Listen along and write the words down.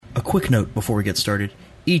Quick note before we get started.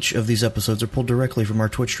 Each of these episodes are pulled directly from our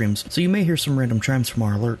Twitch streams, so you may hear some random chimes from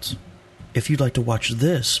our alerts. If you'd like to watch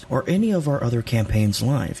this or any of our other campaigns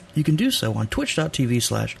live, you can do so on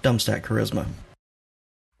twitch.tv/dumbstackcharisma.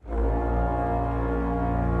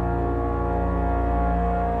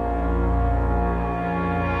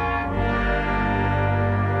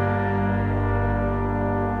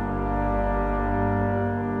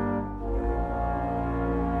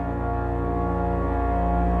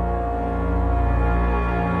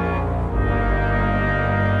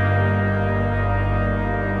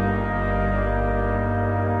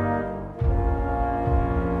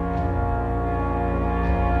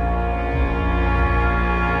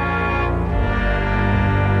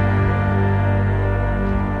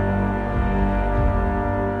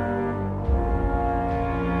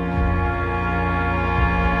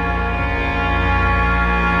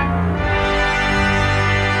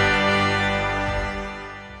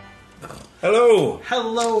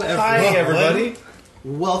 Hello, everyone. Hi, everybody.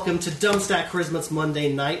 Welcome to Dumbstack Charisma's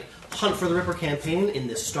Monday Night Hunt for the Ripper campaign in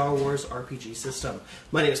this Star Wars RPG system.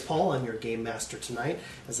 My name is Paul. I'm your game master tonight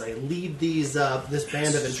as I lead this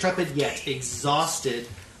band of intrepid yet exhausted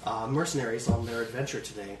mercenaries on their adventure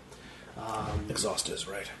today. Exhausted is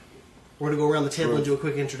right. We're going to go around the table and do a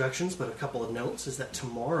quick introductions, but a couple of notes is that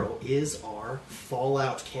tomorrow is our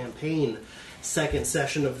Fallout campaign. Second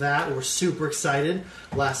session of that. We're super excited.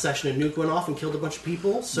 Last session, a nuke went off and killed a bunch of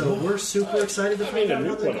people, so we're super excited to find out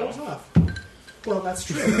how that goes off. Well, that's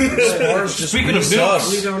true. Speaking of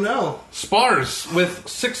nukes, we don't know. Spars with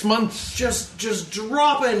 6 months Just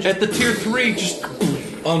dropping. at the tier 3, just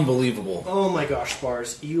Unbelievable. Oh my gosh,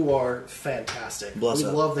 Spars, you are fantastic. Bless we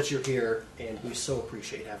up. love that you're here, and we so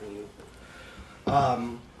appreciate having you.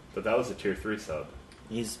 But that was a tier 3 sub.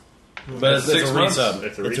 He's but it's 6 a months. resub.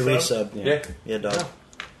 It's a it's a resub? resub. Yeah, dog.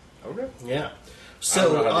 Okay. Yeah. I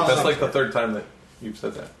So don't know how That's like the third time that you've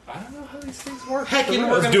said that. I don't know how these things work. heckin',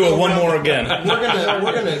 we're Let's gonna do go it one around- more again.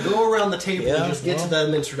 We're gonna go around the table Yeah, and just get to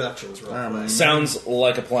them introductions real quick. Sounds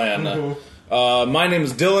like a plan. My name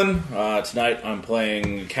is Dylan. Tonight I'm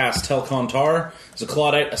playing Cass Telcontar. He's a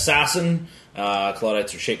Claudite assassin.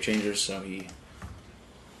 Claudites are shape changers, so he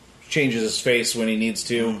changes his face when he needs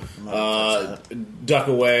to. Duck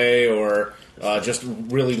away or just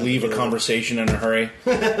really leave a conversation in a hurry.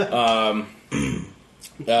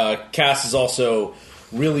 Cass is also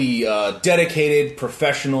really dedicated,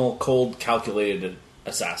 professional, cold, calculated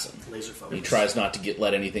assassin. Laser focus. He tries not to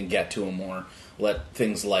let anything get to him or let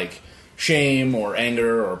things like shame or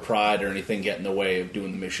anger or pride or anything get in the way of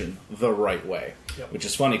doing the mission the right way. Yep. Which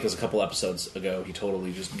is funny because a couple episodes ago he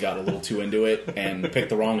totally just got a little too into it and picked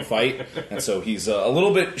the wrong fight, and so he's a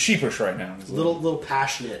little bit sheepish right now. He's Little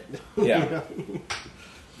passionate. yeah.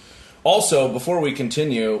 Also, before we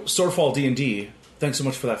continue, Swordfall D&D, thanks so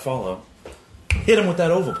much for that follow. Hit him with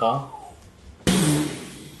that oval, Paul.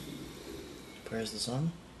 Praise the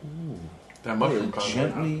sun. That mushroom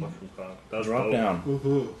content. Gently That was drop dope.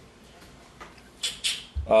 down.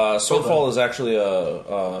 Swordfall is actually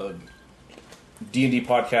a D&D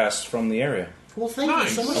podcast from the area. Well, thank you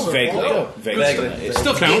so much. Nice. for Vaguely. following. Vaguely. It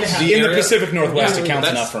still counts. In the Pacific Northwest, it counts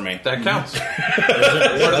That's- enough for me. That counts.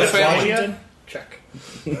 Part of the family. Check.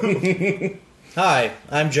 Hi,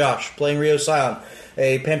 I'm Josh, playing Rio Scion,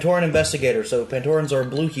 a Pantoran investigator. So Pantorans are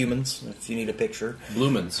blue humans, if you need a picture.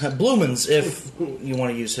 Blumens. Bloomans, if you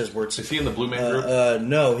want to use his words. Is he in the Blue Man group?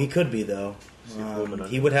 No, he could be, though.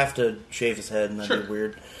 He would have to shave his head, and that'd Sure. be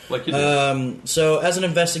weird. Like you do. So, as an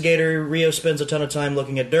investigator, Rio spends a ton of time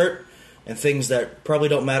looking at dirt and things that probably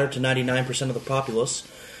don't matter to 99% of the populace.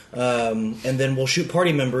 And then we'll shoot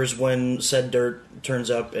party members when said dirt turns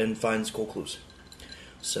up and finds cool clues.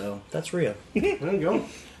 So, that's Rio. There you go.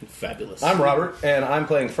 Fabulous. I'm Robert, and I'm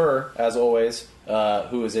playing Fur, as always,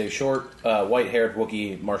 who is a short, white-haired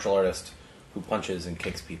Wookiee martial artist who punches and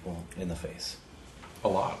kicks people in the face. A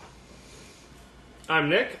lot. I'm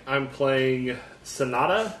Nick. I'm playing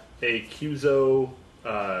Sonata, a Cuzo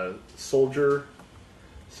soldier.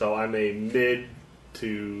 So I'm a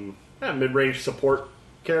mid-range support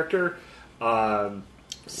character,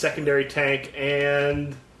 secondary tank,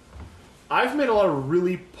 and I've made a lot of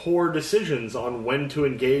really poor decisions on when to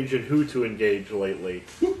engage and who to engage lately.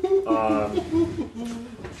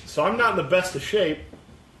 So I'm not in the best of shape,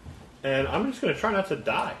 and I'm just going to try not to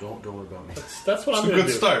die. Don't worry about me. That's what I'm It's a going to good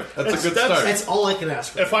do. start. That's a good That's- start. That's all I can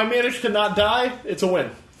ask for. If I manage to not die, it's a win.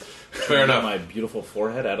 Fair Got enough. my beautiful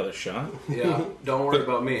forehead out of the shot. Yeah, don't worry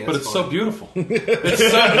about me. But it's so beautiful. It's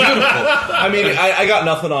so beautiful. I mean, I got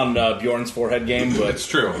nothing on Bjorn's forehead game, but It's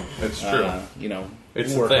true. It's true. you know,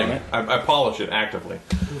 It's the Work on thing. it. I polish it actively.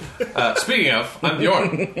 Speaking of, I'm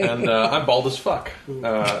Bjorn, and I'm bald as fuck.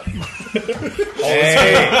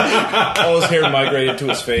 Hey! All his hair migrated to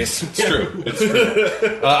his face. It's true. It's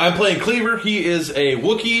true. I'm playing Cleaver. He is a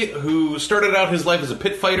Wookiee who started out his life as a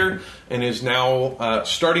pit fighter and is now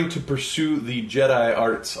starting to pursue the Jedi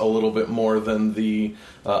arts a little bit more than the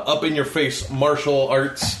up-in-your-face martial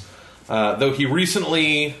arts. Though he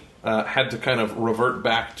recently had to kind of revert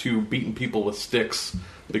back to beating people with sticks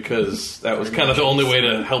because that was kind of the only way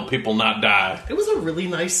to help people not die. It was a really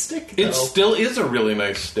nice stick, though. It still is a really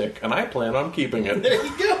nice stick, and I plan on keeping it. There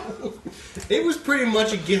you go. It was pretty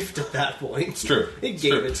much a gift at that point. It's true. It It's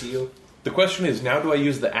gave true. it to you. The question is, now do I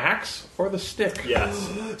use the axe or the stick? Yes.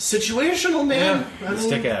 Situational, man. I mean,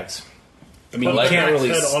 Stick axe. I mean, Like you can't really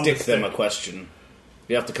Max said on the stick them stick. a question.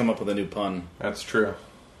 You have to come up with a new pun. That's true.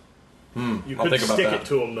 You I'll could think about stick that. it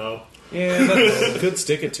to him, though. Yeah, that's could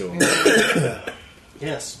stick it to him.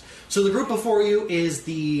 Yes. So the group before you is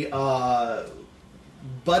the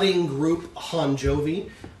budding group Han Jovi.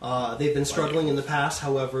 They've been struggling in the past,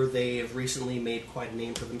 however, they have recently made quite a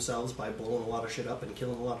name for themselves by blowing a lot of shit up and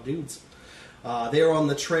killing a lot of dudes. They are on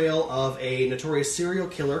the trail of a notorious serial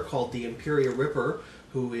killer called the Imperial Ripper,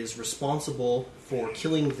 who is responsible for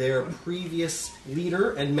killing their previous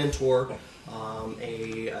leader and mentor,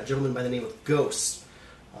 a gentleman by the name of Ghost.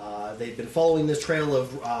 They've been following this trail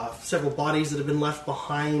of several bodies that have been left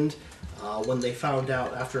behind when they found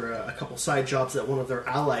out after a couple side jobs that one of their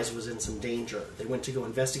allies was in some danger. They went to go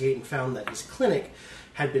investigate and found that his clinic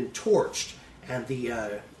had been torched, and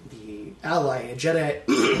the ally, a Jedi,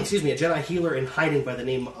 excuse me, a Jedi healer in hiding by the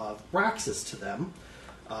name of Braxis to them,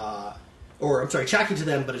 Chaki to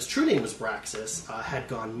them, but his true name was Braxis, had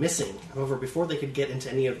gone missing. However, before they could get into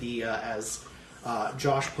any of the, as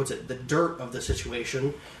Josh puts it, the dirt of the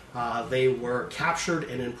situation, they were captured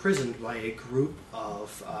and imprisoned by a group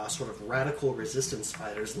of sort of radical resistance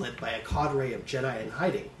fighters led by a cadre of Jedi in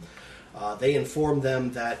hiding. They informed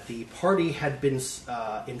them that the party had been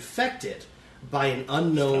infected by an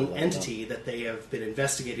unknown entity that they have been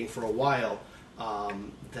investigating for a while,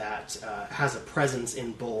 that has a presence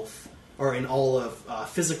in both, or in all of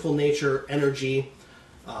physical nature, energy,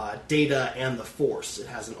 data, and the Force. It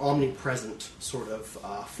has an omnipresent sort of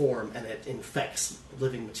form, and it infects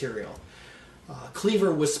living material.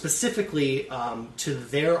 Cleaver was specifically, to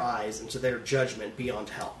their eyes and to their judgment, beyond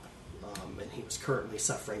help. And he was currently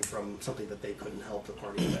suffering from something that they couldn't help the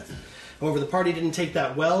party with. However, the party didn't take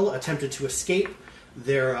that well, attempted to escape.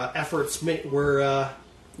 Their efforts were,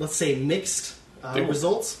 let's say, mixed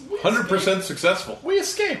results. 100% successful. We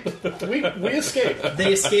escaped. We escaped.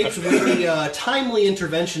 They escaped with the timely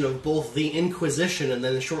intervention of both the Inquisition and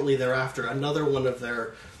then shortly thereafter another one of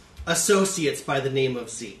their associates by the name of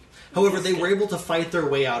Zeke. However, they were able to fight their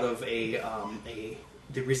way out of the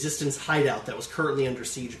Resistance hideout that was currently under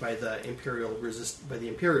siege by the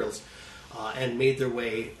Imperials, and made their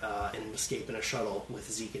way and escape in a shuttle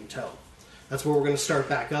with Zeke in tow. That's where we're going to start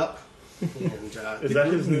back up. And, Is that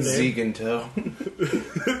his new name? Zeke in tow.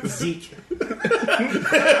 Zeke.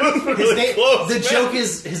 The joke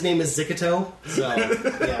is his name is Zikato. So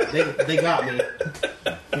yeah, they got me.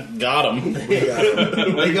 Got him.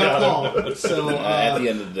 They got Paul. So At the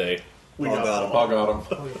end of the day. We got him. I got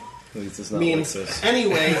him. At least it's not means like this.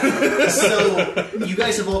 anyway. So you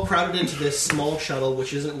guys have all crowded into this small shuttle,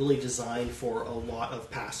 which isn't really designed for a lot of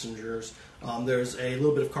passengers. There's a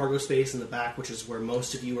little bit of cargo space in the back, which is where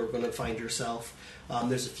most of you are going to find yourself.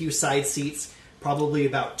 There's a few side seats. Probably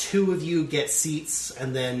about 2 of you get seats,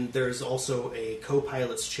 and then there's also a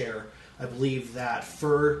co-pilot's chair. I believe that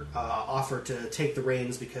Fur offered to take the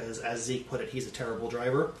reins because, as Zeke put it, he's a terrible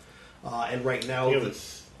driver. And right now,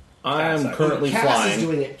 I'm currently Cass flying. is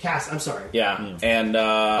doing it. Cass, I'm sorry. Yeah, and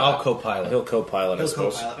I'll co-pilot. He'll co-pilot, I He'll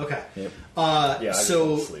suppose. co-pilot. Okay. Yep. Yeah, I just So-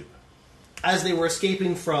 went to sleep. As they were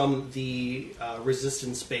escaping from the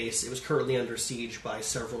Resistance base, it was currently under siege by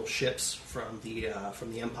several ships from the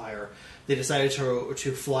Empire. They decided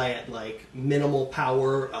to fly at like minimal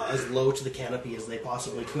power, as low to the canopy as they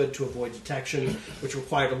possibly could to avoid detection, which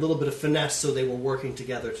required a little bit of finesse. So they were working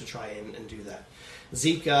together to try and do that.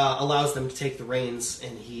 Zeke allows them to take the reins,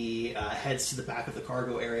 and he heads to the back of the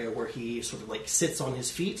cargo area where he sort of like sits on his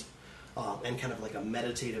feet and kind of like a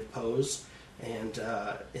meditative pose. And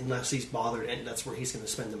unless he's bothered, and that's where he's going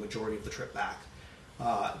to spend the majority of the trip back.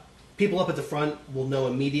 People up at the front will know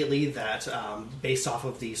immediately that, based off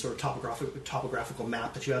of the sort of topographical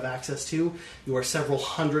map that you have access to, you are several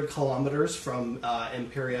hundred kilometers from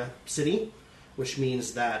Imperia City, which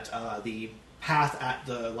means that the path at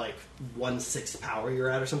the like 1/6 power you're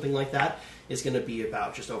at, or something like that, is going to be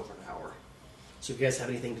about just over an hour. So if you guys have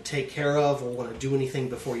anything to take care of or want to do anything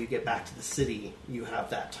before you get back to the city, you have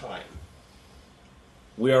that time.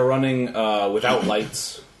 We are running without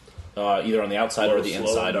lights, either on the outside or the Slow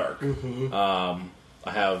inside. dark. I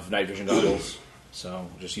have night vision goggles, so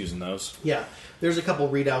just using those. Yeah, there's a couple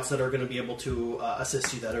readouts that are going to be able to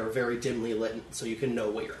assist you that are very dimly lit, so you can know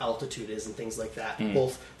what your altitude is and things like that,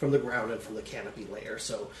 both from the ground and from the canopy layer.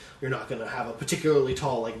 So you're not going to have a particularly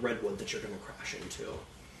tall like redwood that you're going to crash into.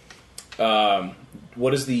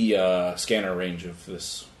 What is the scanner range of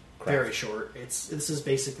this craft? Very short. This is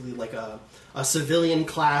basically like a civilian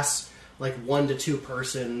class, like 1 to 2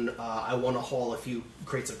 person. I want to haul a few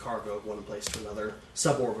crates of cargo one place to another.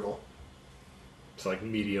 Suborbital. It's like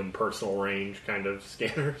medium personal range kind of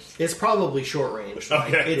scanners. It's probably short range.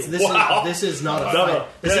 Like, Okay. This is not a No, fight. no.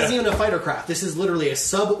 This Yeah. isn't even a fighter craft. This is literally a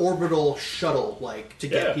suborbital shuttle, like to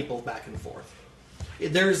get Yeah. people back and forth.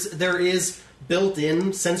 There is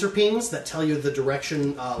built-in sensor pings that tell you the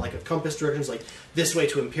direction, like a compass directions, like this way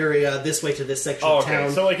to Imperia, this way to this section Oh, of okay.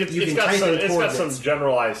 town. So like you it's can got type some in it's got coordinates. some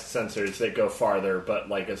generalized sensors that go farther, but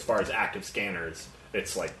like as far as active scanners,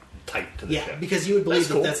 it's like tight to the Yeah, ship. because you would believe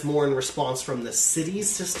That's cool. that's more in response from the city's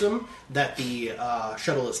system that the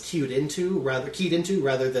shuttle is keyed into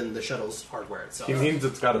rather than the shuttle's hardware itself. He means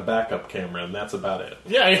it's got a backup camera, and that's about it.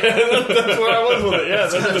 Yeah, that's where I was with it. Yeah,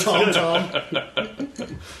 that's Tom,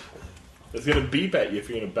 Tom. It's going to beep at you if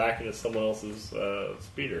you're going to back into someone else's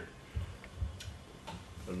speeder.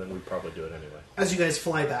 And then we'd probably do it anyway. As you guys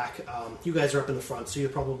fly back, you guys are up in the front, so you're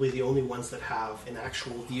probably the only ones that have an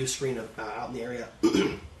actual view screen out in the area.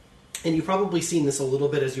 And you've probably seen this a little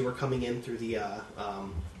bit as you were coming in through the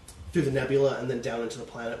nebula and then down into the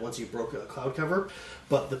planet once you broke a cloud cover.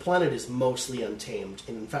 But the planet is mostly untamed.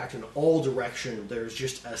 And in fact, in all direction, there's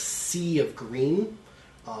just a sea of green,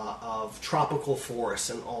 of tropical forests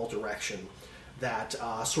in all direction that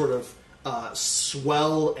sort of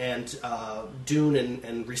swell and dune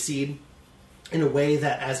and recede in a way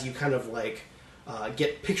that as you kind of like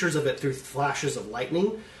get pictures of it through flashes of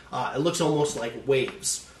lightning, it looks almost like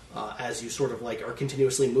waves. As you sort of like are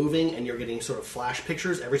continuously moving and you're getting sort of flash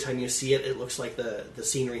pictures, every time you see it, it looks like the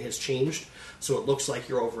scenery has changed. So it looks like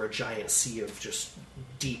you're over a giant sea of just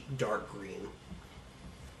deep, dark green.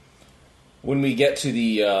 When we get to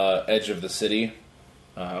the edge of the city,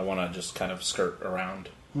 I want to just kind of skirt around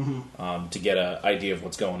to get an idea of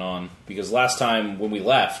what's going on. Because last time when we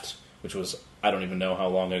left, which was I don't even know how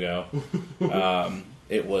long ago,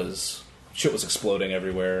 shit was exploding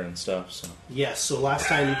everywhere and stuff. So Yes, so last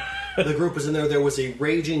time the group was in there was a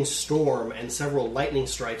raging storm and several lightning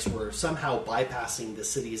strikes were somehow bypassing the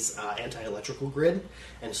city's anti-electrical grid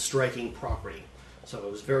and striking property. So it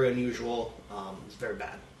was very unusual. It was very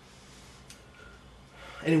bad.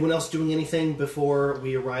 Anyone else doing anything before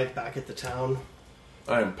we arrive back at the town?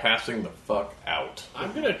 I am passing the fuck out.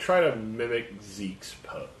 I'm going to try to mimic Zeke's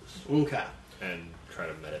pose Okay. and try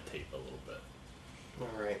to meditate a little bit.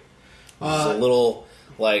 All right. there's a little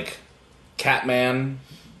like Catman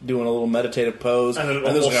doing a little meditative pose, And and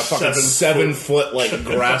then there's like a almost fucking 7 7 foot like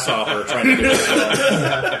grasshopper trying to do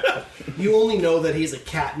it. You only know that he's a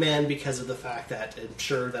cat man because of the fact that I'm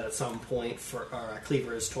sure that at some point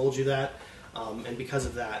Cleaver has told you that, and because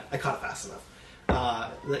of that, I caught it fast enough.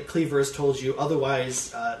 That Cleaver has told you.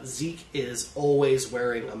 Otherwise, Zeke is always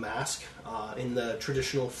wearing a mask in the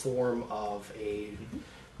traditional form of a.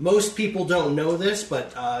 Most people don't know this,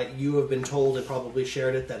 but you have been told and probably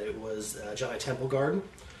shared it that it was Jedi Temple Guard.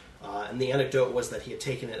 And the anecdote was that he had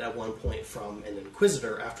taken it at one point from an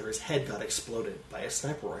Inquisitor after his head got exploded by a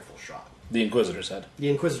sniper rifle shot. The Inquisitor's head. The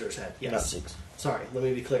Inquisitor's head, yes. Not Zeke's. Sorry, let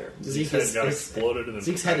me be clear. Zeke's head got exploded and then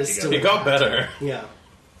Zeke's put head back is together. still It got better. Yeah.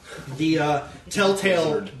 The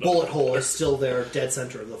telltale Wizard. bullet hole is still there, dead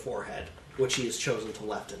center of the forehead, which he has chosen to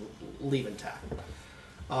left and leave intact.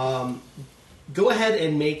 Go ahead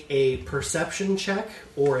and make a perception check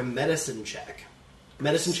or a medicine check.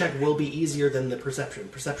 Medicine check will be easier than the perception.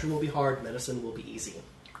 Perception will be hard, medicine will be easy.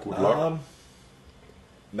 Good luck.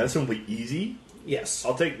 Medicine will be easy. Yes.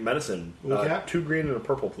 I'll take medicine. Okay. 2 green and a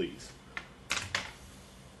purple, please.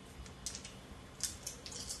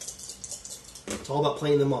 It's all about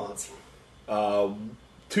playing the mods.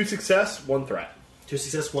 2 success, 1 threat. 2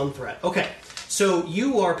 success, 1 threat. Okay, so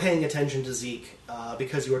you are paying attention to Zeke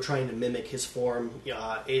because you are trying to mimic his form.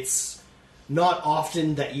 It's not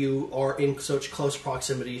often that you are in such close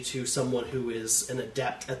proximity to someone who is an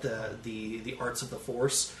adept at the arts of the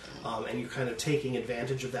Force, and you're kind of taking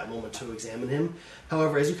advantage of that moment to examine him.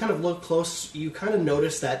 However, as you kind of look close, you kind of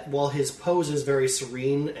notice that while his pose is very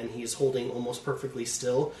serene and he's holding almost perfectly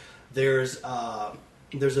still, there's a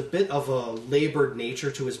bit of a labored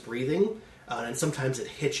nature to his breathing, and sometimes it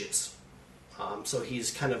hitches. So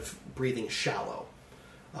he's kind of breathing shallow.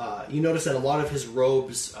 You notice that a lot of his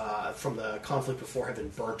robes from the conflict before have been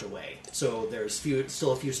burnt away. So there's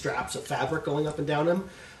still a few straps of fabric going up and down him.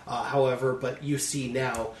 However, but you see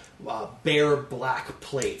now bare black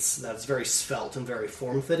plates that's very svelte and very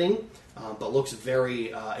form-fitting, but looks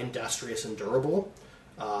very industrious and durable.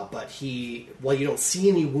 But while you don't see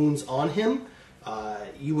any wounds on him,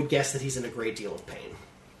 you would guess that he's in a great deal of pain.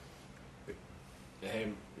 Hey,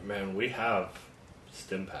 man, we have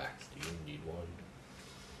stim packs. Do you need one?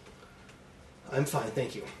 I'm fine,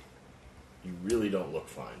 thank you. You really don't look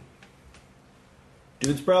fine.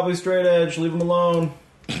 Dude's probably straight edge. Leave him alone.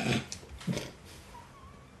 I'm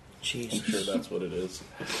sure that's what it is.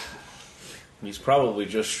 He's probably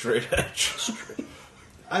just straight edge.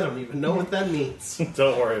 I don't even know what that means.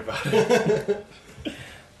 Don't worry about it.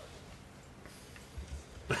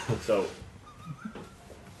 So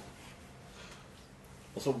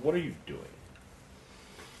what are you doing?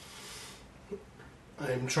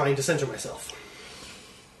 I'm trying to center myself.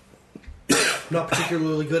 Not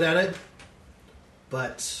particularly good at it,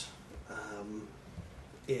 but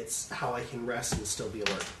it's how I can rest and still be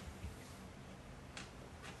alert.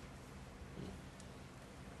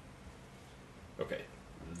 Okay,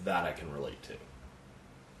 that I can relate to.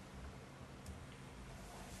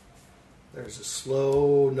 There's a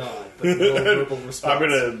slow nod, but no verbal response.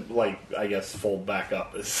 I'm gonna, I guess, fold back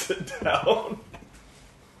up and sit down.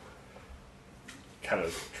 Kind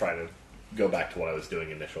of try to go back to what I was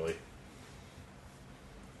doing initially.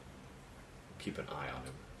 Keep an eye on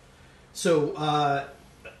him. So,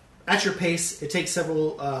 at your pace, it takes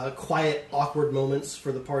several quiet, awkward moments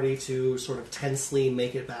for the party to sort of tensely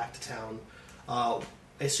make it back to town.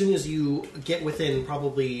 As soon as you get within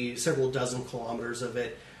probably several dozen kilometers of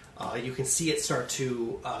it, you can see it start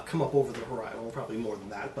to come up over the horizon. Well, probably more than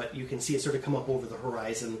that, but you can see it sort of come up over the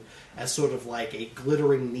horizon as sort of like a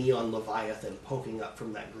glittering neon leviathan poking up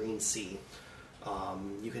from that green sea.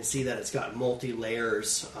 You can see that it's got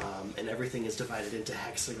multi-layers, and everything is divided into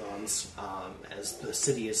hexagons as the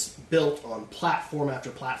city is built on platform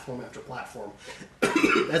after platform after platform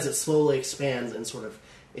as it slowly expands and sort of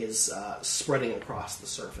is spreading across the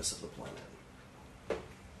surface of the planet.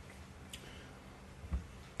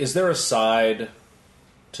 Is there a side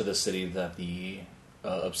to the city that the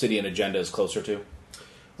Obsidian Agenda is closer to?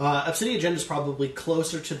 Obsidian Agenda is probably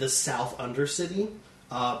closer to the South Undercity.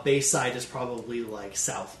 Bayside is probably like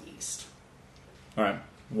southeast. All right.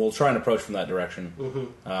 We'll try and approach from that direction. Mm-hmm.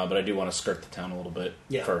 But I do want to skirt the town a little bit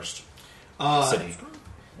first. City.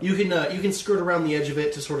 You can skirt around the edge of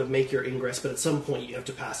it to sort of make your ingress, but at some point you have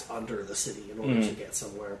to pass under the city in order to get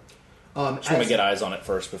somewhere. Just want to get eyes on it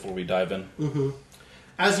first before we dive in. Mm-hmm.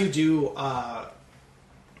 As you do,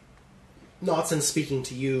 Knotson speaking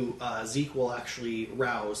to you, Zeke will actually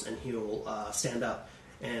rouse and he'll stand up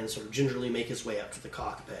and sort of gingerly make his way up to the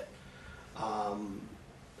cockpit.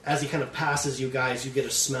 As he kind of passes you guys, you get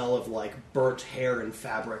a smell of like burnt hair and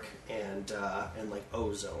fabric and like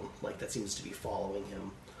ozone, like that seems to be following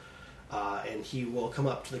him. And he will come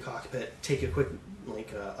up to the cockpit, take a quick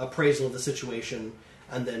appraisal of the situation,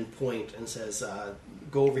 and then point and says,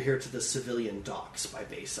 "Go over here to the civilian docks by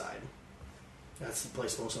Bayside. That's the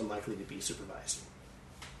place most unlikely to be supervised."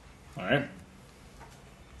 All right.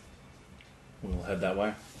 We'll head that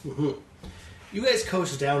way. Mm-hmm. You guys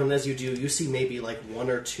coast down, and as you do, you see maybe like one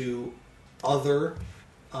or two other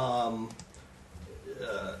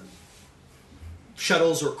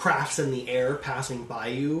shuttles or crafts in the air passing by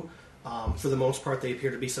you. For the most part, they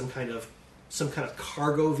appear to be some kind of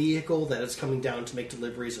cargo vehicle that is coming down to make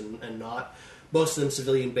deliveries and not. Most of them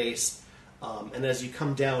civilian based. And as you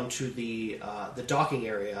come down to the docking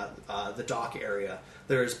area, the dock area,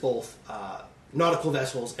 there's both nautical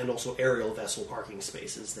vessels and also aerial vessel parking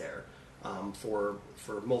spaces there for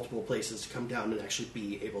multiple places to come down and actually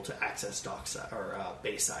be able to access dockside or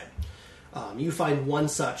Bayside. You find one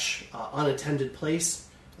such unattended place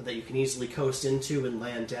that you can easily coast into and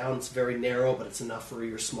land down. It's very narrow, but it's enough for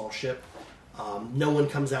your small ship. No one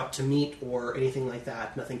comes out to meet or anything like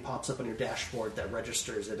that. Nothing pops up on your dashboard that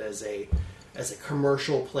registers it as a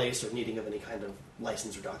commercial place or needing of any kind of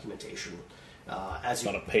license or documentation. It's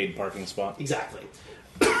not a paid parking spot. Exactly.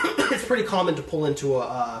 It's pretty common to pull into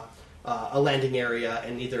a landing area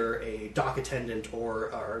and either a dock attendant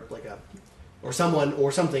or someone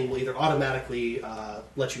or something will either automatically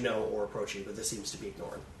let you know or approach you, but this seems to be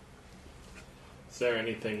ignored. Is there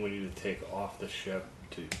anything we need to take off the ship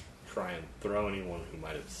to try and throw anyone who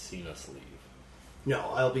might have seen us leave?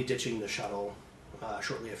 No, I'll be ditching the shuttle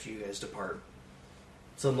shortly after you guys depart.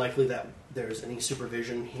 It's unlikely that there's any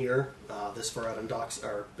supervision here this far out on docks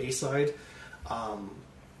or Bayside.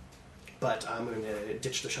 but I'm going to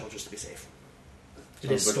ditch the shuttle just to be safe. It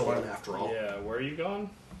Sounds is like stolen fun. after all. Yeah, where are you going?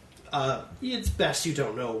 It's best you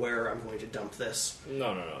don't know where I'm going to dump this.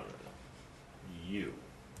 No. You.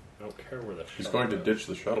 I don't care where the He's shuttle going to goes. ditch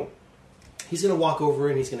the shuttle. He's going to walk over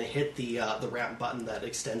and he's going to hit the ramp button that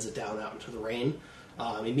extends it down out into the rain.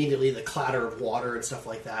 Immediately, the clatter of water and stuff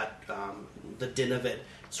like that, the din of it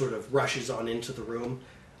sort of rushes on into the room.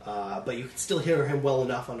 But you can still hear him well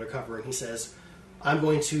enough under cover, and he says, I'm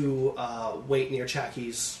going to wait near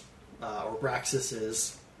Chaki's or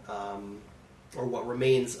Braxis's, or what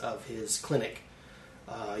remains of his clinic.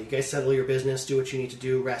 You guys settle your business, do what you need to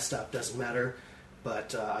do, rest up, doesn't matter.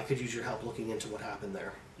 But I could use your help looking into what happened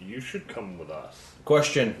there. You should come with us.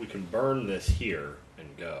 Question. We can burn this here and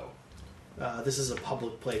go. This is a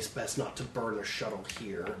public place, best not to burn a shuttle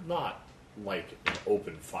here. Not like an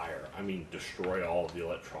open fire. I mean, destroy all of the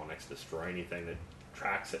electronics, destroy anything that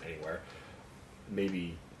tracks it anywhere.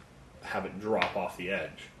 Maybe have it drop off the edge.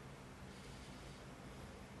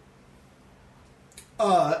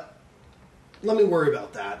 Let me worry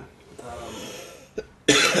about that.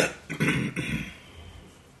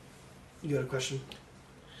 You had a question?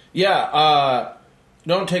 Yeah,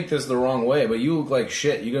 don't take this the wrong way, but you look like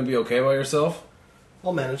shit. You gonna be okay by yourself?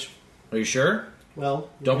 I'll manage. Are you sure? Well,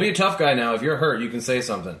 Don't be a tough guy now. If you're hurt, you can say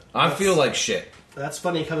something. I feel like shit. that's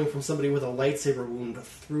funny coming from somebody with a lightsaber wound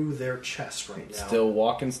through their chest right now. Still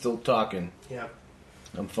walking, still talking. Yeah,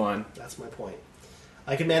 I'm fine. that's my point.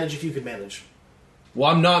 I can manage if you can manage.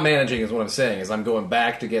 Well, I'm not managing is what I'm saying, is I'm going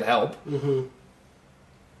back to get help.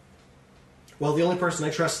 Well, the only person I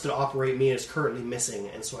trust to operate me is currently missing,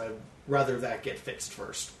 and so I'd rather that get fixed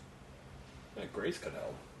first. Grace could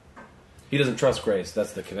help. He doesn't trust Grace.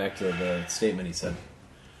 That's the connected statement he said.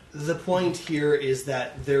 The point here is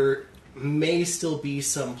that there may still be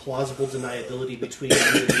some plausible deniability between me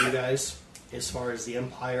and you guys as far as the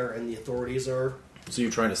Empire and the authorities are. So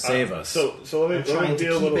you're trying to save us. So let I'm me trying to be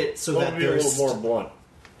a keep little, it so let that me be a there's little more blunt.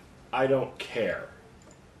 I don't care.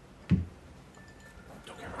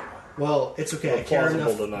 Well, it's okay. Or I care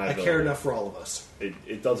plausible enough. I deniability. care enough for all of us.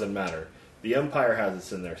 It doesn't matter. The Empire has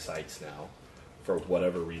us in their sights now, for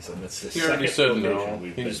whatever reason. It's the He already second said location no.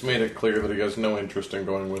 we've He's been made to. it clear that he has no interest in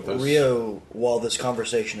going with us. Rio, while this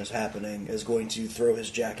conversation is happening, is going to throw his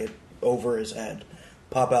jacket over his head,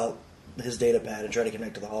 pop out his data pad, and try to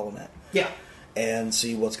connect to the HoloNet Yeah. and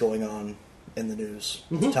see what's going on in the news,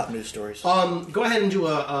 top news stories. Go ahead and do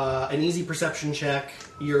an easy perception check.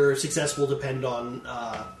 Your success will depend on,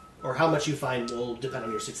 or how much you find will depend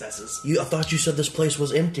on your successes. I thought you said this place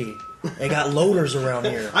was empty. They got loaders around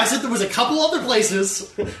here. I said there was a couple other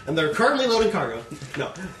places, and they're currently loading cargo.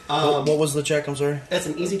 No. What was the check? I'm sorry. That's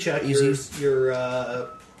an easy check. Easy. Your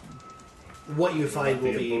what you find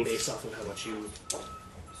will Be a be boost. based off of how much you.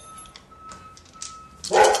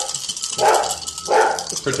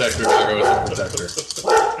 Protector, Dago is a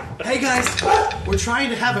protector. Hey guys, we're trying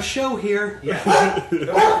to have a show here. Yeah. Be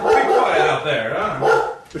quiet out there,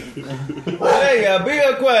 huh? Hey,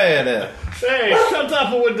 be quiet. Hey, shut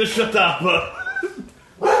up with the shut up.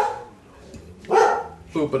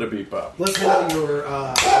 Boopity beep up. Let's handle your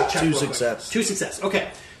check. Two real quick. success. Two success. Okay.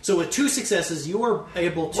 So with two successes, you are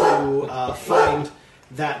able to find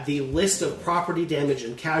that the list of property damage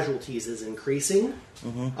and casualties is increasing,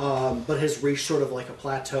 but has reached sort of like a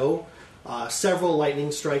plateau. Several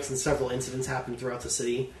lightning strikes and several incidents happened throughout the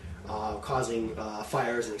city, causing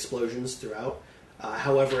fires and explosions throughout.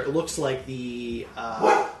 However, it looks like the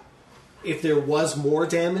if there was more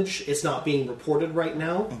damage, it's not being reported right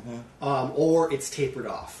now, or it's tapered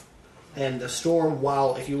off. And the storm,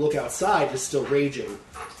 while if you look outside, is still raging.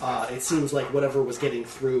 It seems like whatever was getting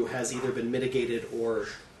through has either been mitigated or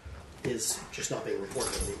is just not being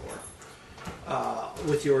reported anymore.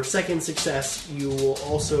 With your second success, you will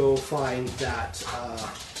also find that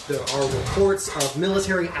there are reports of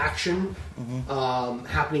military action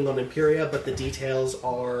happening on Imperia, but the details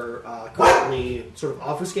are currently sort of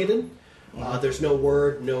obfuscated. There's no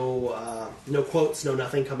word, no quotes, no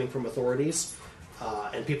nothing coming from authorities.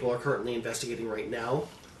 And people are currently investigating right now.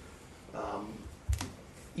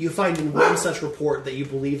 You find in one such report that you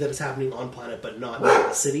believe that it's happening on planet, but not near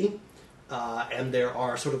the city. And there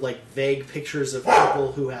are sort of like vague pictures of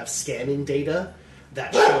people who have scanning data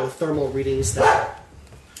that show thermal readings that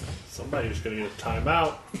Somebody's going to get a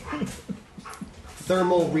timeout.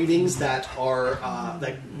 thermal readings that are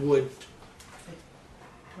that would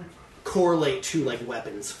correlate to like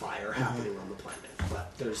weapons fire happening on the planet.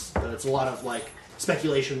 But it's a lot of like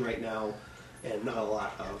speculation right now, and not a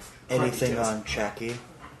lot of hard Anything details. on Chacky?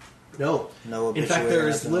 No. No In fact, obituary, there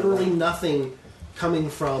is nothing like literally that? nothing coming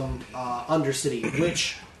from Undercity,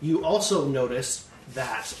 which you also notice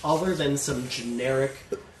that other than some generic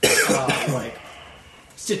like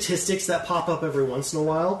statistics that pop up every once in a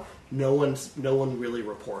while, no one really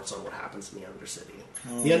reports on what happens in the Undercity.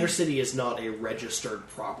 The Undercity is not a registered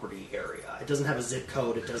property area. It doesn't have a zip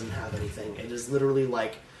code. It doesn't have anything. It is literally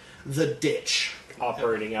like the ditch.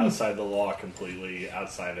 Operating outside the law completely,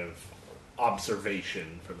 outside of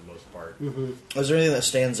observation for the most part. Is there anything that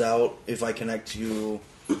stands out if I connect to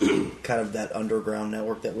kind of that underground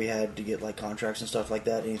network that we had to get like contracts and stuff like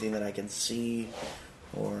that? Anything that I can see,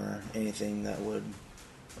 or anything that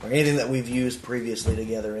we've used previously to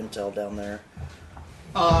gather intel down there?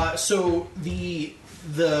 So the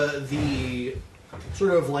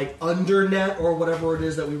sort of like undernet or whatever it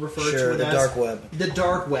is that we refer to Sure, it the as. dark web. The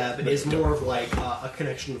dark web is more of like a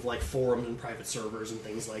connection of like forums and private servers and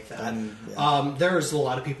things like that. Yeah. There's a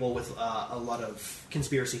lot of people with a lot of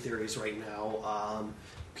conspiracy theories right now.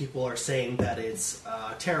 People are saying that it's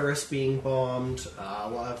terrorists being bombed. A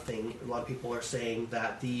lot of people are saying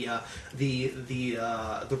that the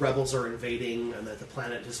rebels are invading and that the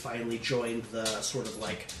planet has finally joined the sort of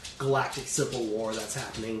like galactic civil war that's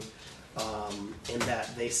happening. And that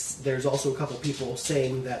there's also a couple people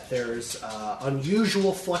saying that there's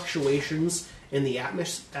unusual fluctuations in the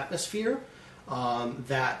atmosphere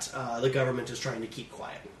that the government is trying to keep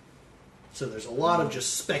quiet. So there's a lot of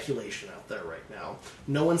just speculation out there right now.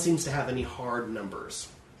 No one seems to have any hard numbers.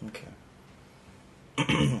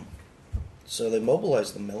 Okay. So they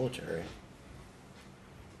mobilized the military.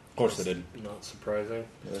 Of course they did. Not surprising.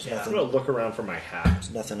 There's Yeah. I'm gonna look around for my hat.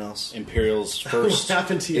 nothing else. Imperial's first What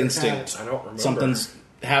happened to your instinct. hat? I don't remember. Something's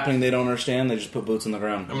happening they don't understand. They just put boots on the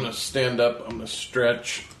ground. I'm going to stand up, I'm going to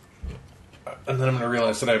stretch, and then I'm going to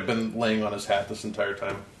realize that I've been laying on his hat this entire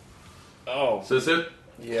time. Oh, Is this it?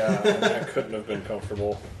 yeah. That couldn't have been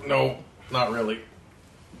comfortable. No, not really.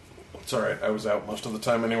 It's alright, I was out most of the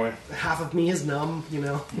time anyway. Half of me is numb, you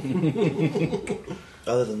know.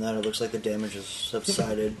 Other than that, it looks like the damage has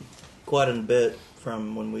subsided quite a bit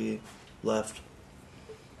from when we left.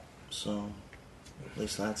 So, at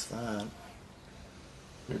least that's that.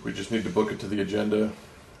 I think we just need to book it to the agenda,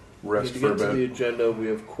 rest To for a get to the bit. agenda, we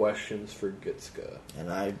have questions for Gitska.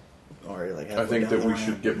 And I already like. I think that we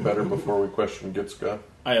should get better before we question Gitska.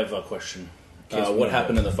 I have a question. Case we What know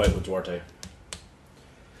happened of. in the fight with Duarte?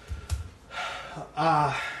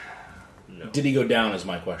 No. Did he go down is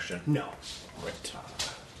my question. No. Right.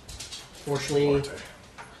 Fortunately,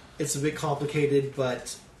 it's a bit complicated,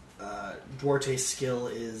 but Duarte's skill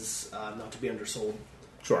is not to be undersold.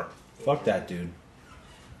 Sure. Fuck that dude.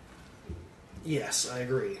 Yes, I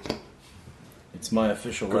agree. It's my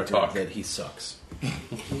official Good record talk. that he sucks.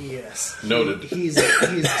 Yes. Noted. He's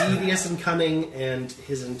devious and cunning, and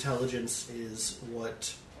his intelligence is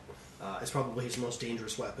what is probably his most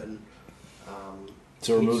dangerous weapon.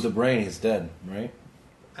 So remove the brain, he's dead, right?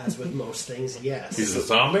 As with most things, yes. He's a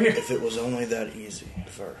zombie? If it was only that easy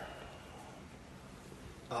for.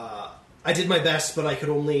 I did my best, but I could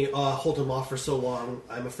only hold him off for so long.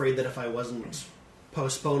 I'm afraid that if I wasn't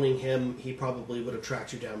postponing him, he probably would have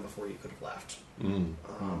tracked you down before you could have left.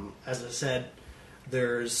 As I said,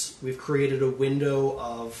 we've created a window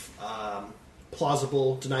of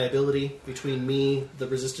plausible deniability between me, the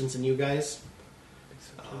Resistance, and you guys.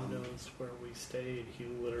 Except he knows where we stayed. He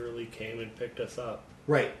literally came and picked us up.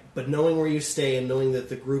 Right, but knowing where you stay and knowing that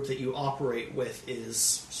the group that you operate with is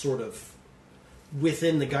sort of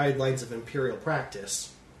within the guidelines of Imperial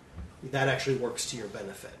practice, that actually works to your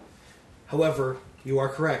benefit. However, you are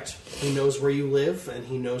correct. He knows where you live and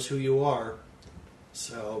he knows who you are.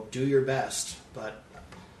 So do your best, but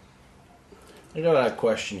I got a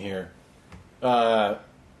question here.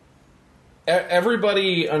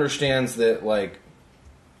 Everybody understands that, like,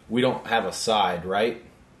 we don't have a side, right?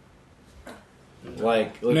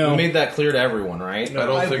 Like No. we made that clear to everyone, right? I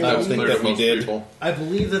don't think that's think clear that to we most did. people. I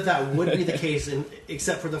believe that would be the case,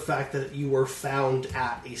 except for the fact that you were found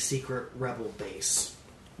at a secret rebel base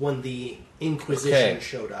when the Inquisition Okay.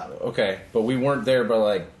 showed up. Okay, but we weren't there by,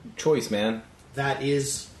 like, choice, man. That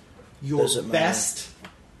is your Does it matter? best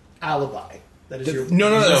alibi. That is your No,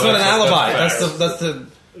 that's not an that's alibi. facts. That's the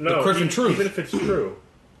No, Griffin truth. Even if it's true,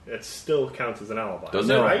 it still counts as an alibi. Does Is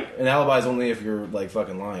it? that No, right? an alibi is only if you're, like,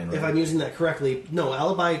 fucking lying. Right? If I'm using that correctly, no,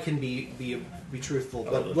 alibi can be truthful,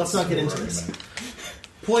 but let's not get into this.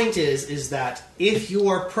 Point is that if you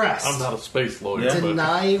are pressed, I'm not a space lawyer, but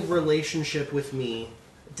deny relationship with me,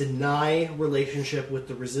 deny relationship with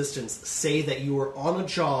the Resistance, say that you were on a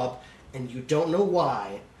job and you don't know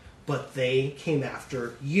why, but they came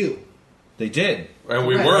after you. They did. And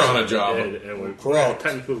we Right. were on a job. Correct.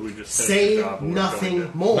 Technically, we just finished Say the job and we're nothing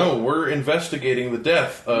going to- more. No, we're investigating the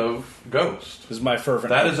death of Ghost. This is my fervent.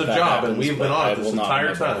 That hope is a that job, and happens, we've been but on I it this will not entire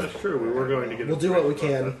make that. time. That's true. We were going to get. We'll do what we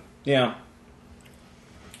can. Yeah.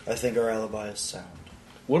 I think our alibi is sound.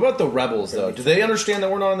 What about the rebels, though? Do they understand that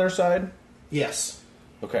we're not on their side? Yes.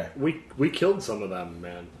 Okay. We killed some of them,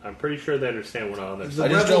 man. I'm pretty sure they understand we're not on their The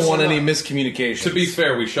side. I just rebels don't want are any not- miscommunication. To be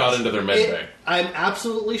fair, we shot into their med bay. I'm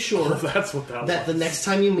absolutely sure That's what that that was. the next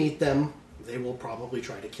time you meet them, they will probably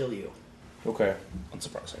try to kill you. Okay.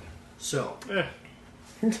 Unsurprising. So,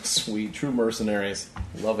 Sweet. True mercenaries.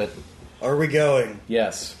 Love it. Are we going?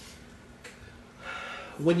 Yes.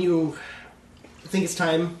 when you think it's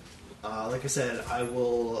time, like I said, I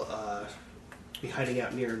will be hiding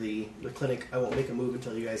out near the clinic. I won't make a move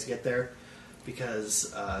until you guys get there,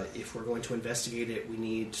 because if we're going to investigate it, we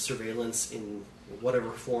need surveillance in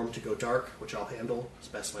whatever form to go dark, which I'll handle as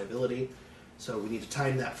best my ability. So we need to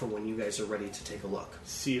time that for when you guys are ready to take a look.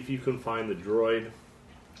 See if you can find the droid.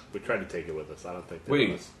 We tried to take it with us. I don't think. Wait.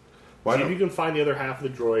 Why See if don't- you can find the other half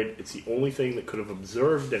of the droid. It's the only thing that could have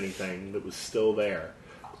observed anything that was still there,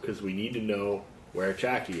 because we need to know where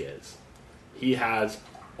Jackie is. He has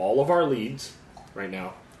all of our leads right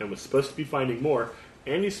now, and was supposed to be finding more.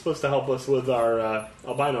 And he's supposed to help us with our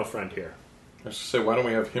albino friend here. I was to say, why don't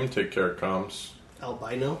we have him take care of comms?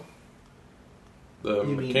 Albino? The You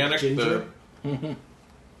mean mechanic, Ginger?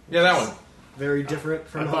 yeah, that one. Very different I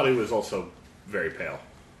from... thought he was also very pale.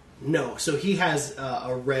 No, so he has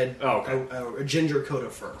a red, Oh, okay. a ginger coat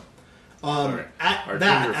of fur. Alright. At Our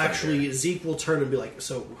that, ginger friend actually, here. Zeke will turn and be like,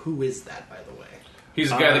 so who is that, by the way? He's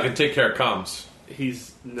the guy that can take care of comms.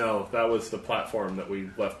 No, that was the platform that we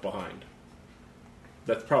left behind.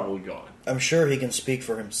 That's probably gone. I'm sure he can speak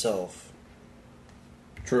for himself.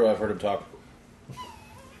 True, I've heard him talk.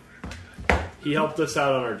 He helped us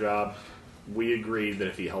out on our job. We agreed that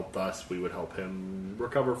if he helped us, we would help him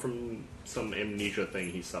recover from some amnesia thing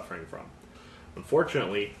he's suffering from.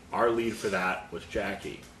 Unfortunately, our lead for that was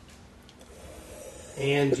Jackie.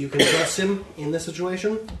 And you can trust him in this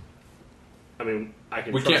situation? I mean, I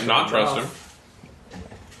can. We trust can't not him trust enough. him.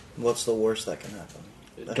 What's the worst that can happen?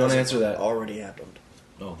 That Don't hasn't answer that. Already happened.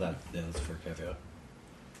 Oh, that's for caveat.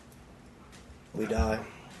 We die.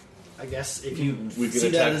 I guess if you We get see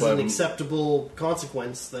that attacked as by an him. acceptable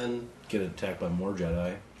consequence, then Get attacked by more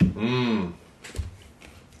Jedi.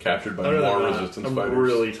 Captured by Other than more that, resistance I'm fighters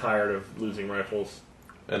really tired of losing rifles.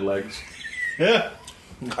 and legs. Yeah.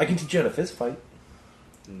 I can teach you how to fist fight.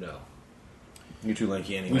 No. You're too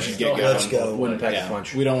lanky anyway. We should get going. Let's go. Wouldn't pack Yeah, a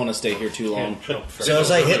punch. we don't want to stay here too long. So as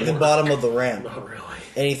I hit the bottom of the ramp, Not really.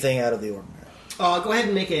 anything out of the ordinary. go ahead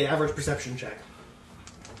and make an average perception check.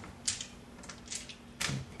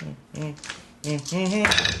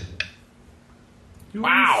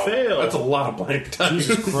 Wow, failed. that's a lot of blank time.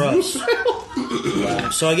 Christ.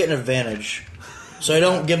 So I get an advantage. So I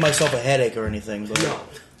don't give myself a headache or anything. But No.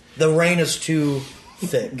 the rain is too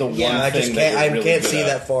thick. The one I just thing can't. that I you're really can't good see at.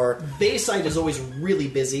 that far. Bayside is always really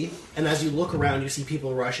busy, and as you look around, you see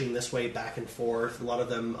people rushing this way, back and forth. A lot of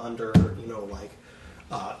them under,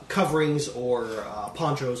 coverings or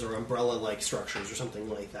ponchos or umbrella-like structures or something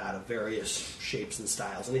like that of various shapes and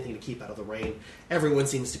styles. Anything to keep out of the rain. Everyone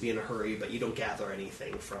seems to be in a hurry, but you don't gather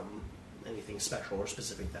anything from anything special or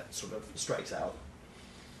specific that sort of strikes out.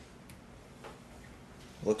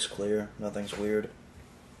 Looks clear. Nothing's weird.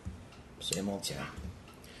 Same old same.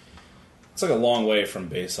 It's like a long way from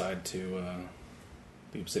Bayside to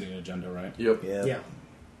the Obsidian Agenda, right? Yep. Yeah. Yeah.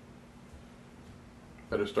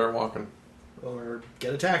 Better start walking. Or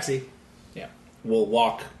get a taxi. Yeah. We'll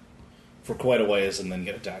walk for quite a ways and then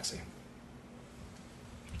get a taxi.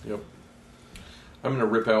 Yep. I'm gonna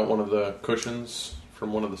rip out one of the cushions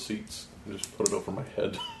from one of the seats and just put it over my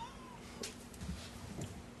head.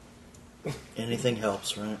 Anything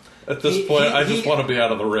helps, right? At this He- point, he- I just he- want to be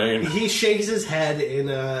out of the rain. He shakes his head in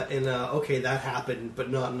a okay, that happened,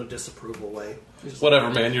 but not in a disapproval way. He's just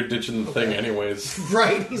Whatever, man. You're ditching the thing anyways.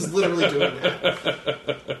 right, he's literally doing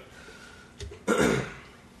that.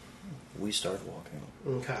 We start walking.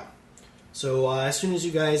 Okay. So as soon as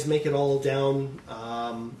you guys make it all down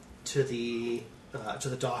to the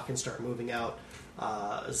dock and start moving out,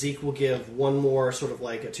 Zeke will give one more sort of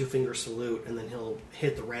like a two-finger salute, and then he'll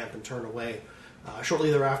hit the ramp and turn away.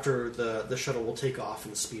 Shortly thereafter, the shuttle will take off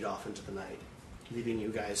and speed off into the night, leaving you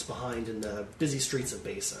guys behind in the busy streets of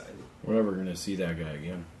Bayside. We're never going to see that guy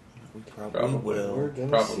again. We probably Probably. will. We're gonna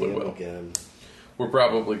Probably see him will. again. We're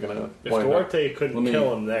probably gonna If wind up. Duarte couldn't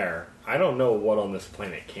kill him there, I don't know what on this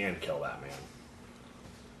planet can kill that man.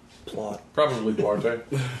 Plot. Probably Duarte.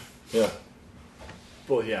 Yeah.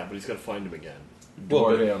 Well, yeah, but he's gonna find him again.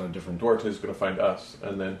 Duarte on a different. Duarte's going to find us,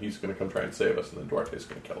 and then he's going to come try and save us, and then Duarte's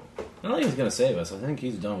going to kill him. I don't think he's going to save us. I think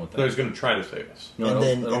he's done with that. No, he's going to try to save us. No, I don't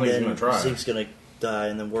think he's going to try. Zeke's going to die,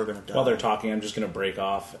 and then we're going to die. While they're talking, I'm just going to break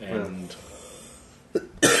off and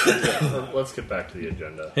Let's get back to the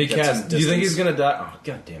agenda. Hey, Get Cass, some do you think distance. he's going to die? Oh,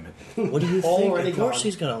 god damn it. What do you think? Already Of course gone.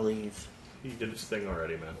 he's going to leave. He did his thing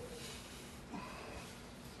already, man.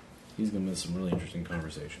 He's going to miss some really interesting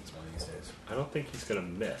conversations one of these days. I don't think he's going to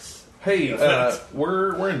miss. Hey,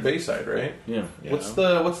 we're in Bayside, right? Yeah. What's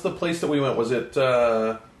the place that we went? Was it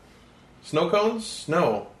snow cones?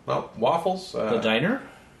 No, not waffles. The diner?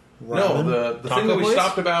 No, the Taco thing that we place?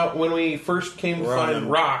 stopped about when we first came to find Ramen.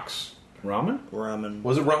 rocks. Ramen? Ramen.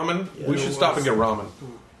 Was it ramen? Yeah, we it should was. stop and get ramen.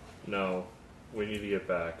 No, we need to get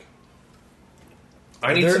back.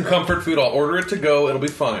 I need There- some comfort food. I'll order it to go. It'll be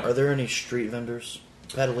fine. Are there any street vendors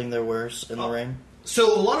peddling their wares in the rain?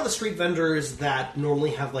 So a lot of the street vendors that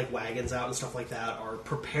normally have like wagons out and stuff like that are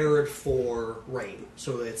prepared for rain.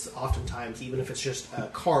 So it's oftentimes, even if it's just a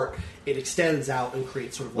cart, it extends out and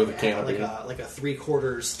creates sort of With like a canopy. like a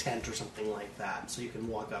 3/4 tent or something like that. So you can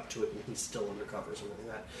walk up to it and he's still under cover or something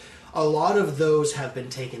like that. A lot of those have been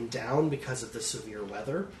taken down because of the severe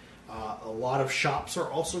weather. A lot of shops are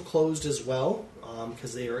also closed as well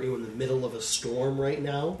because they are in the middle of a storm right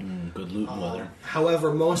now. Good loot and weather.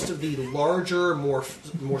 However, most of the larger, more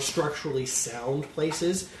structurally sound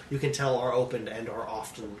places, you can tell, are opened and are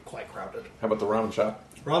often quite crowded. How about the ramen shop?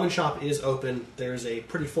 Ramen shop is open. There's a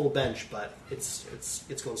pretty full bench, but it's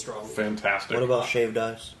going strong. Fantastic. What about shaved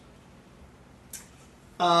ice?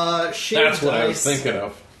 Shaved That's what I was ice thinking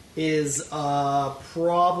of. is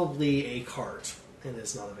probably a cart, and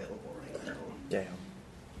it's not available right now. Damn.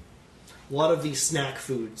 A lot of these snack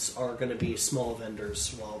foods are going to be small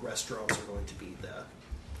vendors, while restaurants are going to be the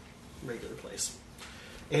regular place.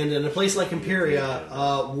 And in a place like Imperia,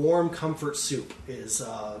 warm comfort soup is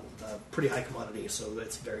a pretty high commodity, so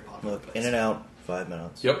it's a very popular. Look, place. in and out, 5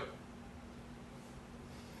 minutes. Yep.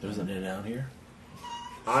 There's an in out here.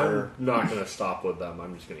 I'm not going to stop with them.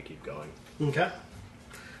 I'm just going to keep going. Okay.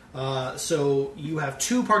 So you have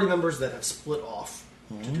 2 party members that have split off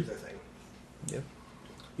to do their thing. Yep.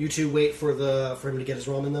 You 2 wait for him to get his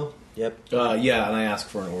ramen, though. Yep. Yeah, and I ask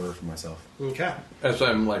for an order for myself. Okay. As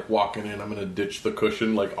I'm like walking in, I'm going to ditch the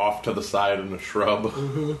cushion like off to the side in a shrub.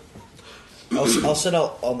 I'll sit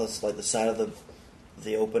out on the side of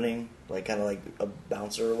the opening, like kind of like a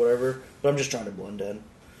bouncer or whatever. But I'm just trying to blend in.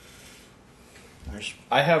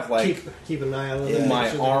 I have like Keep an eye on Yeah. them. my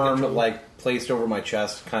make sure they're arm controlled. like placed over my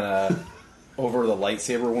chest, kind of over the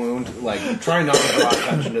lightsaber wound, like trying not to draw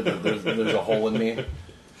attention to there's a hole in me.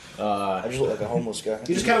 I just look like a homeless guy.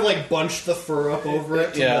 You just kind of like bunch the fur up over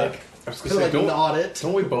it to Yeah. like I was kind going of to like say, nod it.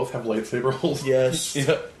 don't we both have lightsaber holes? Yes.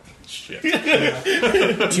 Yeah. Shit. 2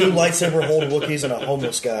 lightsaber hold Wookiees and a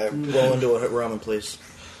homeless guy roll into a ramen place.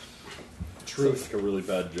 Truth. Like a really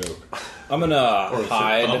bad joke. I'm gonna a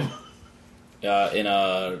hide in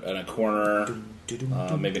a corner,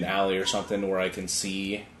 maybe an alley or something, where I can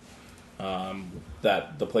see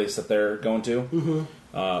that the place that they're going to. Mm-hmm.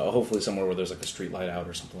 Hopefully somewhere where there's like a street light out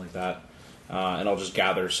or something like that. And I'll just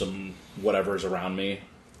gather some whatever's around me,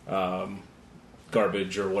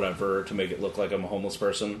 garbage or whatever, to make it look like I'm a homeless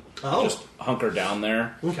person. Oh. Just hunker down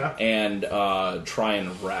there Okay. and try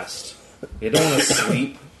and rest. I don't want to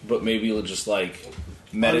sleep, but maybe you'll just like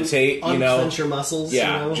meditate. You know, unclench your muscles.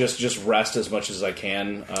 yeah, you know? just rest as much as I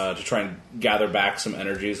can to try and gather back some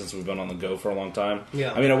energy since we've been on the go for a long time.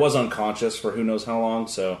 Yeah. I mean, I was unconscious for who knows how long,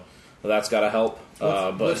 so that's got to help.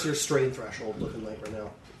 What's But your strain threshold looking like right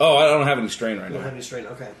now? I don't have any strain right You don't now. have any strain.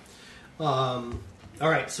 Okay. All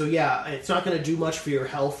right. So yeah, it's not going to do much for your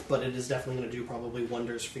health, but it is definitely going to do probably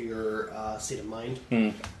wonders for your state of mind.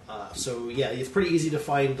 So yeah, it's pretty easy to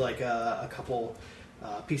find like a couple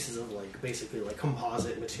pieces of like basically like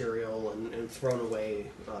composite material and thrown away.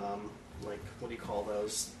 Like what do you call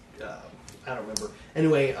those? I don't remember.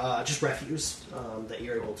 Anyway, just refuse that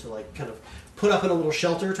you're able to like kind of put up in a little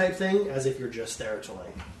shelter type thing, as if you're just there to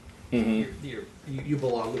like. You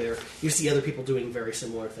belong there. You see other people doing very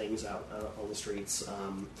similar things out on the streets.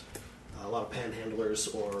 A lot of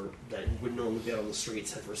panhandlers or that would normally be out on the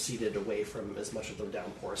streets have receded away from as much of the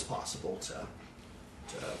downpour as possible to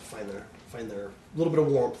find their little bit of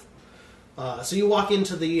warmth. So you walk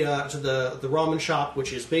into the ramen shop,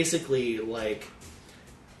 which is basically like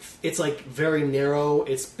it's like very narrow.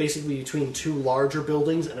 It's basically between 2 larger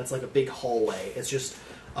buildings, and it's like a big hallway. It's just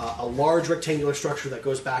a large rectangular structure that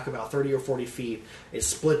goes back about 30 or 40 feet. It's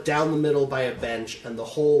split down the middle by a bench, and the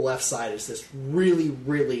whole left side is this really,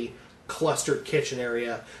 really clustered kitchen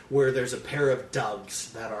area where there's a pair of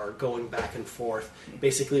dugs that are going back and forth,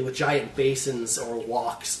 basically with giant basins or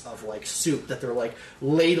woks of like soup that they're like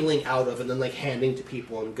ladling out of and then like handing to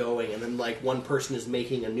people and going, and then like one person is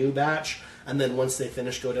making a new batch, and then once they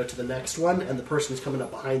finish go down to the next one, and the person's coming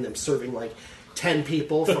up behind them serving like 10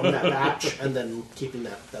 people from that batch and then keeping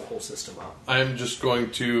that whole system up. I'm just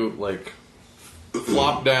going to like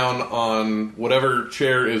flop down on whatever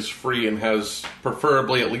chair is free and has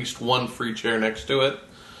preferably at least one free chair next to it,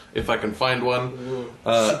 if I can find one.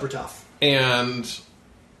 Super tough. And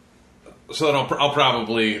so then I'll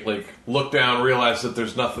probably like look down, realize that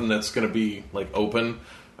there's nothing that's going to be like open,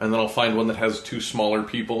 and then I'll find one that has 2 smaller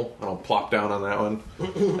people, and I'll plop down on that one.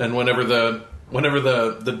 And whenever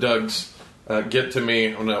the dugs get to me,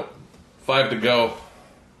 I'm gonna 5 to go.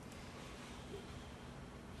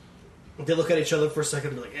 They look at each other for a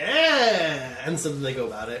second and be like, eh, and so then they go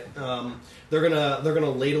about it. They're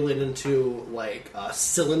gonna ladle it into like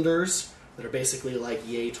cylinders that are basically like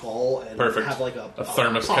yay tall and Perfect. have like a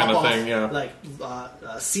thermos kind of pop-off, thing, yeah. like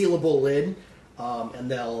a sealable lid.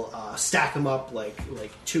 And they'll stack them up like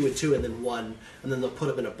 2 and 2 and then 1, and then they'll put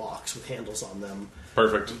them in a box with handles on them.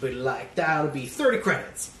 Perfect. But like that'll be 30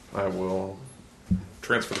 credits. I will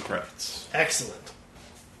transfer the credits. Excellent.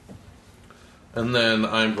 And then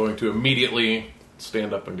I'm going to immediately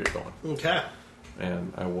stand up and get going. Okay.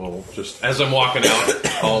 And I will just, as I'm walking out,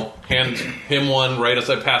 I'll hand him one right as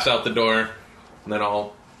I pass out the door. And then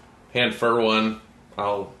I'll hand Fur one.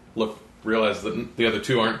 I'll realize that the other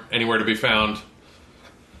 2 aren't anywhere to be found.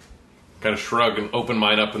 Kind of shrug and open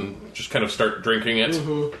mine up and just kind of start drinking it.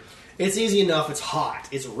 Mm-hmm. It's easy enough. It's hot.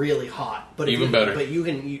 It's really hot. But Even better. But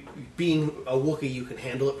being a Wookiee, you can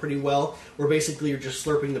handle it pretty well. Where basically you're just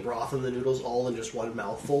slurping the broth and the noodles all in just one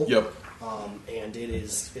mouthful. Yep. And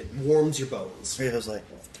it warms your bones. Rio's like,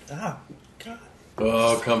 oh, God.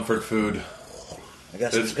 Oh, comfort food. I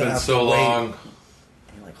guess It's he's gonna been have so to wait. long.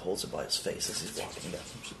 He like holds it by his face as he's walking down.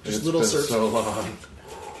 Just little been surge. so long.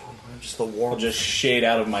 Just the I'll warmth. just shade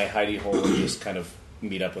out of my hidey hole and just kind of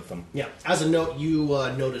meet up with them. Yeah. As a note, you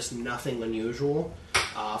noticed nothing unusual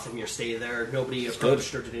from your stay there. Nobody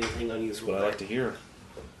approached or did anything unusual. What I like to hear.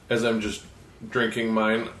 As I'm just drinking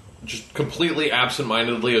mine, just completely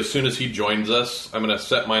absent-mindedly, as soon as he joins us, I'm going to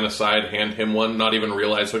set mine aside, hand him one, not even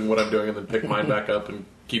realizing what I'm doing, and then pick mine back up and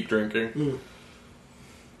keep drinking.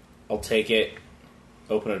 I'll take it,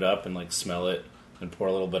 open it up, and like smell it, and pour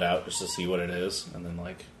a little bit out just to see what it is, and then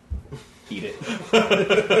like eat it.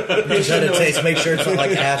 Just how it tastes. Make sure it's not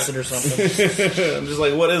like acid or something. I'm just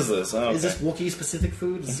like, what is this? Oh, Is this Wookiee-specific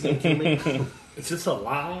food? Is this going to kill me? Is this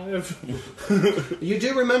alive? You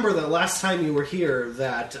do remember that last time you were here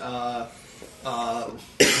that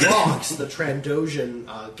Rox, the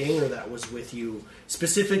Trandoshan gainer that was with you,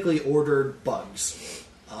 specifically ordered bugs.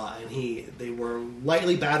 And they were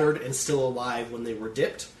lightly battered and still alive when they were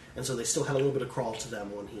dipped, and so they still had a little bit of crawl to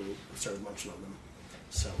them when he started munching on them.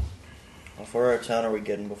 So, How far out of town are we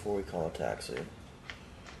getting before we call a taxi?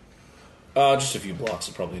 just a few blocks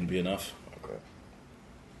will probably be enough. Okay.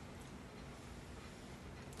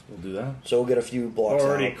 We'll do that. So we'll get a few blocks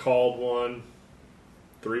Already out. called one.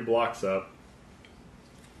 3 blocks up.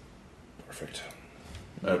 Perfect.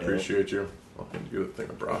 I appreciate you. I'll hand you a thing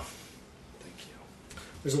of broth.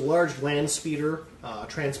 there's a large land speeder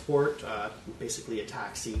transport, basically a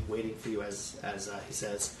taxi, waiting for you as he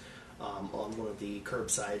says, on one of the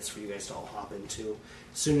curbsides for you guys to all hop into.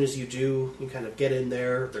 As soon as you do, you kind of get in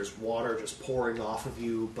there. There's water just pouring off of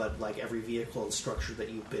you, but like every vehicle and structure that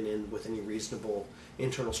you've been in with any reasonable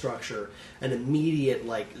internal structure, an immediate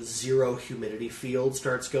like zero humidity field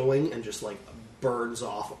starts going and just like burns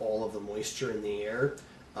off all of the moisture in the air,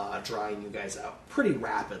 drying you guys out pretty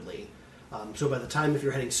rapidly. So by the time, if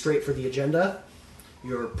you're heading straight for the agenda,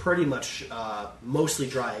 you're pretty much mostly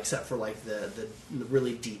dry, except for like the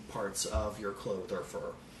really deep parts of your clothes or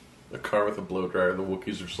fur. A car with a blow dryer. The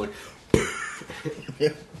Wookiees are just like,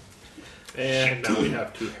 And now we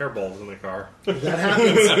have 2 hairballs in the car. That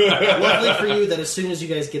happens. Luckily for you, that as soon as you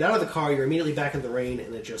guys get out of the car, you're immediately back in the rain,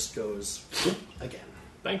 and it just goes again.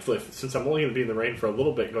 Thankfully, since I'm only going to be in the rain for a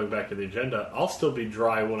little bit going back to the agenda, I'll still be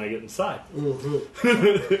dry when I get inside.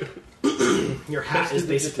 Your hat is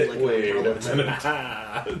basically like wait an a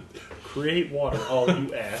umbrella. Create water, all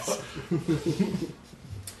you ass.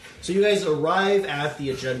 So you guys arrive at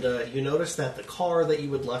the agenda. You notice that the car that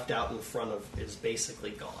you had left out in front of is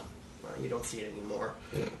basically gone. You don't see it anymore.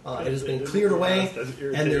 It has been cleared away,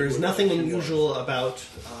 and there is nothing unusual about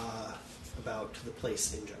the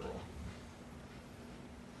place in general.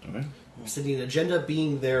 All right. Obsidian Agenda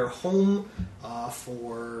being their home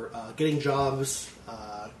for getting jobs,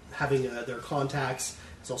 having their contacts.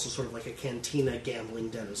 It's also sort of like a cantina gambling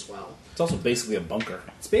den as well. It's also basically a bunker.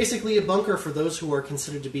 It's basically a bunker for those who are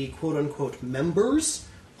considered to be quote-unquote members.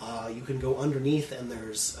 You can go underneath, and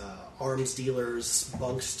there's arms dealers,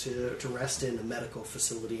 bunks to rest in, a medical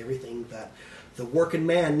facility, everything that the working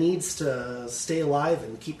man needs to stay alive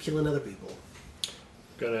and keep killing other people.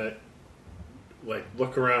 Gonna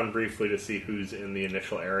look around briefly to see who's in the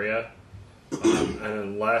initial area, and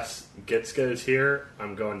unless Gitska is here,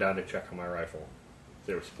 I'm going down to check on my rifle.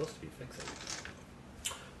 They were supposed to be fixing.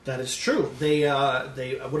 That is true. They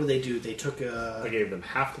what did they do? They took I gave them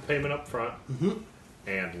half the payment up front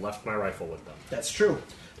and left my rifle with them. That's true.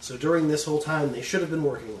 So during this whole time, they should have been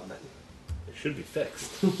working on it. It should be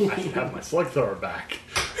fixed. I should have my slug thrower back.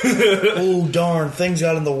 Oh, darn, things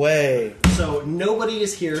got in the way. So nobody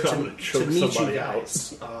is here I'm gonna to choke meet you somebody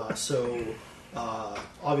guys.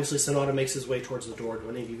 Obviously, Sonata makes his way towards the door. Do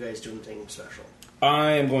any of you guys do anything special?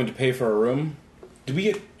 I am going to pay for a room. Did we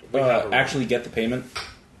get have a room. actually get the payment?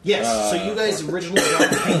 Yes. So you guys originally got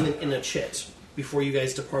the payment in a chit before you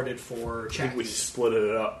guys departed for I think we Chacky's. split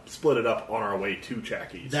it up on our way to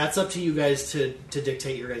Chacky's. That's up to you guys to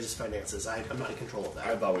dictate your guys' finances. I'm not in control of I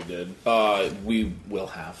that. thought we did. We will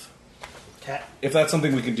have. Cat. If that's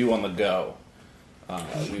something we can do on the go.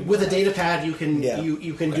 With a data pad, you can Yeah.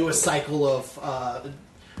 you can do a cycle of.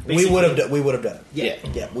 We would have done it. Yeah.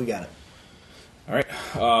 Yeah, we got it. All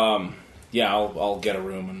right. Yeah, I'll get a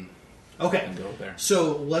room and Okay. go there.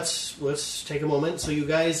 So let's take a moment. So you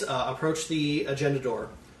guys approach the agenda door,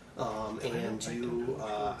 and you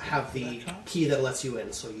have the key that lets you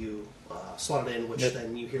in. So you slot it in, which Yep.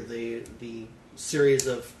 then you hear the series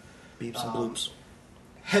of Beeps and bloops.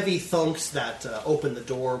 heavy thunks that open the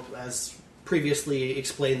door. As previously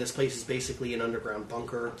explained, this place is basically an underground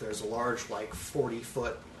bunker. There's a large,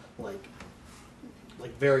 40-foot,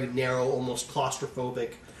 very narrow, almost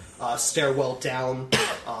claustrophobic stairwell down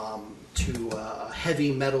to a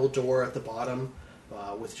heavy metal door at the bottom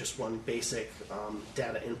with just one basic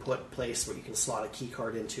data input place where you can slot a key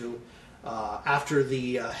card into. After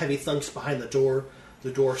the heavy thunks behind the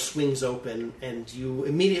door swings open, and you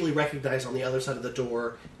immediately recognize on the other side of the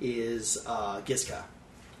door is Gizka,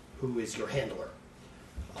 who is your handler.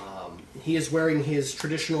 He is wearing his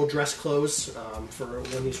traditional dress clothes for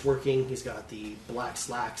when he's working. He's got the black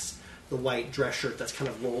slacks, the white dress shirt that's kind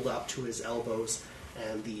of rolled up to his elbows,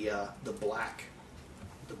 and the black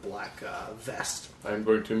vest. I'm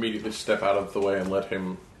going to immediately step out of the way and let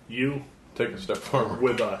him You take a step forward.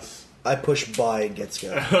 with us. I push by and gets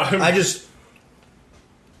go. I just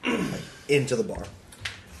into the bar.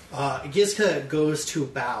 Gizka goes to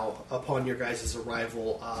bow upon your guys'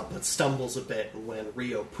 arrival, but stumbles a bit when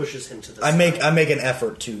Rio pushes him to the I side. make an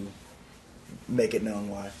effort to make it known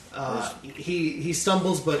why. He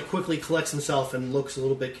stumbles, but quickly collects himself and looks a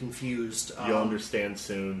little bit confused. You'll understand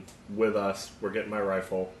soon. With us, we're getting my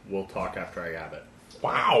rifle. We'll talk after I have it.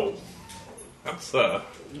 Wow. That's a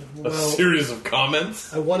Well- series of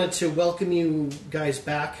comments. I wanted to welcome you guys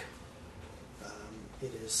back.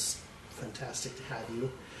 It is fantastic to have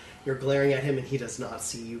you. You're glaring at him, and he does not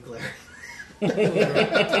see you glaring.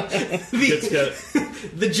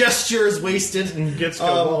 Gitska, The gesture is wasted.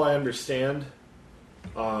 while I understand,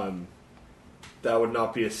 that would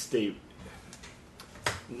not be a state.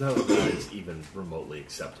 None of that is even remotely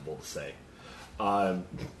acceptable to say.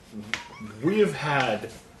 We have had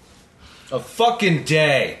A fucking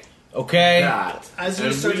day, okay? that. As you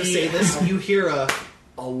and start to we say this, you hear a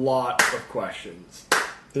a lot of questions.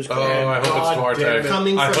 Who's Oh, calling? I hope God it's damn Duarte. it.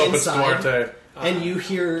 Coming I from hope inside. it's Duarte. and you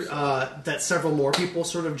hear that several more people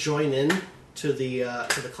sort of join in to the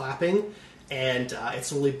clapping, and it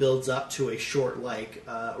slowly builds up to a short,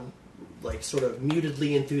 sort of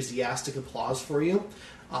mutedly enthusiastic applause for you.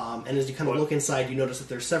 And as you kind of look inside, you notice that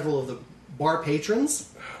there's several of the bar patrons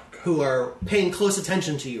who are paying close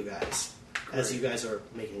attention to you guys as you guys are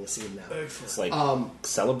making a scene now. It's like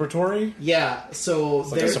celebratory. Yeah, so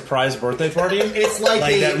Like a there- surprise birthday party. it's like,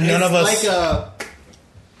 Like a that none it's of us- like a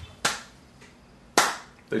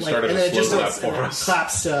They like, started and to then it just slow that for us.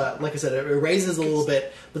 claps to, like I said, it raises a little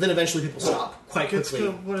bit, but then eventually people stop quite quickly.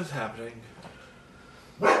 What is happening?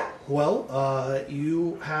 Well,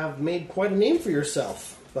 you have made quite a name for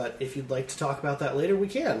yourself, but if you'd like to talk about that later, we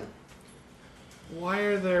can. Why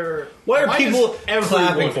are Why people does everyone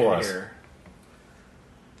clapping for us? here?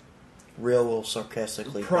 Real will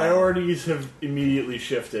sarcastically. Priorities have immediately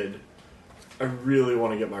shifted. I really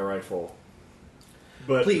want to get my rifle,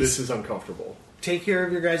 but Please. this is uncomfortable. Take care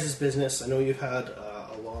of your guys' business. I know you've had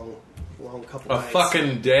a long along a couple A nights.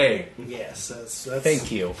 fucking day. Yes, that's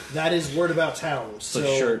Thank you. That is word about town. So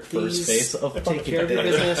shirt for his please face of a take care of your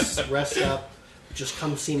fucking day. business. Rest up. Just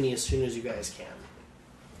come see me as soon as you guys can.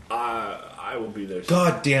 I will be there.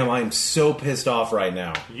 God damn, I'm so pissed off right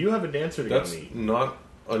now. You have a dancer to go That's meet. not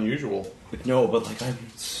unusual. No, but like I'm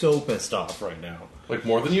so pissed off right now. Like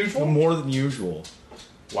more than usual? More than usual.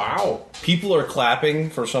 Wow. People are clapping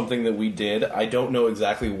for something that we did. I don't know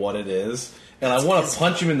exactly what it is. And I want to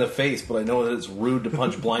punch him in the face, but I know that it's rude to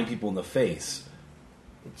punch blind people in the face.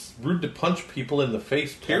 It's rude to punch people in the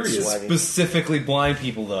face, period. swaggy. Specifically blind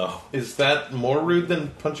people, though. Is that more rude than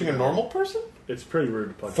punching a normal person? It's pretty rude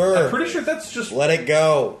to punch. Fur. I'm pretty sure that's just... Let it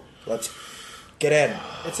go. Let's get in.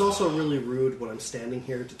 It's also really rude when I'm standing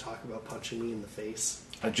here to talk about punching me in the face.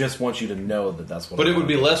 I just want you to know that that's what But I it would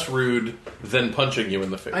be want. less rude than punching you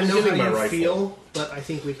in the face. I know Give me how my you rifle. feel, but I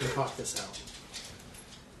think we can talk this out.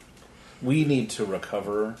 We need to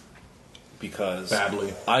recover because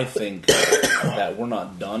Badly. I think that we're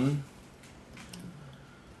not done.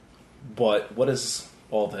 But what is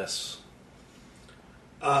all this?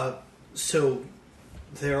 So,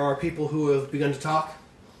 there are people who have begun to talk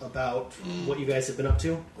about what you guys have been up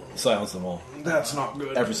to. Silence them all. That's not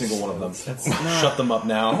good. Every single one of them. Shut them up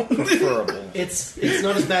now. Preferable. It's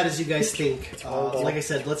not as bad as you guys think. Like I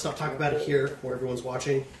said, let's not talk about it here where everyone's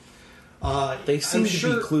watching. They seem I'm to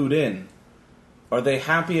sure- be clued in. Are they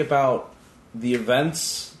happy about the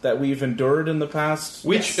events that we've endured in the past?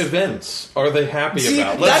 Which events are they happy See,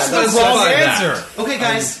 about? that's the let's wrong decide that. answer. Okay,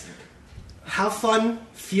 guys, have fun,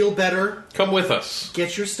 feel better, Come with us.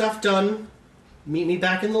 get your stuff done, meet me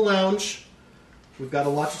back in the lounge. We've got a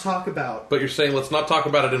lot to talk about. But you're saying let's not talk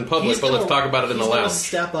about it in public, but gonna- let's talk about it in the he's gonna lounge.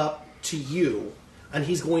 step up to you, and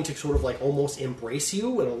he's going to sort of like almost embrace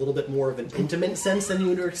you in a little bit more of an intimate sense than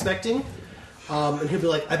you were expecting. And he'll be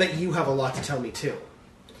like, I bet you have a lot to tell me too.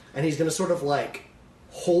 And he's going to sort of like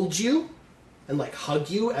hold you and like hug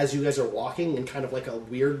you as you guys are walking in kind of like a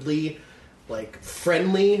weirdly like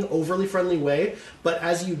friendly, overly friendly way. But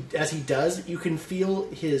as he does, you can feel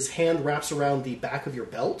his hand wraps around the back of your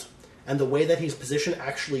belt, and the way that he's positioned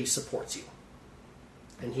actually supports you.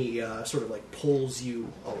 And he sort of like pulls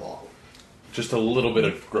you along. Just a little bit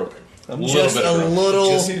of groping. Just a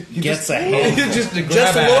little. Gets a hand. Just a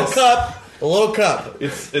little cup. A little cup.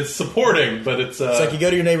 It's supporting, but it's It's like you go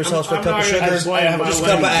to your neighbor's house for a cup of sugar. Just a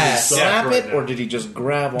cup of ass. Slap Snap it, or did he just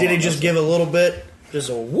grab on Did he it? just give a little bit? Just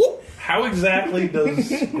a whoop. How exactly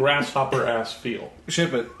does grasshopper ass feel?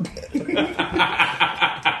 Ship it?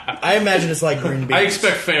 I imagine it's like green beans. I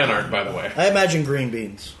expect fan art, by the way. I imagine green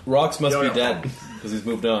beans. Rocks must be dead because he's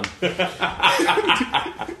moved on.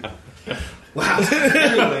 Wow.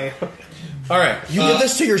 Anyway, All right. You did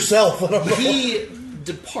this to yourself. he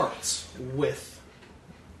departs with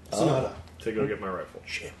Sonata. To go get my rifle.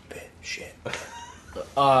 Shit, bitch, shit.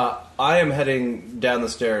 I am heading down the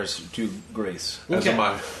stairs to Grace. As Okay.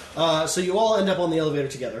 am I. So you all end up on the elevator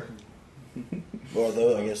together. Or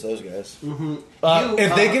those, I guess those guys. You,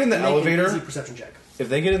 if they get in the make an elevator- easy perception check. If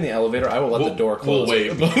they get in the elevator, I will let the door close. We'll wait.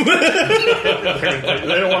 They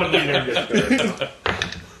don't want to be near this.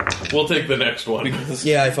 We'll take the next one.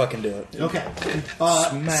 Yeah, I fucking do it. Okay. So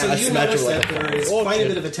I you smack notice you like that a there is fucking quite a kid.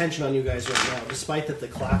 bit of attention on you guys right now. Despite that the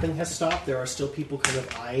clapping has stopped, there are still people kind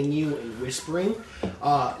of eyeing you and whispering.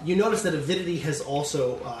 You notice that Avidity has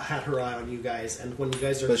also had her eye on you guys, and when you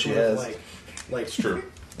guys are But she sort of has. like It's true.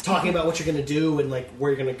 talking about what you're going to do and like where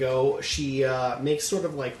you're going to go, she makes sort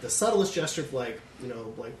of like the subtlest gesture of like, you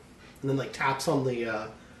know, like, and then like taps on the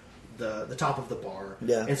top of the bar,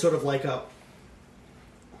 Yeah. and sort of like a,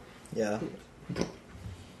 Yeah.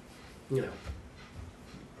 you know,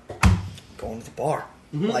 Going to the bar.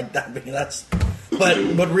 Like that. I mean, that's.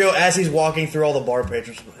 But Rio, as he's walking through all the bar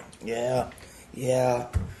patrons, like, yeah.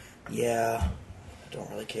 I don't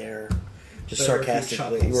really care. Just there are a few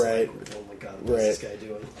sarcastically, chuckles, right? like, oh my god, what's this guy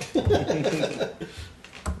doing?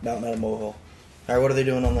 Not a moho. All right, what are they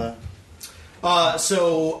doing on the?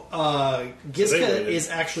 So Gizka waited. is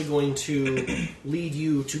actually going to lead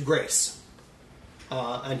you to Grace,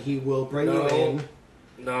 and he will bring you in.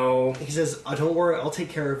 No. He says, "Don't worry, I'll take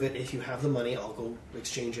care of it. If you have the money, I'll go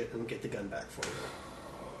exchange it and get the gun back for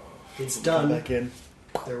you." It's Come done. back in.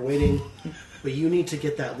 They're waiting, but you need to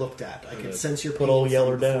get that looked at. I can sense your Put pain old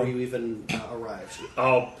Yeller before down. you even arrived.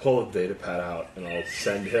 I'll pull a data pad out and I'll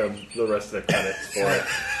send him the rest of the credits for it.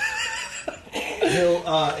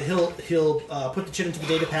 He'll put the chit into the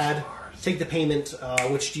data pad, take the payment.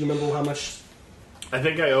 Which do you remember how much? I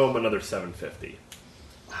think I owe him another $750.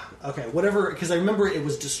 Okay, whatever. Because I remember it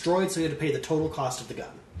was destroyed, so you had to pay the total cost of the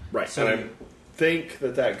gun. Right. So and I think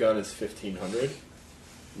that gun is $1,500.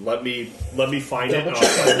 Let me find it. Double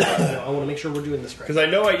check. I want to make sure we're doing this Because correct.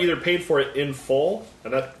 I know I either paid for it in full,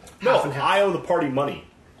 and that Half and half. I owe the party money.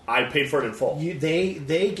 I paid for it in full.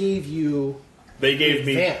 They gave you They gave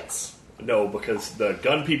me advance. no, because the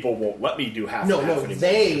gun people won't let me do half. No, and half no, anymore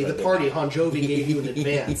they, because I the did. party, Honjovi gave you an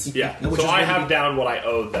advance. Yeah, Which so is I going to have be- down what I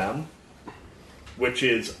owe them, which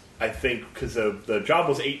is I think because the job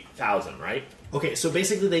was 8,000, right? Okay, so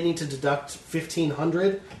basically they need to deduct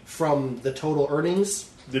 1,500 from the total earnings.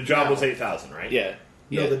 The job Wow. was 8,000, right? Yeah.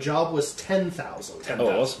 No, Yeah. the job was 10,000. 10,000. Oh,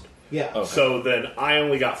 it was? Yeah. Oh. So then I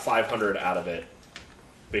only got 500 out of it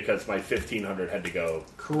because my 1,500 had to go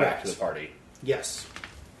back Correct. to the party. Yes.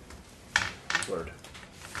 Word.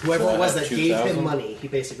 Whoever So I it was have that gave 2,000? him money, he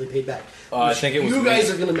basically paid back. I Which think it was you me. guys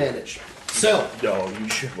are going to manage. So, No, you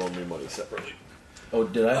should loan me money separately. Oh,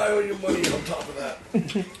 did I? owe you money on top of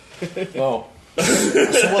that. Oh,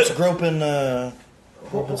 So what's groping? I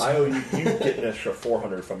owe you. You get an extra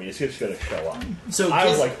 400 from me. It's just going to show up. so I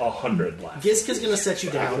have like 100 left. Gizka's going to set you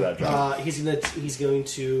After down. that job. He's going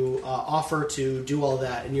to offer to do all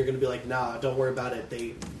that, and you're going to be like, "Nah, don't worry about it.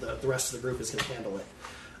 The rest of the group is going to handle it."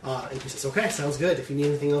 And he says, "Okay, sounds good. If you need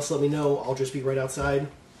anything else, let me know. I'll just be right outside."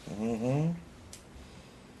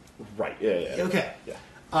 Right. Yeah. Okay. Yeah.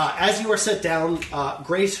 As you are set down,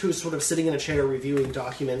 Grace, who's sort of sitting in a chair reviewing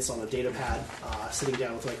documents on a data pad, sitting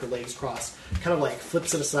down with like her legs crossed, kind of like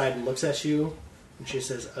flips it aside and looks at you, and she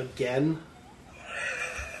says, "Again."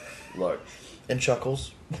 Look. And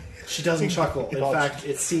chuckles. She doesn't chuckle. In fact,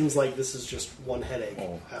 it seems like this is just one headache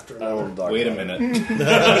after another. wait a minute.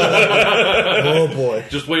 Oh boy.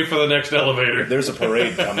 Just wait for the next elevator. There's a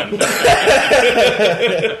parade coming.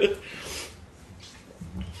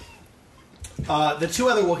 The two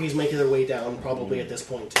other Wookiees make their way down, probably at this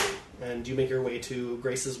point too. And you make your way to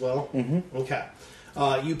Grace as well. Mm-hmm. Okay.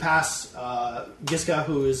 You pass Giska,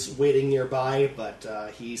 who is waiting nearby, but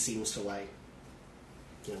he seems to like,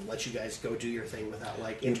 let you guys go do your thing without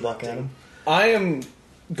like You buck at interrupting. him. I am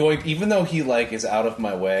going, even though he like is out of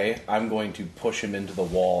my way, I'm going to push him into the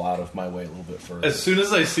wall out of my way a little bit further. As soon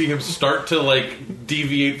as I see him start to like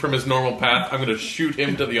deviate from his normal path, I'm going to shoot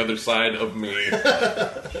him to the other side of me.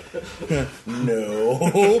 No.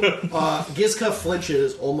 Gizka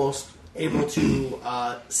flinches, almost able to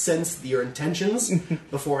sense your intentions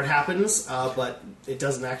before it happens, but it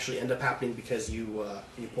doesn't actually end up happening because you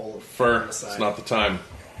pull him Fur, aside. it's not the time.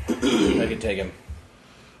 I can take him.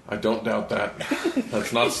 I don't doubt that.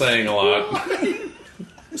 That's not saying a lot.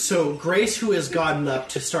 So Grace, who has gotten up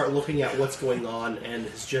to start looking at what's going on and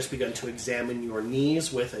has just begun to examine your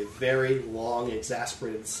knees with a very long,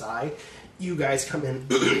 exasperated sigh, you guys come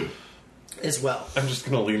in as well. I'm just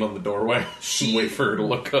going to lean on the doorway and wait for her to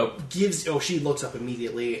look up. She looks up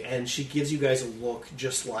immediately, and she gives you guys a look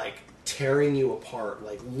just like tearing you apart,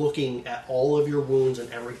 like looking at all of your wounds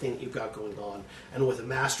and everything that you've got going on. And with a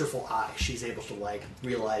masterful eye, she's able to like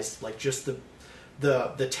realize like just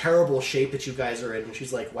the terrible shape that you guys are in. And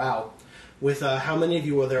she's like, wow, with how many of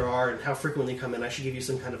you there are and how frequently come in, I should give you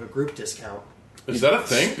some kind of a group discount. Is that a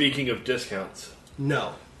thing? Speaking of discounts,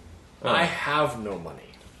 No. I have no money.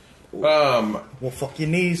 Um, Well, fuck your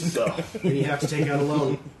knees. So Then you have to take out a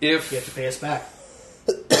loan. You have to if pay us back.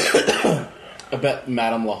 I bet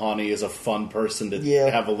Madame Lahani is a fun person to Yeah.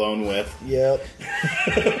 have a loan with. Yep.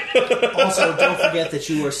 Also, don't forget that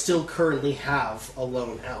you are still currently have a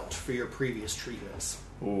loan out for your previous treatments.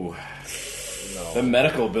 Ooh. The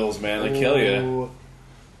medical bills, man, they kill you. Ooh.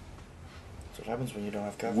 That's what happens when you don't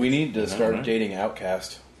have coverage. We need to start right? dating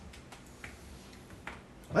Outcast.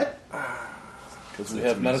 What? Because we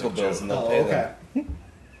have medical bills and they'll Oh, pay okay. them.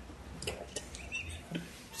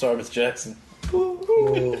 Sorry, Miss Jackson.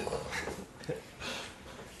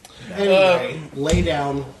 Anyway, lay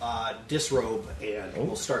down, disrobe, and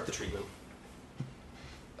we'll start the treatment.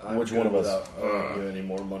 Which one of us? Without owing you any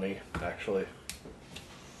more money, actually.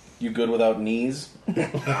 You good without knees?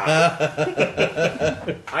 I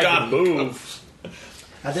can move.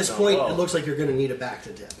 At this point, it looks like you're going to need a back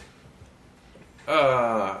to dip.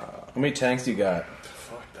 How many tanks you got?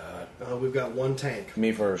 Fuck that. We've got one tank.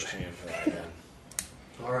 Me first. Paying for that again.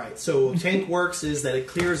 All right, so tank works is that it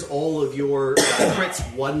clears all of your crits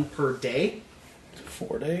one per day.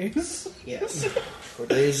 4 days? Yes. 4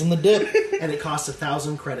 days in the dip. And it costs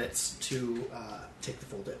 1,000 credits to take the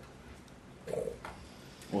full dip.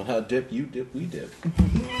 Well, how dip, you dip, we dip.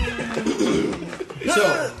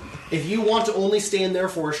 So, if you want to only stay in there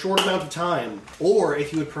for a short amount of time, or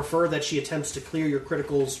if you would prefer that she attempts to clear your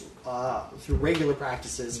criticals through regular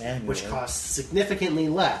practices, Manually. which costs significantly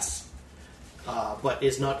less, but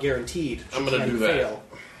is not guaranteed, she I'm gonna can do that. fail.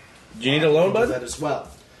 Do you need a loan, Do bud? that as well.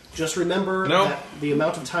 Just remember No. that the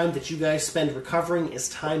amount of time that you guys spend recovering is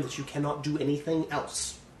time that you cannot do anything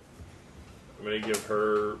else. I'm going to give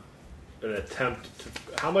her an attempt to...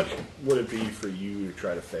 How much would it be for you to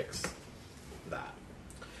try to fix that?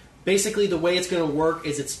 Basically, the way it's going to work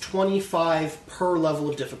is it's 25 per level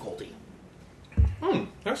of difficulty.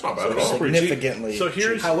 That's not bad at all. Significantly. So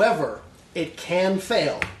here's... However, it can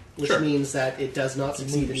fail, which Sure. means that it does not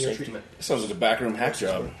succeed in your safety. treatment. Sounds like a backroom hack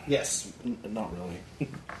job. Yes. Not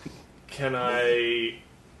really. Can I...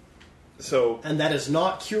 So... And that is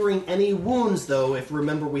not curing any wounds, though. If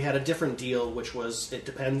remember, we had a different deal, which was it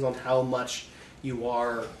depends on how much you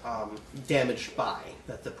are damaged by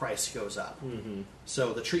that the price goes up. Mm-hmm.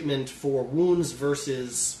 So the treatment for wounds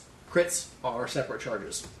versus crits are separate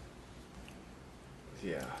charges.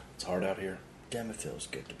 Yeah. It's hard out here. Damn, it feels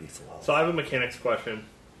good to be full health. So I have a mechanics question.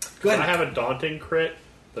 Go ahead. I have a daunting crit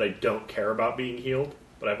that I don't care about being healed,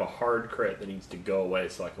 but I have a hard crit that needs to go away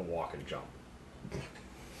so I can walk and jump.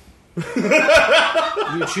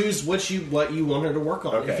 You choose what you want her to work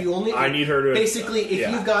on. Okay. If you only, I need her to... basically, if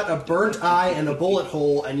yeah. you've got a burnt eye and a bullet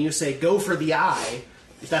hole, and you say go for the eye,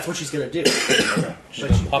 that's what she's going to do.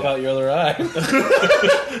 Pop out your other eye.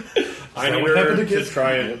 I need her to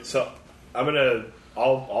try and... So I'm going to...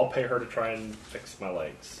 I'll pay her to try and fix my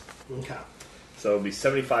legs. Okay. So it'll be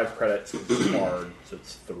 75 credits. It's hard, so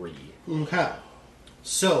it's 3. Okay.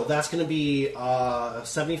 So that's going to be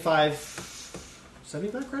 75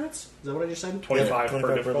 credits? Is that what I just said? 25 per 25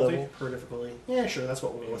 per difficulty. level. Per difficulty. Yeah, sure. That's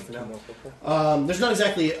what we'll go with for now. There's not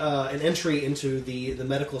exactly an entry into the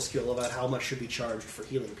medical skill about how much should be charged for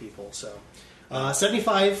healing people. So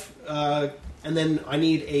 75, and then I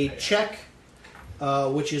need a check,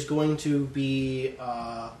 which is going to be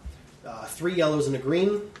 3 yellows and a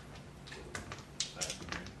green,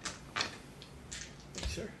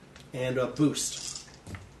 Sure. and a boost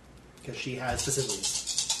because she has facilities.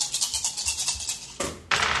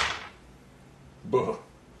 Buh.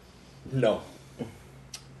 No.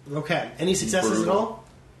 Okay. Any successes at all?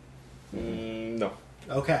 No.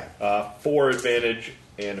 Okay. 4 advantage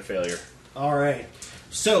and a failure. All right.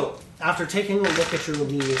 So, after taking a look at your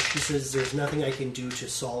knees, she says there's nothing I can do to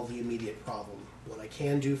solve the immediate problem. What I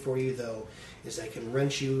can do for you, though, is I can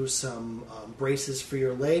wrench you some braces for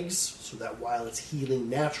your legs so that while it's healing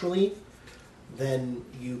naturally, then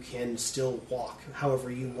you can still walk.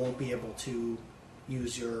 However, you won't be able to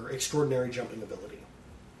use your extraordinary jumping ability.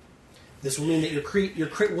 This will mean that your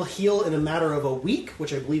crit will heal in a matter of a week,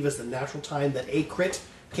 which I believe is the natural time that a crit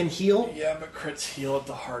can heal. Yeah, but crits heal at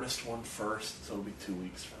the hardest one first, so it'll be 2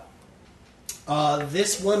 weeks for that.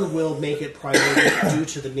 This one will make it priority due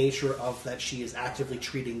to the nature of that she is actively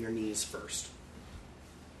treating your knees first.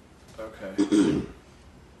 Okay.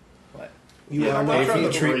 What? You Yeah, are I'm not not trying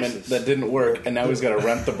The to treatment braces. that didn't work, and now he's got to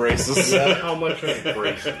rent the braces. How much are the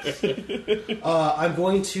braces? I'm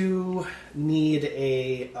going to need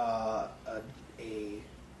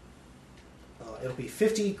it'll be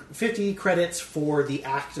 50 credits for the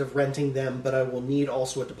act of renting them, but I will need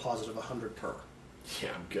also a deposit of 100 per. Yeah,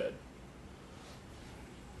 I'm good.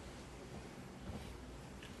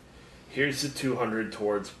 Here's the 200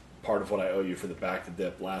 towards part of what I owe you for the back to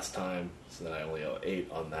dip last time, so then I only owe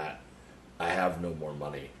 8 on that. I have no more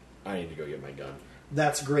money. I need to go get my gun.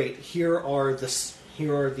 That's great. Here are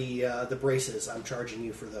the braces. I'm charging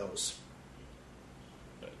you for those.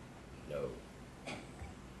 No.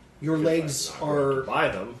 Your legs I'm not going to are buy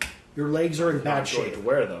them. your legs are in I'm bad not going shape. to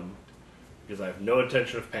wear them because I have no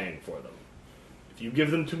intention of paying for them. If you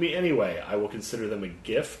give them to me anyway, I will consider them a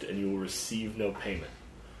gift, and you will receive no payment.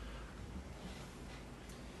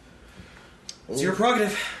 It's your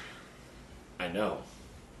prerogative. I know.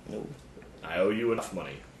 No. I owe you enough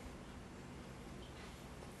money.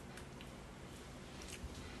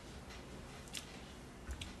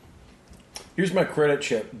 Here's my credit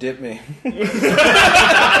chip. Dip me. Swipe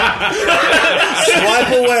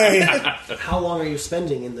away. How long are you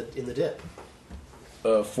spending in the dip?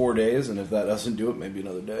 4 days, and if that doesn't do it, maybe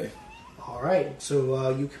another day. All right, so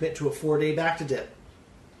you commit to a 4-day back to dip.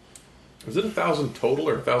 Is it 1,000 total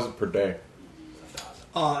or 1,000 per day?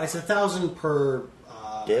 It's 1,000 per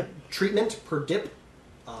Dip? treatment per dip.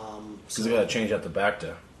 Because we got to change out the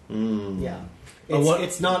Bacta. Yeah, what-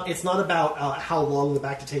 it's not about how long the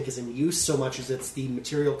Bacta tank is in use so much as it's the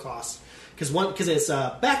material cost. Because it's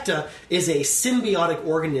Bacta is a symbiotic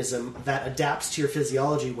organism that adapts to your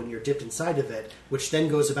physiology when you're dipped inside of it, which then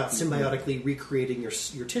goes about symbiotically recreating your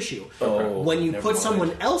tissue. Oh, When you never put mind.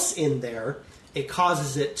 someone else in there, it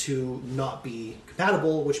causes it to not be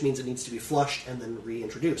compatible, which means it needs to be flushed and then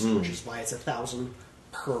reintroduced, which is why it's 1,000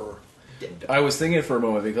 per dip. I was thinking for a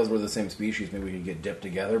moment, because we're the same species, maybe we could get dipped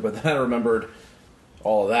together, but then I remembered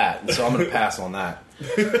all of that. And so I'm going to pass on that.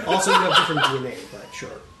 Also, you have different DNA, but sure.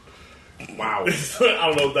 Wow. I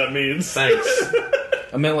don't know what that means. Thanks.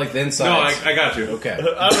 I meant like the No, insides. I got you. Okay. I don't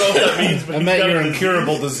know what that means, but I he's meant got your a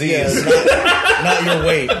incurable disease. Not your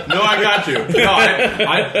weight. No, I got you. No,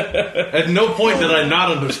 I at no point did I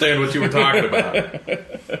not understand what you were talking about.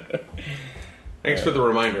 Thanks for the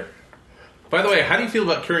reminder. By the way, how do you feel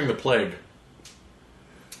about curing the plague?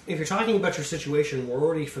 If you're talking about your situation, we're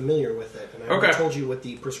already familiar with it, and I already Okay. told you what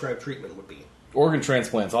the prescribed treatment would be. Organ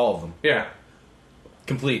transplants, all of them. Yeah.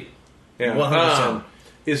 Complete. Yeah. 100%.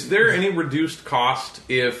 Is there any reduced cost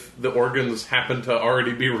if the organs happen to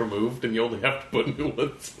already be removed and you only have to put new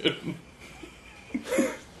ones in?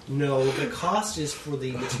 No, the cost is for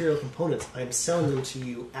the material components. I'm selling them to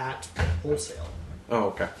you at wholesale. Oh,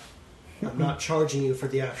 okay. I'm not charging you for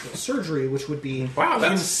the actual surgery, which would be Wow,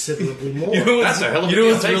 that's- considerably more. That's a hell of a You know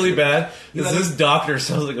deal. what's really bad? You Is gotta- this doctor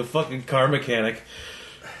sounds like a fucking car mechanic.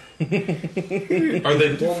 Are they Well,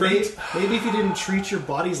 different? maybe if you didn't treat your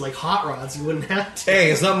bodies like hot rods, you wouldn't have to.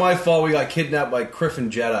 Hey, it's not my fault we got kidnapped by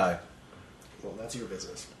Griffin Jedi. Well, that's your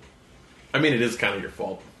business. I mean, it is kind of your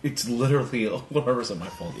fault. It's literally 100% my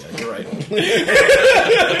fault. Yeah, you're right.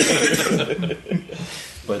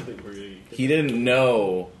 But He didn't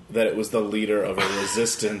know that it was the leader of a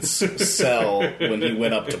resistance cell when he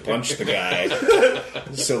went up to punch the guy.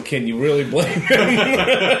 So can you really blame him?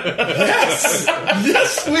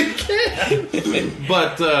 Yes, we can.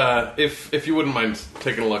 But if you wouldn't mind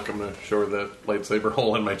taking a look, I'm going to show her the lightsaber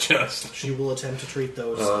hole in my chest. She will attempt to treat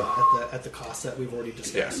those at the cost that we've already Yeah.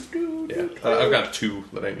 discussed. Yeah. I've got 2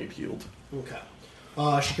 that I need healed. Okay.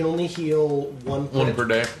 She can only heal one crit. 1 per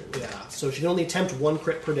day. Yeah, so she can only attempt 1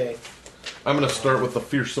 crit per day. I'm going to start with the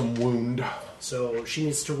fearsome wound. So she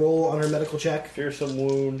needs to roll on her medical check. Fearsome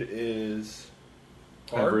wound is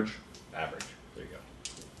hard? Average. Average. There you go.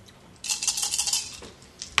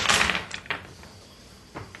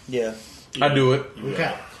 Yeah. I do it.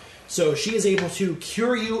 Okay. So she is able to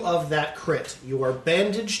cure you of that crit. You are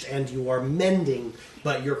bandaged and you are mending,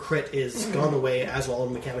 but your crit is gone away, as all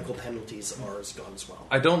mechanical penalties are gone as well.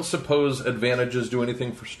 I don't suppose advantages do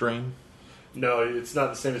anything for strain. No, it's not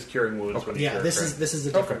the same as curing wounds when you Yeah, cure this crit. is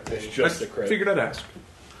a different It's thing. just a crit. Figured I'd ask.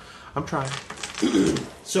 I'm trying.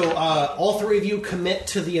 So all 3 of you commit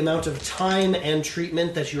to the amount of time and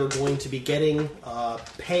treatment that you're going to be getting.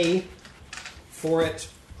 Pay for it.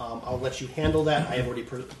 I'll let you handle that. I have already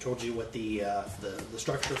told you what the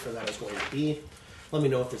structure for that is going to be. Let me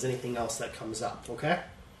know if there's anything else that comes up. Okay.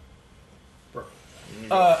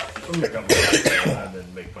 I'll pick up my backpack and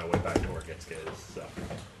then make my way back to where it gets good. So.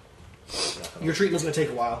 Your treatment's going to take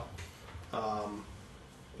a while.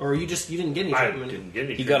 Or you didn't get any I treatment. didn't get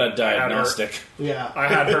any. He got a treatment. diagnostic. Yeah. I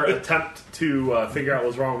had her attempt to figure out what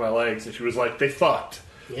was wrong with my legs, and she was like, "They fucked.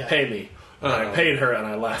 Yeah. Pay me." And I paid her, and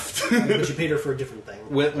I left. But you paid her for a different thing.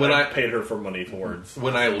 When I I paid her for money towards.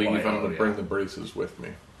 when I leave, Why, I'm going oh, to bring the braces with me.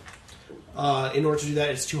 In order to do that,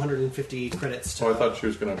 it's 250 credits. To, Oh, I thought she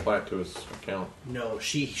was going to apply it to his account. No,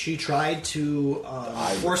 she tried to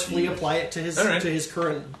forcefully apply it to his All right. to his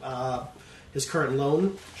current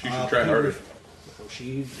loan. She should try harder.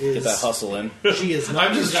 She is Get that hustle in. She is not.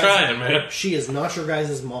 I'm just your guys- trying, man. She is not your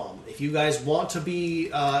guys' mom. If you guys want to be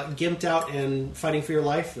gimped out and fighting for your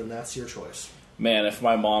life, then that's your choice. Man, if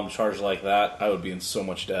my mom charged like that, I would be in so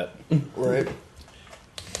much debt. Right.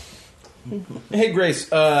 hey, Grace.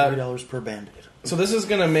 $3 per band-aid. So this is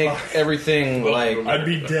gonna make everything like I'd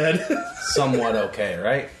be dead. somewhat okay,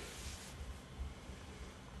 right?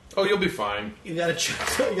 Oh, you'll be fine. You gotta check.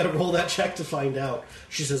 You gotta roll that check to find out.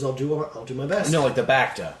 She says, "I'll do my best." No, like the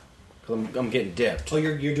Bacta. 'Cause I'm getting dipped. Oh,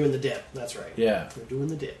 you're doing the dip. That's right. Yeah. You're doing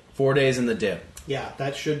the dip. 4 days in the dip. Yeah,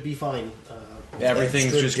 that should be fine. Everything's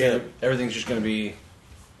extra just dip. gonna everything's just gonna be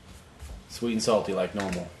sweet and salty like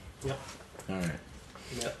normal. Yep. All right.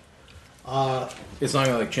 Yep. It's not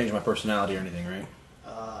gonna like change my personality or anything, right?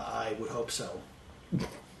 I would hope so. Got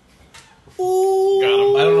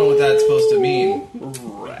him. I don't know what that's supposed to mean.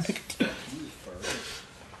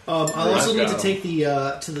 I'll also need got to him.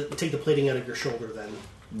 take take the plating out of your shoulder. Then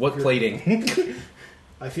What plating?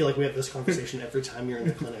 I feel like we have this conversation every time you're in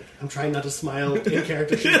the clinic. I'm trying not to smile in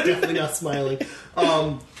character. She's definitely not smiling.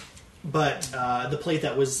 But the plate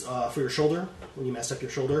that was for your shoulder when you messed up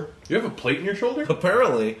your shoulder. You have a plate in your shoulder?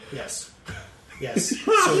 Apparently. Yes. Yes.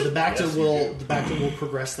 So the Bacta will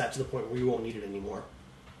progress that to the point where you won't need it anymore.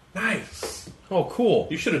 Nice. Oh, cool.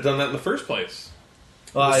 You should have done that in the first place.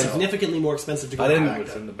 It's significantly more expensive to go I to didn't- I was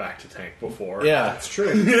Bacta. in the back to tank before. Yeah, That's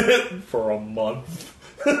true. For a month.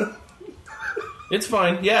 it's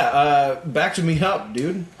fine. Yeah, back to me up,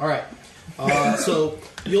 dude. All right. So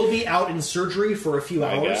you'll be out in surgery for a few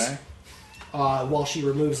My hours. guy. while she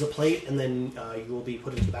removes the plate, and then you will be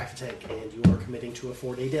put into the back of the tank, and you are committing to a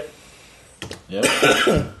 4-day dip. Yep.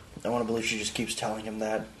 I want to believe she just keeps telling him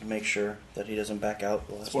that to make sure that he doesn't back out.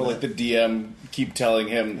 It's more like the DM keep telling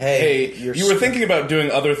him, Hey, "Hey, you're you were thinking about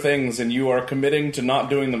doing other things, and you are committing to not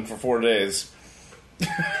doing them for 4 days."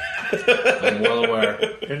 I'm well aware.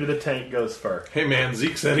 Into the tank goes Fur. Hey man,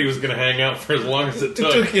 Zeke said he was going to hang out for as long as it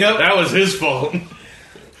took. Yep. That was his fault.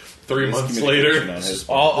 3 months later.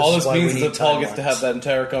 All This this is why means we is need that Tal gets timelines. to have that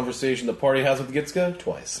entire conversation the party has with Gitska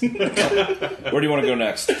twice. Where do you want to go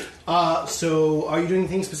next? So, are you doing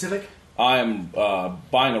anything specific? I am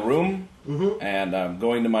buying a room, and I'm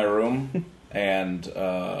going to my room, and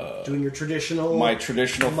Doing your traditional... my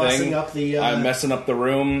traditional mussing thing. up the, I'm messing up the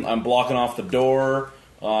room. I'm blocking off the door.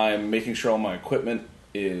 I'm making sure all my equipment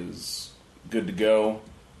is good to go.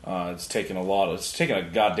 It's taken a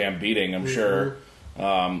goddamn beating, I'm sure.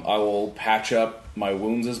 I will patch up my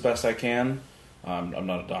wounds as best I can. I'm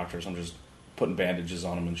not a doctor, so I'm just putting bandages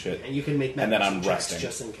on them and shit. And you can make And then medicine I'm checks resting.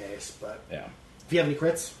 just in case. But Yeah. if you have any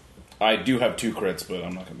crits, I do have 2 crits, but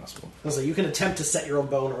I'm not going to mess with them. so you can attempt to set your own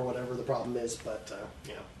bone or whatever the problem is. But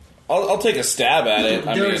yeah, I'll take a stab at it.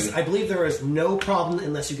 I believe there is no problem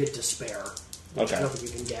unless you get despair, which I Okay. don't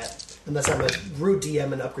think you can get unless I'm a rude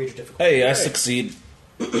DM and upgrade your difficulty. Hey, I succeed.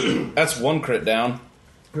 That's 1 crit down.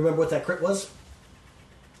 Remember what that crit was?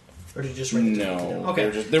 Or did you just write the difficulty down? No, Okay.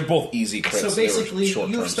 they're both easy crits. So basically, They were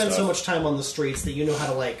short-term you've spent so stuff. much time on the streets that you know how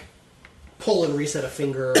to like pull and reset a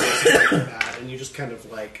finger or something like that, and you just kind of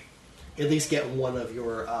like at least get one of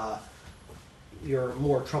your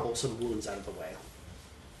more troublesome wounds out of the way.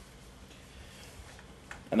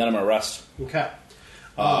 And then I'm gonna rest. Okay.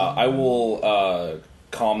 I will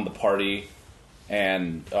calm the party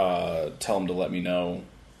and tell them to let me know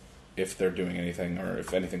if they're doing anything or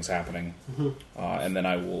if anything's happening, and then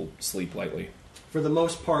I will sleep lightly. For the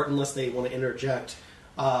most part, unless they want to interject,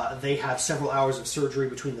 they have several hours of surgery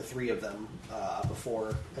between the 3 of them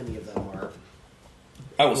before any of them are.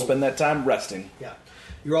 I will spend that time resting. Yeah.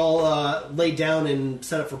 You're all laid down and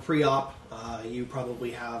set up for pre-op. You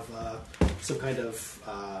probably have some kind of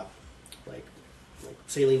like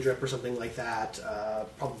saline drip or something like that.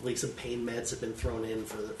 Probably some pain meds have been thrown in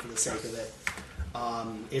for the sake of it.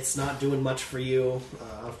 It's not doing much for you,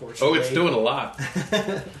 unfortunately. Oh, it's doing a lot.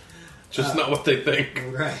 Just not what they think.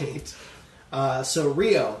 Right. So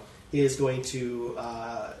Rio is going to.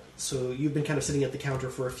 So you've been kind of sitting at the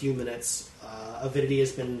counter for a few minutes. Avidity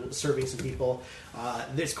has been serving some people.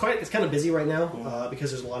 It's kind of busy right now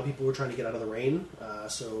because there's a lot of people who are trying to get out of the rain.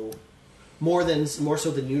 So more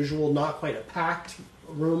so than usual. Not quite a packed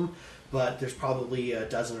room, but there's probably a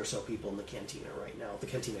dozen or so people in the cantina right now. The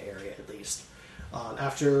cantina area, at least.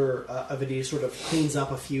 After Avidity sort of cleans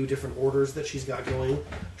up a few different orders that she's got going,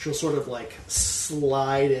 she'll sort of like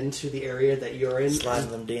slide into the area that you're in. Slide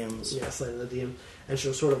them DMs. Yeah, slide in the DM. And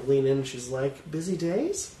she'll sort of lean in and she's like, busy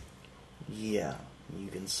days? Yeah, you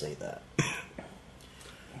can say that.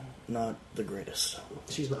 Not the greatest.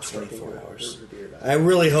 She's not stroking 24 her hours. beard out. I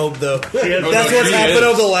really hope, though. That's no, what's she happened is.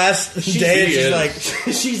 over the last day. she She's is.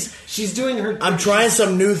 like, she's doing her... I'm trying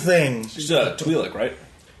some new thing. She's a Twi'lek, right?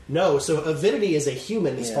 No, so Avidity is a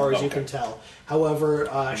human as Yeah. far as you Okay. can tell.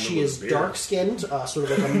 However, she is beard. dark-skinned, sort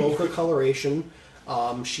of like a mocha coloration.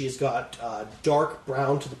 She's got dark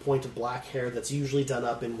brown to the point of black hair that's usually done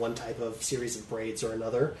up in one type of series of braids or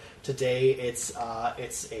another. Today, it's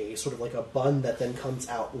a sort of like a bun that then comes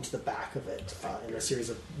out into the back of it in a series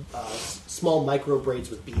of small micro braids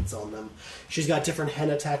with beads on them. She's got different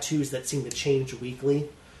henna tattoos that seem to change weekly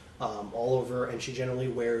all over, and she generally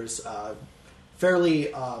wears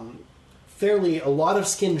fairly a lot of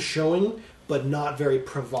skin showing, but not very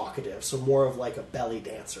provocative. So more of like a belly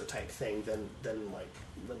dancer type thing than like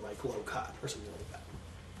low cut or something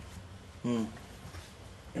like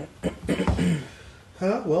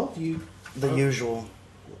that. Well, The usual.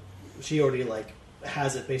 she already like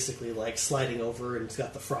has it basically like sliding over and it's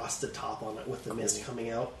got the frosted top on it with the mist coming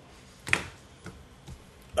out.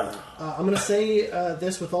 I'm gonna say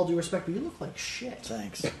this with all due respect, but you look like shit.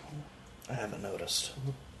 Thanks. I haven't noticed.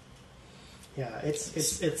 Yeah,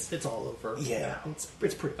 it's all over. Yeah.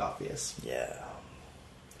 It's pretty obvious. Yeah.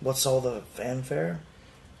 What's all the fanfare?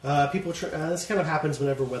 People. This kind of happens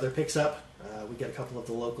whenever weather picks up. We get a couple of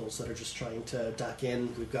the locals that are just trying to duck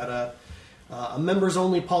in. We've got a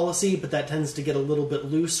members-only policy, but that tends to get a little bit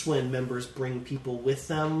loose when members bring people with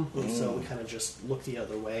them. And so we kind of just look the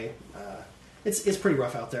other way. It's pretty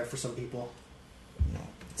rough out there for some people.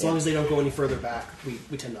 As long as they don't go any further back,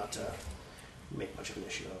 we tend not to make much of an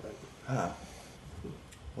issue of it. Huh.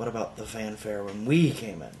 What about the fanfare when we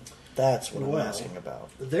came in? That's what Well, I'm asking about.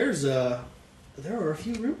 There's there are a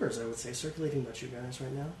few rumors, I would say, circulating about you guys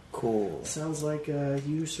right now. Cool. Sounds like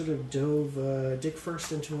you sort of dove dick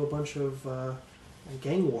first into a bunch of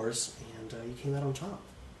gang wars, and you came out on top.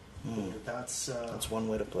 And that's one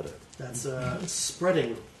way to put it. That's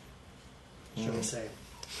spreading, shall we say.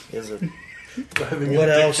 Is it? Diving What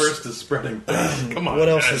in dick else? first is spreading. Come on. What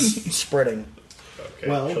else guys. is spreading? Okay,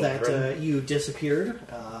 Well, children. that you disappeared,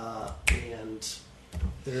 and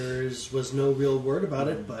there was no real word about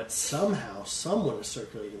it, but somehow someone is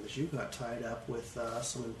circulating that you got tied up with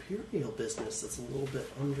some Imperial business that's a little bit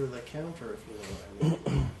under the counter, if you know what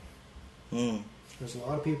I mean. There's a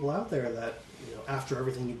lot of people out there that, after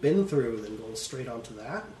everything you've been through, then going straight onto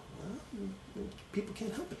that, well, people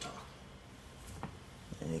can't help but talk.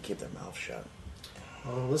 And you keep their mouth shut.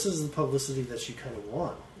 Well, this is the publicity that you kind of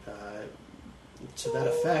want. To that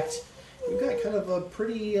effect, you've got kind of a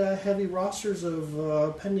pretty heavy rosters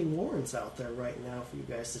of pending warrants out there right now for you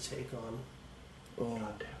guys to take on. Oh,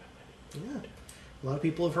 Yeah. A lot of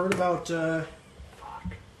people have heard about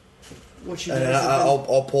what you guys and have been...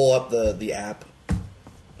 I'll pull up the app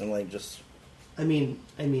and just. I mean,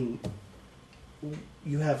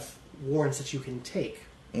 you have warrants that you can take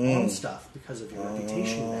on stuff because of your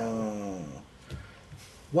reputation now.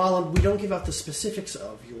 While we don't give out the specifics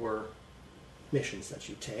of your missions that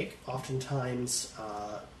you take, oftentimes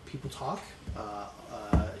people talk.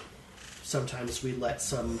 Sometimes we let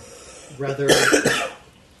some rather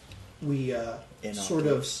we let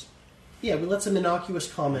some innocuous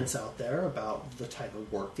comments out there about the type of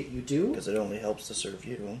work that you do. Because it only helps to serve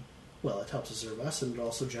you. Well, it helps to serve us, and it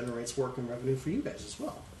also generates work and revenue for you guys as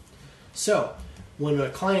well. So, when a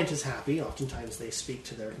client is happy, oftentimes they speak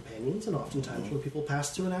to their companions, and oftentimes when people pass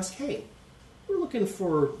through and ask, "Hey, we're looking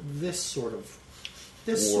for this sort of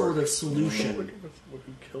solution." Who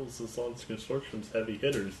kills the Sons Consortium's heavy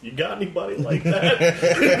hitters? You got anybody like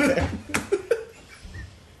that?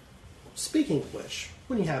 Speaking of which,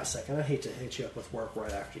 when you have a second, I hate to hit you up with work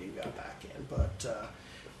right after you got back in, but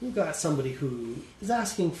we've got somebody who is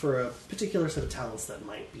asking for a particular set of talents that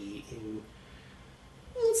might be in,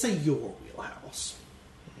 let's say, your wheelhouse.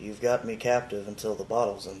 You've got me captive until the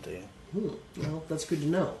bottle's empty. Well, that's good to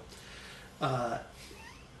know.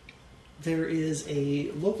 There is a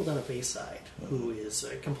local down at Bayside who is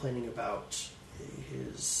complaining about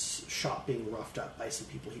his shop being roughed up by some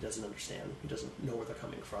people he doesn't understand. He doesn't know where they're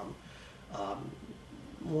coming from.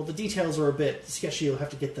 Well, the details are a bit sketchy. You'll have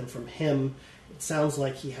to get them from him. It sounds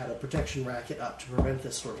like he had a protection racket up to prevent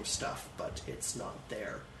this sort of stuff, but it's not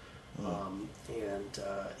there.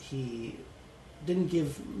 He didn't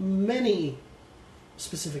give many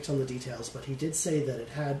specifics on the details, but he did say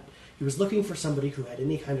that he was looking for somebody who had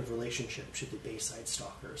any kind of relationship to the Bayside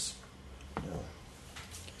Stalkers.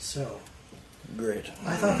 So, Great.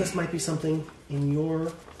 I thought this might be something in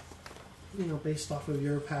your, based off of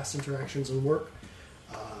your past interactions and work.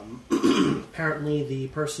 Apparently, the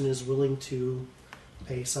person is willing to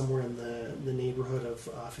pay somewhere in the neighborhood of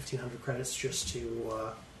 1,500 credits just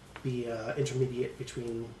to be intermediate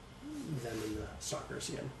between them and the stalkers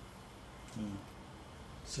again.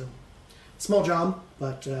 So, small job,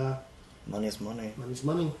 but Money's money. money's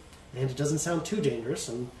money, and it doesn't sound too dangerous.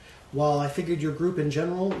 And while I figured your group in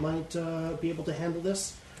general might be able to handle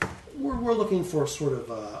this, we're looking for sort of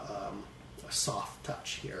a soft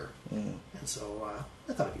touch here, and so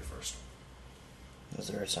I thought of you first. Is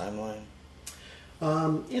there a timeline?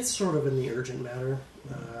 It's sort of in the urgent matter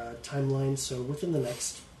timeline, so within the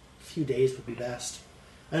next few days would be best.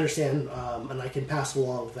 I understand, and I can pass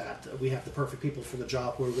along that we have the perfect people for the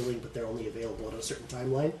job who are willing, but they're only available at a certain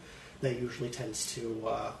timeline. That usually tends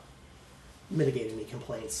to mitigate any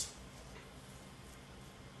complaints.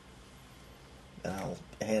 And I'll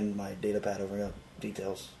hand my data pad over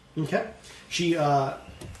details. Okay. She taps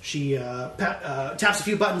a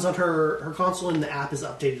few buttons on her console, and the app is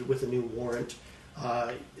updated with a new warrant.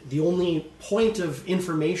 The only point of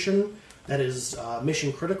information that is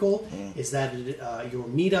mission critical is that your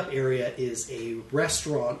meetup area is a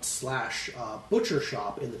restaurant / butcher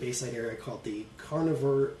shop in the Bayside area called the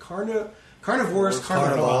Carnivorous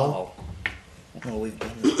Carnival. Well, we've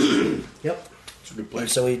done this. Yep. It's a good And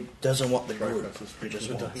place. so he doesn't want the group. Breakfast is He just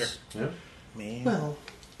pretty wants Yeah. me. Well,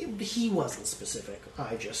 he wasn't specific.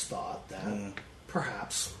 I just thought that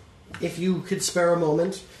perhaps if you could spare a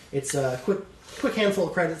moment, it's a quick handful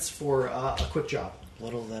of credits for a quick job.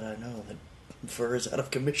 Little that I know that Fur is out of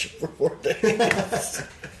commission for 4 days.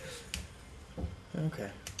 Okay.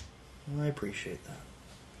 Well, I appreciate that.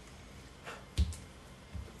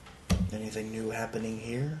 Anything new happening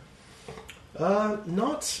here?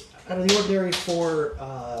 Not out of the ordinary for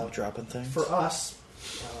Dropping things? for us.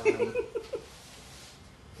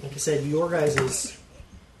 like I said, your guys'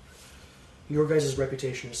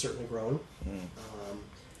 reputation has certainly grown,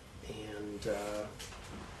 and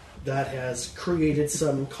that has created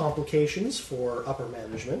some complications for upper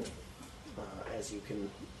management, as you can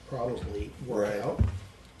probably work out.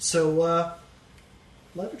 So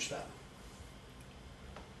leverage that.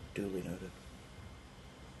 Duly noted.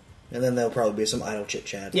 And then there'll probably be some idle chit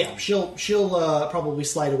chat. Yeah, she'll probably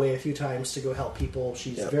slide away a few times to go help people.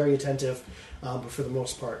 She's very attentive, but for the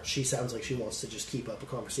most part, she sounds like she wants to just keep up a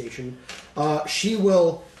conversation. She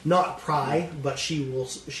will not pry, but she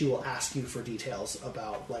will ask you for details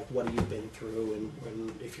about like what you've been through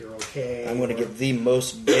and if you're okay. I'm going to give the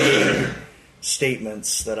most vague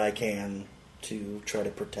statements that I can to try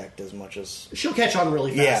to protect as much as she'll catch on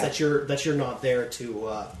really fast Yeah. that you're not there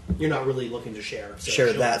to you're not really looking to share. So share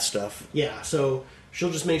she'll- that stuff. Yeah, so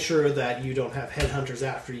she'll just make sure that you don't have headhunters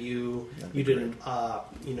after you. You didn't,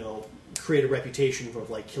 create a reputation for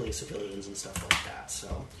like killing civilians and stuff like that.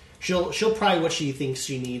 So she'll pry what she thinks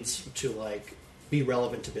she needs to like be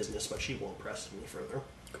relevant to business, but she won't press it any further.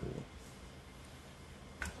 Cool.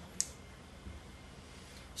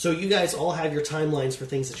 So you guys all have your timelines for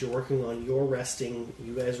things that you're working on. You're resting.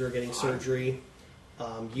 You guys are getting surgery.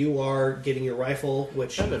 You are getting your rifle,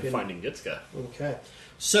 which I've you been can... finding Gitska. Okay.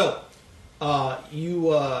 So, you...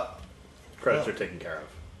 Credits are taken care of.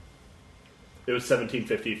 It was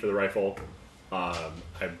 $1,750 for the rifle.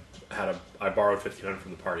 I borrowed $1,500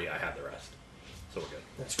 from the party. I had the rest, so we're good.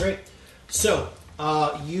 That's great. So,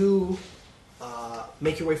 you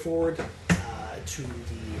make your way forward to the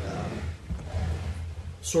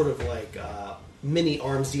sort of like mini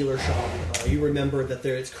arms dealer shop. You remember that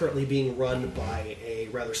it's currently being run by a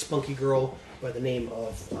rather spunky girl by the name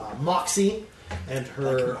of Moxie and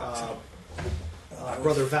her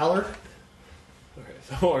brother Valor. Okay,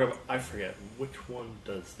 so I forget which one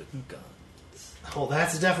does the guns. Oh,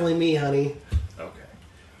 that's definitely me, honey. Okay,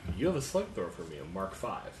 you have a slug thrower for me, a Mark V.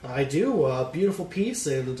 I do. Beautiful piece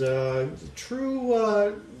and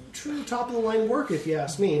true top of the line work, if you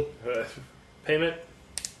ask me. Payment,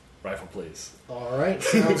 rifle, please. All right,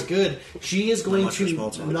 sounds good. She is going much for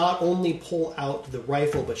small to time. not only pull out the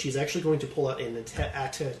rifle, but she's actually going to pull out an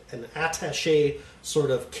attaché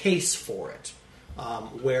sort of case for it,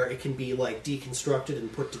 where it can be like deconstructed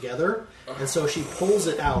and put together. And so she pulls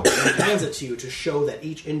it out and hands it to you to show that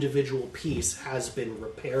each individual piece has been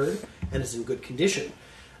repaired and is in good condition.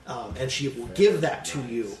 And she will give that to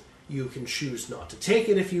you. You can choose not to take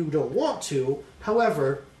it if you don't want to.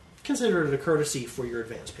 However, consider it a courtesy for your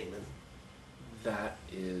advance payment. That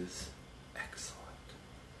is excellent.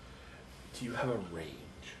 Do you have a range?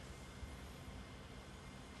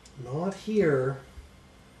 Not here.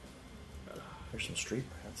 There's some street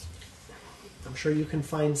rats. I'm sure you can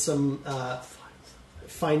find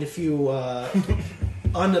find a few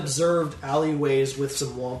unobserved alleyways with some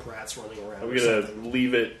womp rats running around. I'm or gonna something.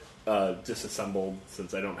 leave it disassembled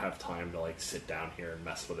since I don't have time to like sit down here and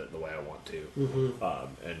mess with it the way I want to,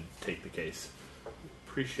 and take the case.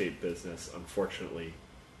 Appreciate business. Unfortunately,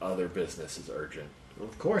 other business is urgent.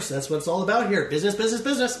 Of course, that's what it's all about here. Business, business,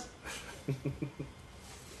 business.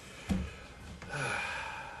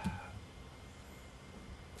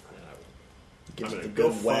 I'm Gives gonna the go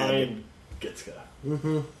good wag. find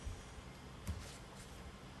Gitska.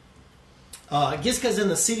 Gizka's in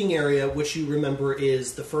the seating area, which you remember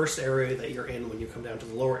is the first area that you're in when you come down to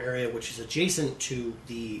the lower area, which is adjacent to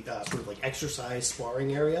the sort of like exercise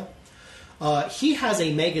sparring area. He has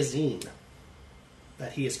a magazine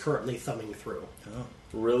that he is currently thumbing through.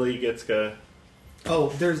 Really, Gitska? Oh,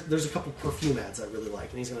 there's a couple perfume ads I really like,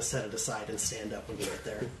 and he's going to set it aside and stand up when we get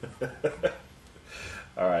there.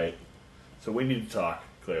 All right. So we need to talk,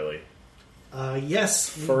 clearly.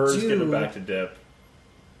 Yes, we Fur's do. getting back to dip.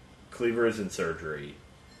 Cleaver is in surgery.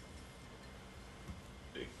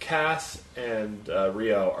 Cass and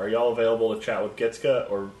Rio, are y'all available to chat with Gitska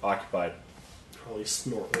or occupied? Probably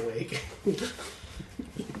snort awake.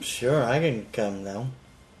 Sure, I can come now.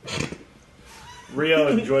 Rio,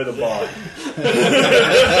 enjoy the bog.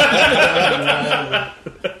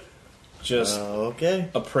 Just Okay.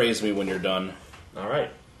 appraise me when you're done. All right.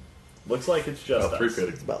 Looks like it's just Oh, us.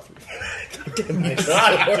 350. It's about 3. God damn it.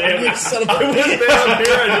 I was down here.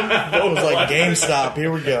 I didn't It was like GameStop.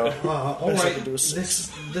 Here we go. All Best I right, could do is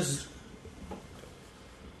this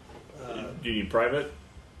Do you need private?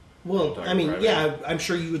 well, Talking I mean, private. yeah, I'm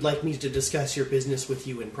sure you would like me to discuss your business with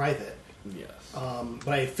you in private, Yes. but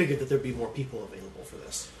I figured that there'd be more people available for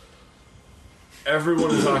this. Everyone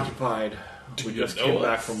is occupied. We you just know came us?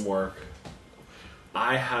 back from work.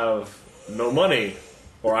 I have no money,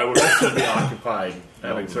 or I would also be occupied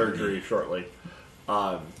having surgery shortly.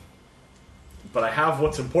 But I have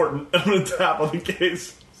what's important. I'm going to tap on the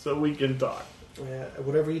case so we can talk.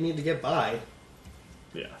 Whatever you need to get by.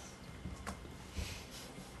 Yes.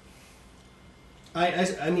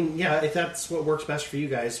 I mean, yeah, if that's what works best for you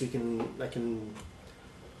guys, I can.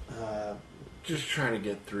 Just trying to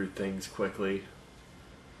get through things quickly.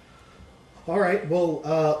 All right, well,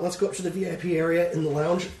 let's go up to the VIP area in the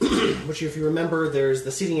lounge, which, if you remember, there's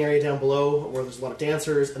the seating area down below where there's a lot of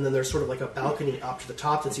dancers, and then there's sort of like a balcony up to the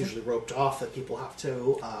top that's usually roped off that people have to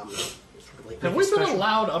sort of like. Have make we a been special-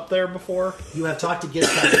 allowed up there before? You have talked to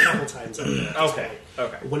Gizka a couple times. Up there at this Okay,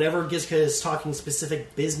 point. okay. Whenever Gizka is talking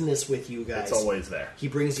specific business with you guys, It's always there. he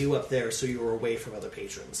brings you up there so you're away from other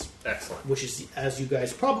patrons. Excellent. Which is, as you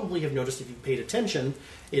guys probably have noticed if you've paid attention,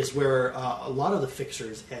 is where a lot of the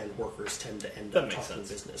fixers and workers tend to end That up makes talking sense.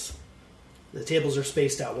 business. The tables are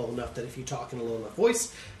spaced out well enough that if you talk in a low enough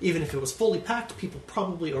voice, even if it was fully packed, people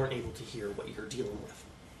probably aren't able to hear what you're dealing with.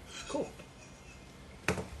 Cool.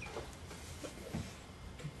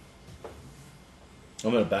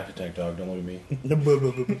 I'm gonna back to Tank Dog. Don't look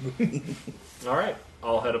at me. All right.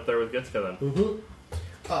 I'll head up there with Gitska then.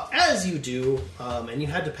 As you do, and you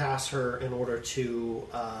had to pass her in order to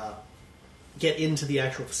get into the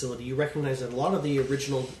actual facility, you recognize that a lot of the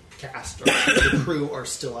original cast or the crew are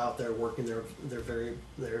still out there working their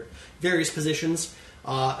various positions.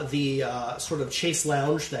 The sort of chase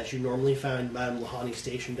lounge that you normally find Madame Lahani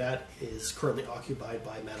stationed at is currently occupied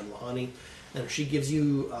by Madame Lahani, and she gives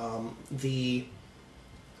you the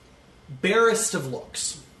barest of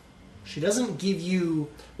looks. She doesn't give you.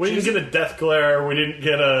 We didn't get a death glare. We didn't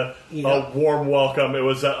get a warm welcome. It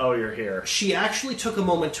was oh, you're here. She actually took a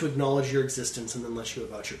moment to acknowledge your existence and then let you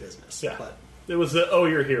about your business. Yeah. But It was the oh,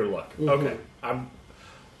 you're here look. Okay.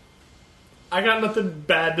 I got nothing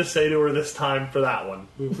bad to say to her this time for that one.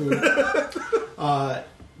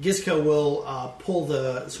 Gizka will pull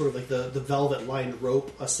the sort of like the velvet lined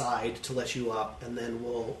rope aside to let you up, and then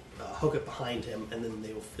we'll hook it behind him, and then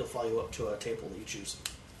he'll follow you up to a table that you choose.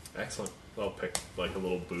 Excellent. I'll pick like a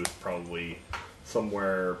little booth, probably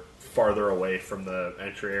somewhere farther away from the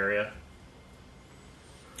entry area.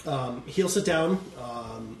 He'll sit down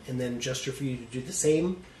and then gesture for you to do the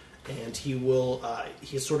same, and he will.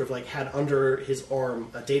 He's sort of like had under his arm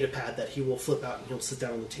a data pad that he will flip out, and he'll sit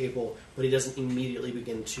down on the table, but he doesn't immediately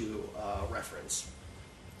begin to reference.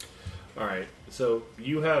 All right. So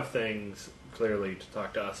you have things clearly to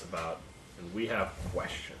talk to us about, and we have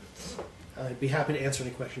questions. I'd be happy to answer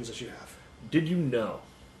any questions that you have. Did you know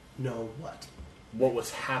No, what?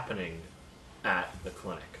 was happening at the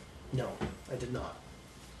clinic? No, I did not.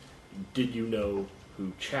 Did you know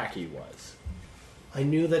who Chacky was? I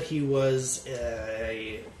knew that he was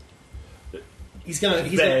he's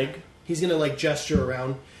gonna like gesture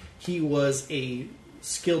around. He was a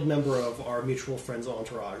skilled member of our mutual friend's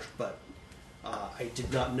entourage, but I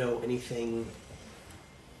did not know anything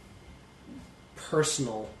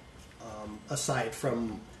personal aside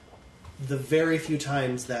from the very few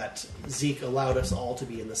times that Zeke allowed us all to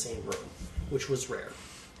be in the same room, which was rare.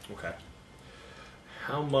 Okay.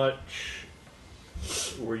 How much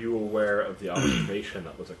were you aware of the observation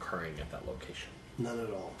that was occurring at that location? None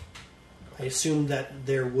at all. I assumed that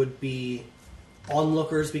there would be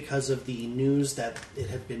onlookers because of the news that it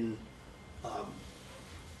had been,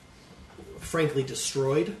 frankly,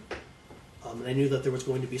 destroyed. And I knew that there was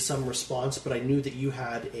going to be some response, but I knew that you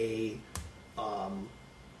had a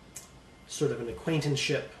sort of an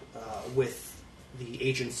acquaintanceship with the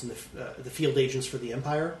agents and the field agents for the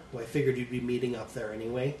Empire, who I figured you'd be meeting up there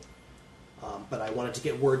anyway. But I wanted to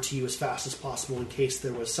get word to you as fast as possible in case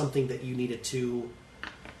there was something that you needed to,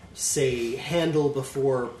 say, handle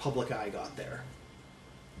before public eye got there.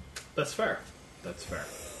 That's fair. That's fair.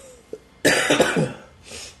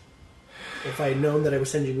 If I had known that I was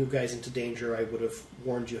sending you guys into danger, I would have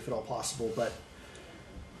warned you if at all possible. But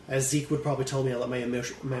as Zeke would probably tell me, I let my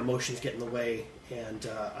emotions get in the way, and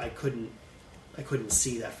I couldn't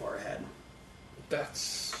see that far ahead.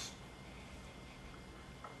 That's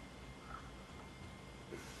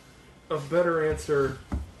a better answer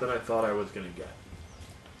than I thought I was going to get.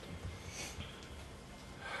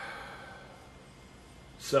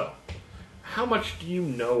 So, how much do you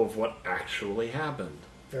know of what actually happened?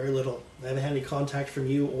 Very little. I haven't had any contact from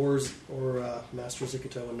you or Master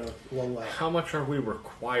Zikuto in a long while. How much are we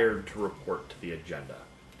required to report to the agenda?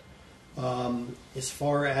 As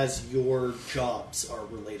far as your jobs are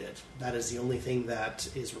related, that is the only thing that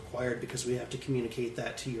is required because we have to communicate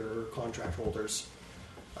that to your contract holders.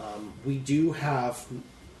 We do have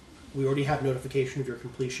we already have notification of your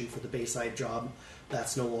completion for the Bayside job.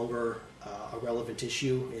 That's no longer a relevant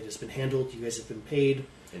issue. It has been handled. You guys have been paid.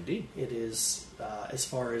 Indeed. It is, as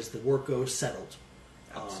far as the work goes, settled.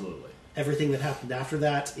 Absolutely. Everything that happened after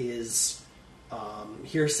that is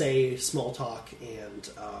hearsay, small talk, and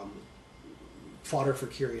fodder for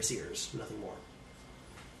curious ears. Nothing more.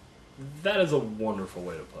 That is a wonderful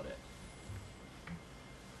way to put it.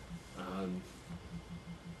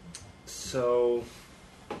 So,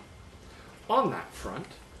 on that front,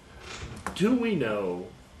 do we know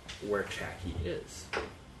where Chacky is?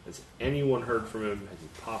 Has anyone heard from him? Has he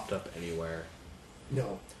popped up anywhere?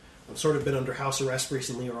 No. I've sort of been under house arrest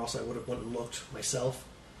recently, or else I would have went and looked myself.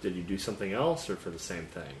 Did you do something else, or for the same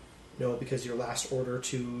thing? No, because your last order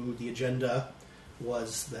to the agenda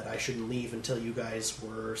was that I shouldn't leave until you guys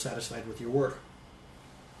were satisfied with your work,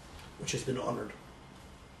 which has been honored.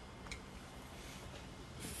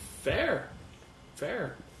 Fair.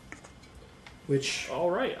 Which,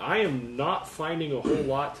 All right. I am not finding a whole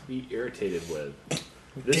lot to be irritated with.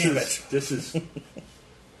 This is.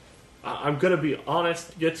 I'm going to be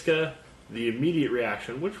honest, Gitska. The immediate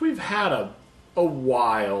reaction, which we've had a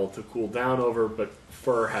while to cool down over, but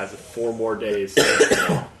Fur has 4 more days.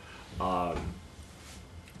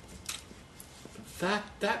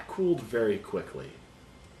 That cooled very quickly.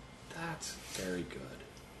 That's very good.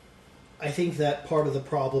 I think that part of the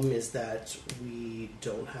problem is that we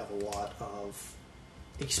don't have a lot of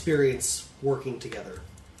experience working together.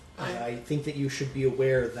 And I think that you should be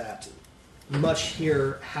aware that much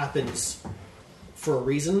here happens for a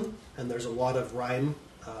reason, and there's a lot of rhyme,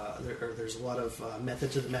 there's a lot of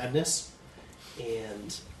method to the madness,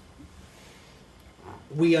 and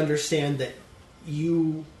we understand that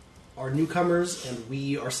you are newcomers and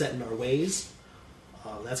we are set in our ways.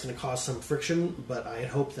 That's going to cause some friction, but I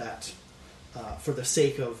hope that for the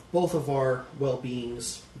sake of both of our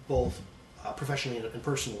well-beings, both professionally and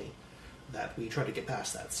personally, that we try to get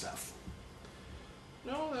past that stuff.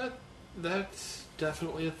 No, that's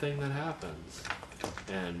definitely a thing that happens.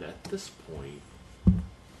 And at this point,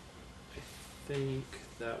 I think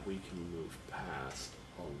that we can move past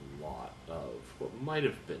a lot of what might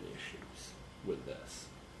have been issues with this.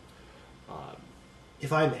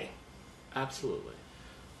 If I may, Absolutely.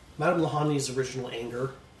 Madame Lahani's original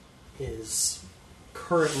anger is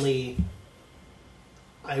currently,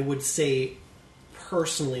 I would say,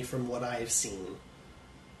 personally from what I've seen,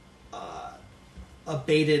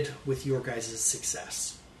 abated with your guys'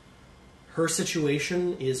 success. Her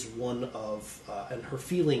situation is one of, and her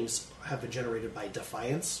feelings have been generated by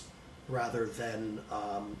defiance rather than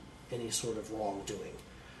any sort of wrongdoing.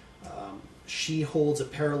 She holds a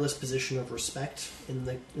perilous position of respect in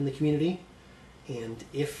the community, and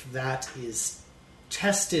if that is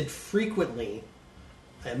tested frequently,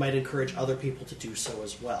 it might encourage other people to do so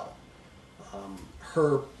as well.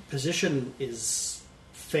 Her position is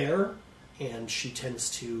fair, and she tends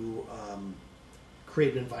to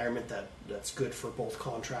create an environment that's good for both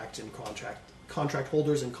contract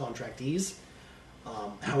holders and contractees.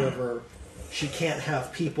 However, she can't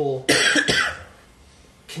have people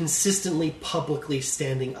consistently publicly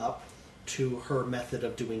standing up to her method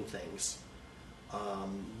of doing things,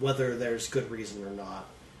 whether there's good reason or not.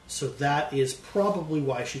 So that is probably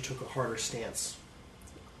why she took a harder stance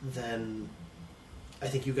than I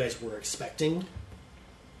think you guys were expecting.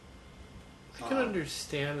 I can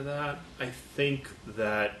understand that. I think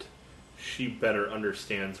that she better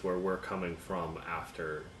understands where we're coming from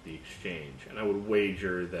after the exchange. And I would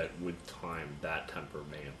wager that with time, that temper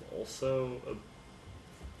may have also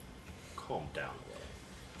calmed down a little.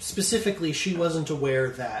 Specifically, she wasn't aware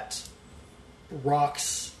that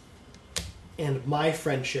Rox and my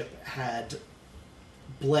friendship had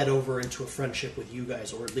bled over into a friendship with you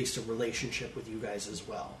guys, or at least a relationship with you guys as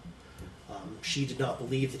well. She did not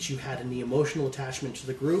believe that you had any emotional attachment to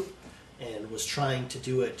the group, and was trying to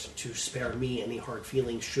do it to spare me any hard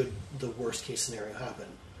feelings should the worst case scenario happen.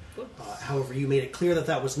 However, you made it clear that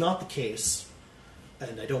that was not the case,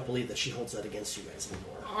 and I don't believe that she holds that against you guys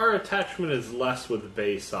anymore. Our attachment is less with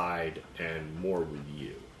Bayside and more with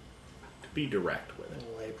you. To be direct with it.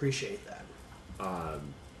 Well, I appreciate that.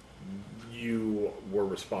 You were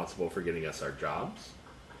responsible for getting us our jobs,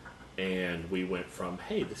 and we went from,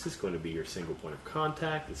 hey, this is going to be your single point of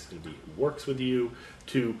contact, this is going to be who works with you,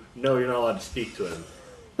 to, no, you're not allowed to speak to him.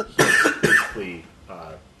 He's basically,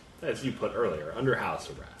 as you put earlier, under house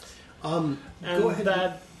arrest. Go ahead.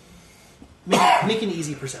 That Make an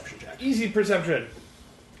easy perception check. easy perception.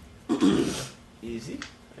 Easy.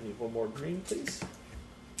 I need one more green, please.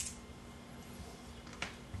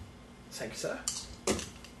 Thank you, sir.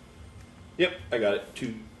 Yep, I got it.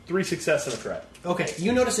 2, 3 success and a threat. Okay,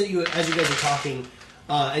 you notice that as you guys are talking,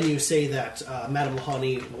 and you say that Madame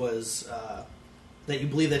Lahani was that you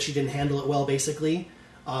believe that she didn't handle it well. Basically,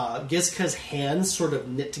 Gizka's hands sort of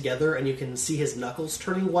knit together, and you can see his knuckles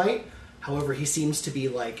turning white. However, he seems to be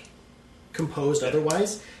like composed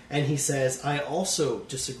otherwise, and he says, "I also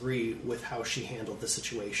disagree with how she handled the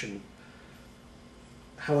situation.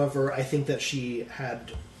 However, I think that she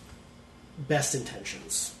had best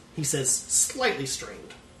intentions." He says, slightly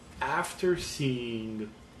strained. After seeing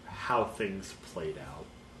how things played out,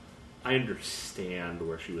 I understand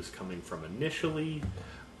where she was coming from initially.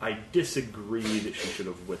 I disagree that she should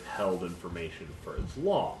have withheld information for as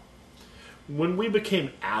long. When we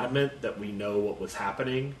became adamant that we know what was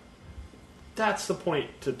happening, that's the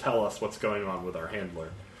point to tell us what's going on with our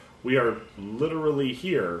handler. We are literally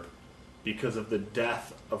here because of the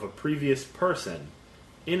death of a previous person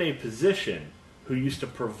in a position who used to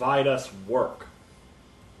provide us work.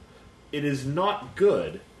 It is not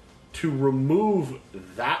good to remove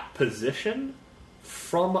that position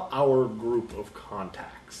from our group of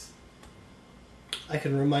contacts. I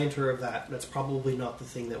can remind her of that. That's probably not the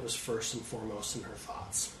thing that was first and foremost in her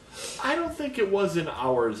thoughts. I don't think it was in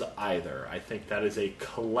ours either. I think that is a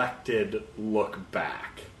collected look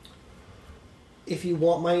back. If you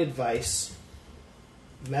want my advice,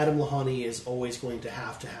 Madame Lahani is always going to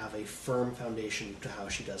have a firm foundation to how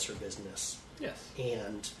she does her business. Yes.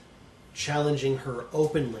 And challenging her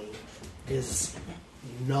openly is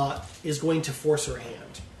going to force her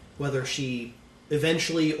hand. Whether she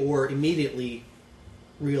eventually or immediately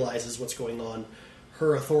realizes what's going on,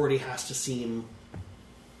 her authority has to seem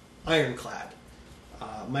ironclad.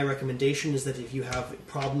 My recommendation is that if you have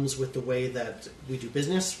problems with the way that we do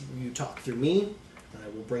business, you talk through me, and I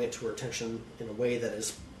will bring it to her attention in a way that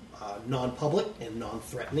is non-public and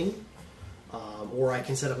non-threatening. Or I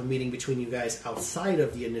can set up a meeting between you guys outside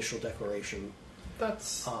of the initial declaration.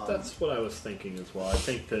 That's what I was thinking as well. I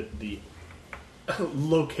think that the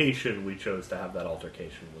location we chose to have that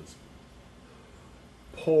altercation was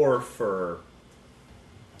poor for...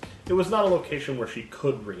 It was not a location where she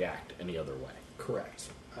could react any other way. Correct.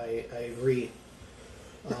 I agree.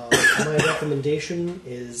 My recommendation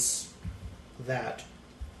is that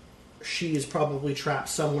she is probably trapped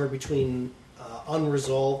somewhere between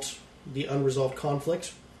the unresolved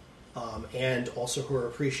conflict, and also her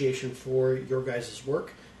appreciation for your guys'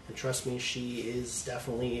 work. And trust me, she is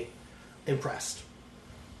definitely impressed.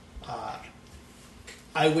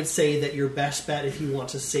 I would say that your best bet, if you want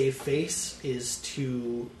to save face, is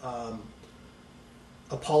to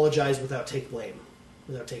apologize without taking blame.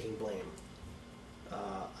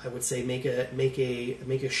 I would say make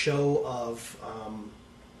a show of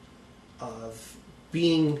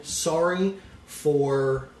being sorry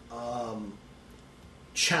for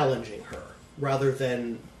challenging her, rather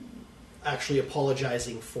than actually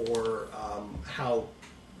apologizing for how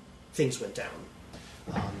things went down.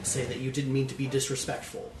 Say that you didn't mean to be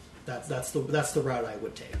disrespectful. That's the route I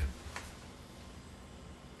would take.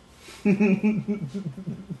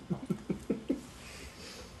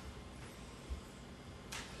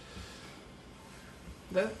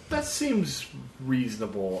 That seems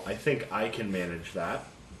reasonable. I think I can manage that.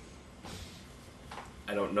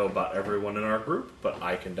 I don't know about everyone in our group, but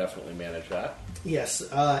I can definitely manage that. Yes,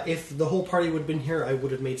 if the whole party would have been here, I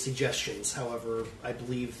would have made suggestions. However, I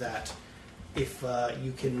believe that if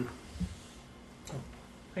you can...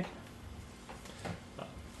 Thank you.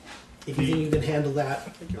 If you think you can handle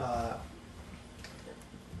that,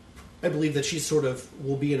 I believe that she sort of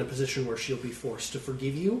will be in a position where she'll be forced to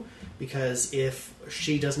forgive you, because if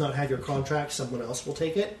she does not have your contract, someone else will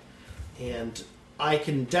take it. And I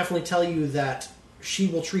can definitely tell you that she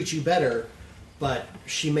will treat you better, but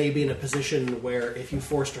she may be in a position where if you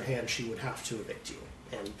forced her hand, she would have to evict you.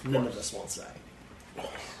 And none of us wants that.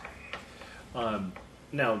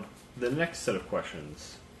 Now, the next set of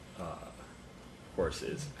questions, of course,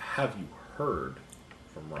 is, have you heard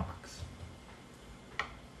from Rox?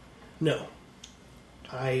 No.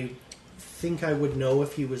 I think I would know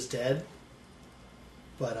if he was dead,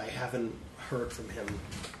 but I haven't heard from him,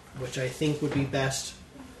 which I think would be best,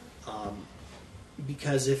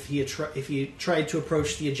 because if he tried to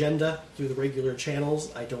approach the agenda through the regular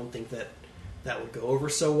channels, I don't think that would go over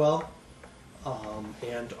so well,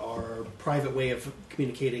 and our private way of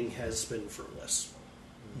communicating has been fruitless.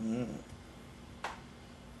 That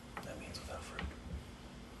means without fruit.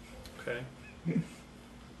 Okay.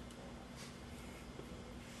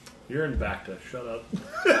 You're in back to shut up.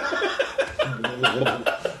 That's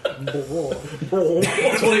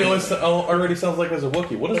what he already sounds like as a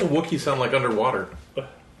Wookiee. What does a Wookiee sound like underwater? I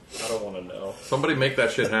don't want to know. Somebody make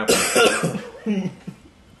that shit happen.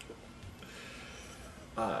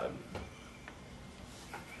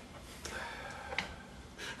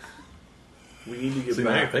 We need to get See,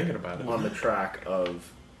 now you're back thinking about it. on the track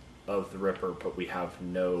of the Ripper, but we have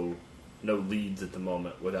no leads at the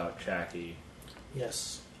moment without Jackie.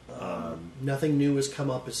 Yes. Nothing new has come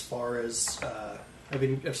up as far as I've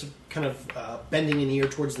been kind of bending an ear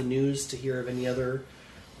towards the news to hear of any other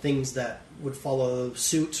things that would follow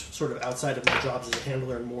suit, sort of outside of my jobs as a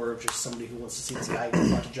handler and more of just somebody who wants to see this guy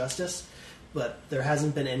brought to justice. But there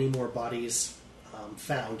hasn't been any more bodies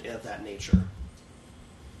found of that nature.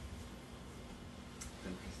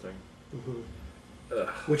 Interesting.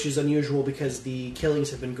 Which is unusual because the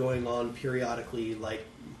killings have been going on periodically, like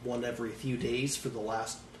one every few days for the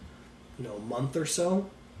last, month or so,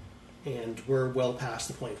 and we're well past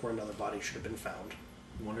the point where another body should have been found.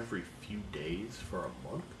 One every few days for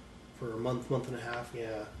a month? For a month and a half,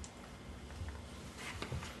 yeah.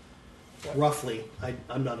 Roughly,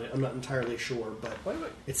 I'm not entirely sure, but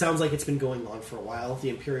it sounds like it's been going on for a while. The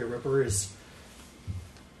Imperial Ripper is.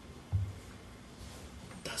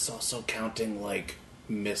 That's also counting like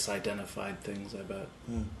misidentified things, I bet.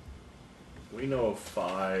 We know of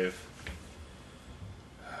 5.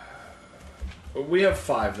 We have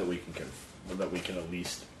 5 that we can at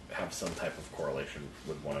least have some type of correlation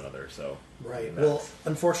with one another. So Right. Well,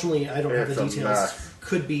 unfortunately, I don't have the It's a details. mess.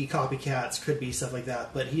 Could be copycats, could be stuff like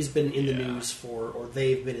that. But he's been in the news or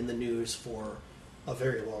they've been in the news for a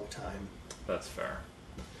very long time. that's fair.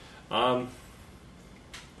 I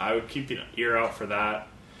would keep an ear out for that.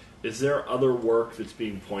 Is there other work that's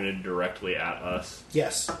being pointed directly at us?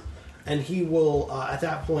 Yes, and he will at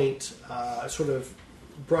that point sort of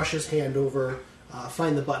brush his hand over,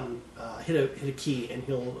 find the button, hit a key, and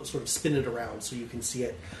he'll sort of spin it around so you can see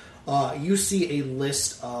it. You see a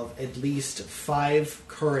list of at least 5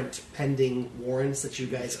 current pending warrants that you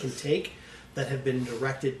guys can take that have been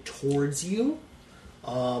directed towards you.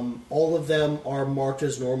 All of them are marked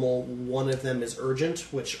as normal. One of them is urgent,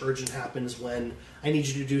 which urgent happens when I need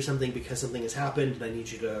you to do something because something has happened and I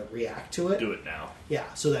need you to react to it. Do it now.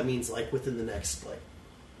 Yeah, so that means like within the next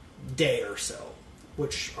day or so,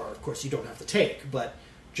 which are of course you don't have to take, but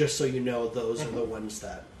just so you know, those are the ones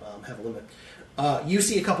that have a limit. You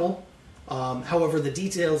see a couple. However, the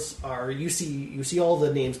details are you see all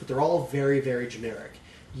the names, but they're all very, very generic.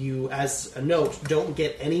 You, as a note, don't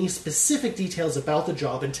get any specific details about the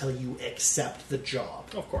job until you accept the job.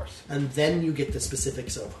 Of course. And then you get the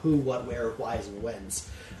specifics of who, what, where, whys, and whens.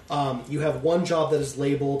 You have one job that is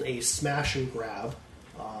labeled a smash and grab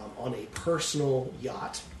on a personal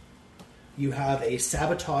yacht. You have a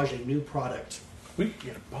sabotage a new product. We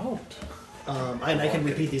can get a boat. And I can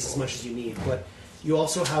repeat these as much as you need, but you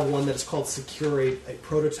also have one that is called secure a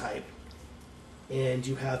prototype. And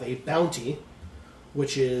you have a bounty,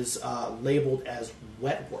 which is labeled as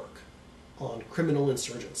wet work on criminal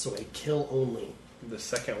insurgents, so a kill only. The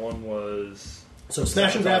second one was... So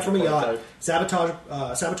smash and grab from a yacht,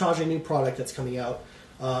 prototype. sabotage a new product that's coming out,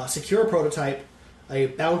 secure a prototype, a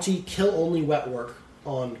bounty, kill only wet work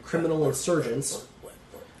on criminal insurgents,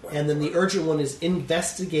 and then the urgent one is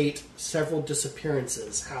investigate several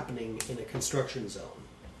disappearances happening in a construction zone.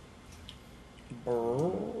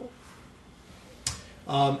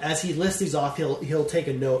 As he lists these off, he'll take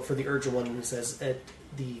a note for the urgent one and says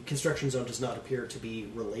the construction zone does not appear to be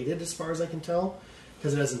related as far as I can tell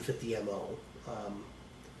because it doesn't fit the MO.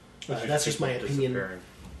 That's just my opinion.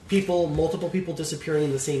 Multiple people disappearing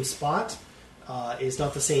in the same spot is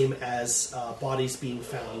not the same as bodies being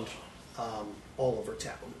found all over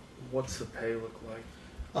town. What's the pay look like?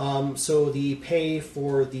 So the pay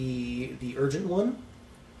for the urgent one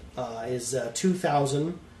is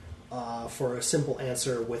 $2,000 for a simple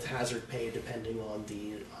answer with hazard pay depending on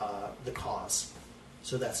the cause.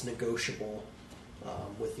 So that's negotiable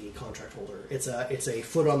with the contract holder. It's a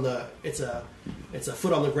foot on the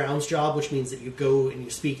grounds job, which means that you go and you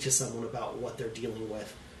speak to someone about what they're dealing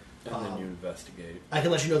with. And then you investigate. I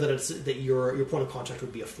can let you know that your point of contact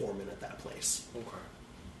would be a foreman at that place. Okay.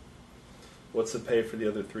 What's the pay for the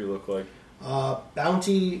other 3 look like?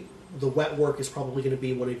 Bounty, the wet work is probably going to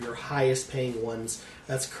be one of your highest paying ones.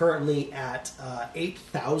 That's currently at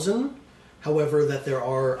 $8,000. However, that there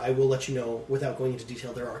are, I will let you know without going into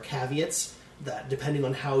detail, there are caveats that depending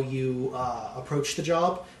on how you approach the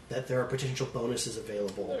job, that there are potential bonuses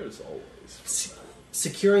available. There's always...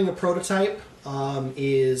 Securing a prototype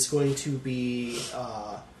is going to be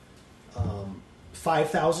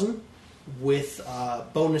 $5,000 with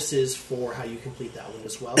bonuses for how you complete that one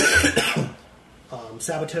as well.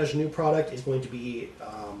 Sabotage a new product is going to be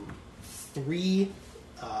 3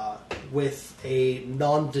 with a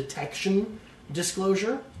non-detection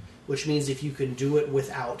disclosure, which means if you can do it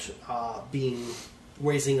without being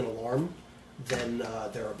raising an alarm, then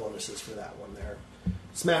there are bonuses for that one there.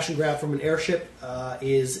 Smash and grab from an airship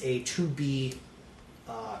is a to be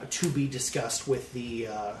discussed with the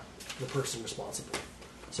person responsible.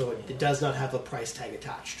 So it does not have a price tag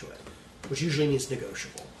attached to it, which usually means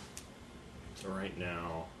negotiable. So right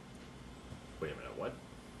now, wait a minute, what?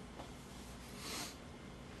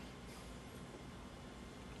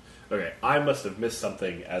 Okay, I must have missed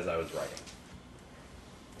something as I was writing.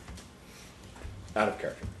 Out of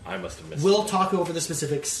character. I must have missed We'll something. talk over the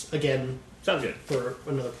specifics again Sounds good. for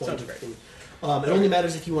another point. Sounds great. It only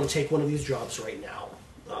matters if you want to take one of these jobs right now.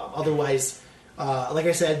 Otherwise, like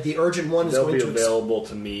I said, the urgent one is They'll going be to... available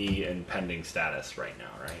to me in pending status right now,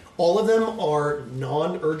 right? All of them are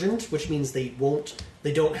non-urgent, which means they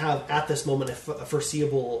don't have at this moment a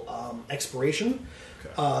foreseeable expiration.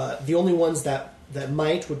 Okay. The only ones that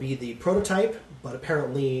might would be the prototype, but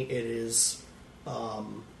apparently it is.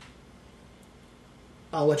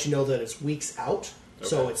 I'll let you know that it's weeks out,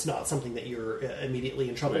 so Okay. it's not something that you're immediately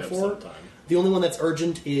in trouble We have for. some time. The only one that's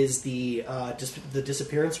urgent is the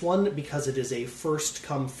disappearance one, because it is a first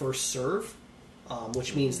come first serve,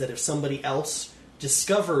 which means that if somebody else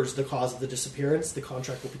discovers the cause of the disappearance, the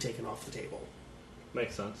contract will be taken off the table.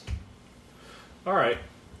 Makes sense. All right.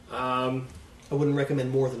 I wouldn't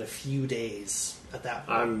recommend more than a few days at that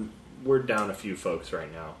point. We're down a few folks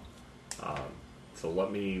right now, so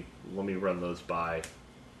let me run those by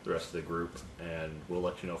the rest of the group, and we'll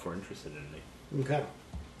let you know if we're interested in any. Okay.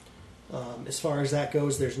 As far as that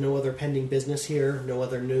goes, there's no other pending business here, no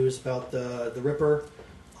other news about the Ripper,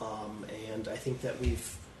 and I think that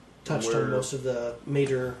we've touched on We're- most of the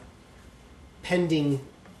major pending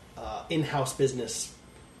in-house business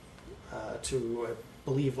to, I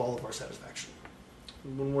believe, all of our satisfaction.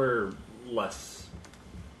 When we're less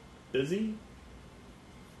busy,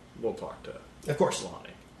 we'll talk to Of course, Lonnie.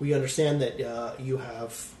 we understand that you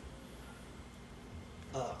have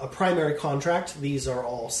a primary contract. These are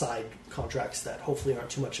all side contracts that hopefully aren't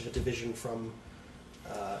too much of a division from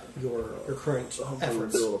your current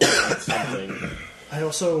efforts. We'll be able to find something. I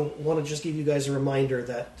also want to just give you guys a reminder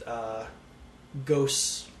that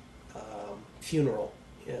Ghost's funeral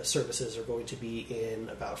services are going to be in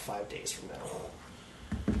about 5 days from now.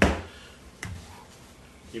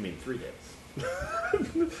 You mean 3 days?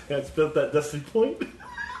 That's built that Dusty Point.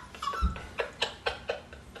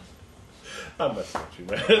 I'm messing with you,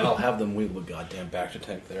 man. I'll have them wheel the goddamn back to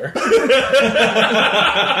tank there.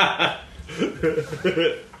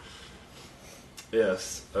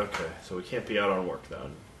 Yes. Okay. So we can't be out on work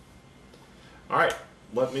then. All right.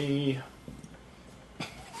 Let me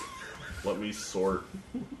sort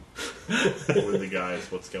with the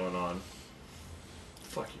guys what's going on.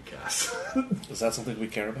 Fuck you, Cass. Is that something we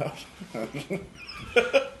care about?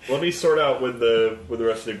 Let me sort out with the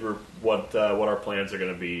rest of the group what our plans are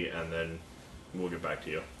going to be, and then we'll get back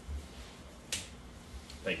to you.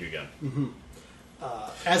 Thank you again.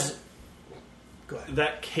 Go ahead.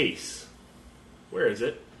 That case, where is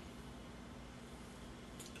it?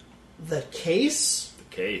 The case?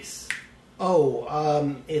 The case.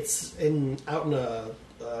 Oh, it's out in a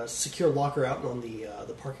secure locker out on the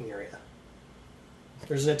parking area.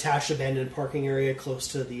 There's an attached abandoned parking area close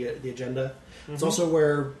to the agenda. Mm-hmm. It's also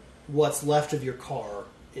where what's left of your car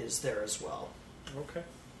is there as well. Okay.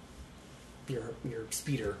 Your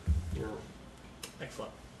speeder.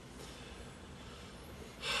 Excellent.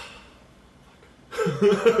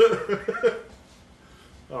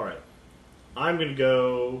 All right. I'm going to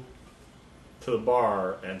go to the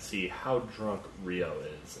bar and see how drunk Rio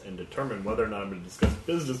is and determine whether or not I'm going to discuss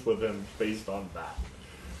business with him based on that.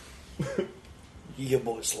 Your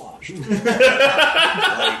boy sloshed.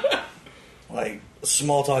 like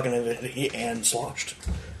small talking Avidity and sloshed.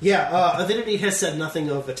 Yeah, Avidity has said nothing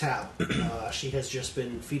of a tab. She has just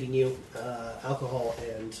been feeding you alcohol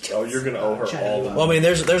and. Oh, you're going to owe her chatting all you the up. Well, I mean,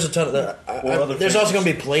 there's a ton of that. other There's also things?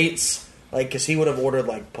 going to be plates, like because he would have ordered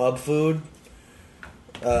like pub food.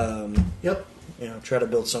 Yep. Try to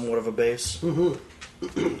build somewhat of a base.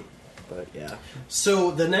 Mm-hmm. But yeah,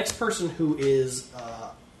 So the next person who is.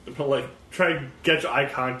 like, try and get eye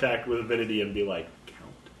contact with Avidity and be like,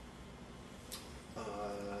 count.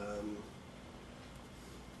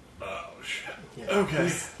 Oh, shit. Yeah,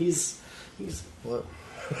 Okay. He's what?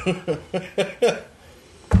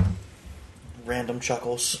 Random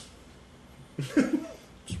chuckles.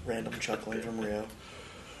 Just random chuckling from Rio.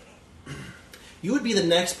 You would be the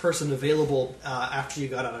next person available after you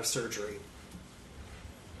got out of surgery.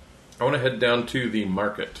 I want to head down to the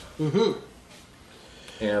market. Mm-hmm.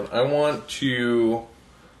 And I want to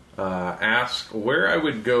ask where I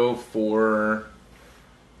would go for...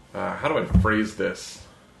 how do I phrase this?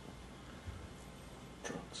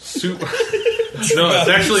 No, it's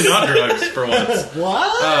actually not drugs for once.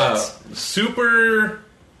 What? Super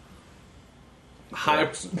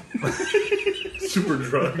high. Super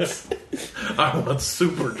drugs. I want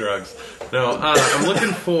super drugs. No, I'm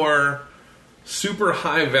looking for super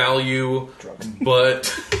high value, but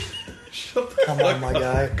shut the Come on, my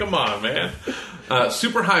guy. Come on, man.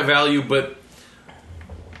 Super high value, but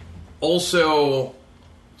also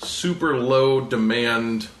super low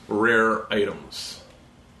demand rare items.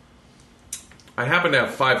 I happen to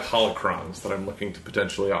have 5 holocrons that I'm looking to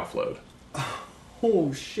potentially offload.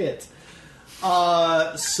 Oh shit.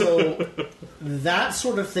 So that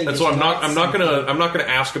sort of thing. And is so I'm not something- gonna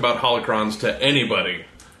ask about holocrons to anybody,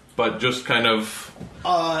 but just kind of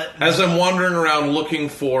as I'm wandering around looking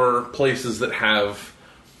for places that have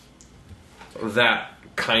that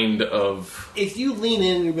kind of. If you lean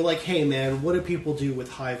in and be like, "Hey, man, what do people do with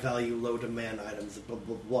high value, low demand items?" Blah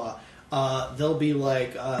blah blah. They'll be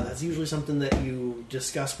like, "That's usually something that you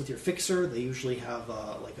discuss with your fixer. They usually have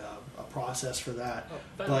like a process for that.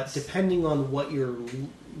 But depending on what you're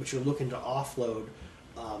looking to offload,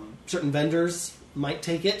 certain vendors might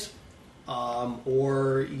take it,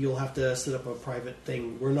 or you'll have to set up a private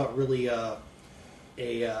thing. We're not really a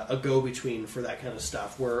go between for that kind of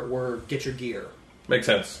stuff. We're get your gear." Makes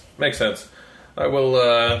sense. I will.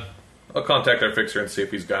 I'll contact our fixer and see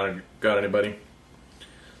if he's got anybody.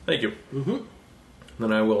 Thank you. Mm-hmm.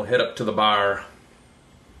 Then I will head up to the bar.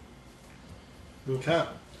 Okay.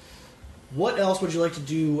 What else would you like to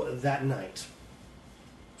do that night?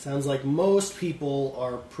 Sounds like most people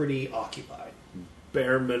are pretty occupied.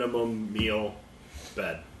 Bare minimum meal,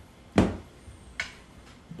 bed.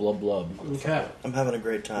 Blub blub. Okay. I'm having a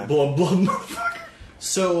great time. Blub blub, motherfucker.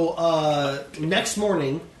 So next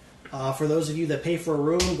morning, for those of you that pay for a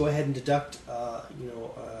room, go ahead and deduct.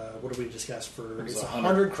 What did we discuss for? It's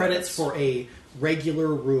 100 credits for a regular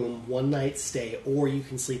room, one night stay, or you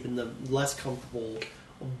can sleep in the less comfortable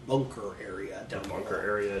bunker area down Bunker below.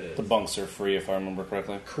 area it is. The bunks are free, if I remember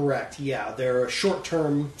correctly. Correct. Yeah, they're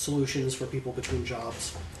short-term solutions for people between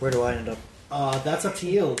jobs. Where do I end up? That's up to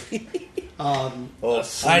you. Sleep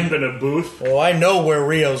in a booth. Oh, I know where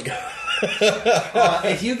Rio's going.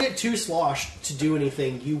 If you get too sloshed to do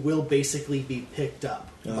anything, you will basically be picked up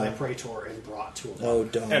by Praetor and brought to a bar. Oh,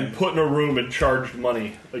 dumb. And put in a room and charged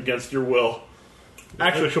money against your will.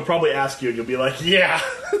 Actually, she'll probably ask you, and you'll be like, "Yeah."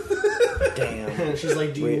 Damn. And she's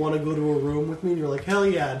like, "Do you want to go to a room with me?" And you're like, "Hell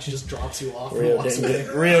yeah!" And she just drops you off and Rio walks didn't, away.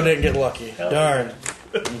 get, Rio didn't get lucky. Darn.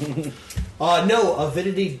 No,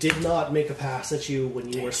 Avidity did not make a pass at you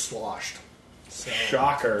when you were sloshed. So,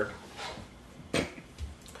 Shocker.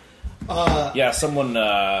 Yeah, someone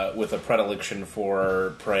with a predilection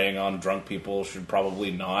for preying on drunk people should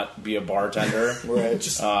probably not be a bartender. Right.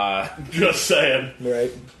 just Just saying.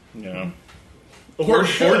 Right. You know, Or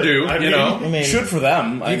do, I you mean, know. I mean, should for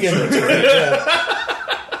them. I'm you sure. can,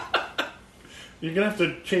 yeah. You're gonna have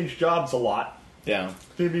to change jobs a lot. Yeah.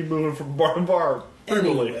 You're gonna be moving from bar to bar.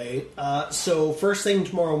 frequently. Anyway, so first thing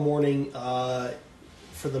tomorrow morning,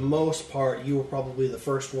 for the most part, you were probably the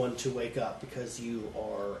first one to wake up because you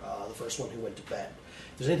are the first one who went to bed.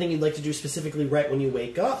 If there's anything you'd like to do specifically right when you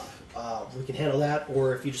wake up, we can handle that.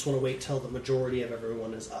 Or if you just want to wait till the majority of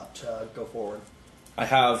everyone is up to go forward. I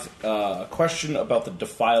have a question about the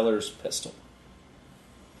Defiler's pistol.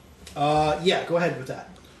 Yeah, go ahead with that.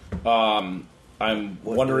 I'm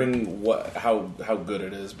wondering how good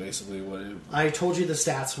it is. Basically, what it, I told you the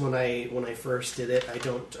stats when I first did it. I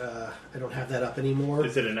don't have that up anymore.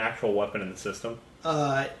 Is it an actual weapon in the system?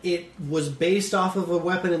 It was based off of a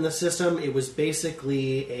weapon in the system. It was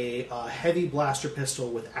basically a heavy blaster pistol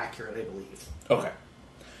with accurate, I believe. okay.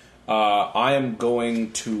 I am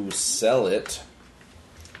going to sell it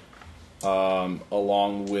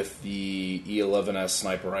along with the E11S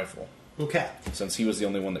sniper rifle, Okay. since he was the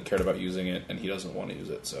only one that cared about using it, and he doesn't want to use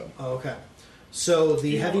it. So Okay. So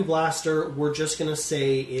the heavy blaster, we're just gonna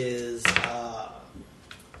say is,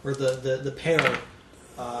 or the pair.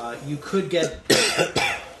 You could get.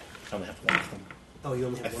 I only have one of them. Oh, you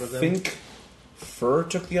only I have one of them. think Fur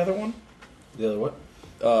took the other one, The other what?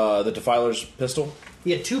 the Defiler's pistol,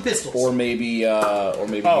 He had two pistols. or maybe Oh,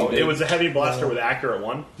 you did. it was a heavy blaster with accurate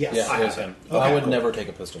one? Yes. Yeah, I it was have him. Okay, I would cool. never take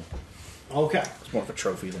a pistol. Okay. It's more of a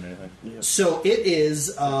trophy than anything. So it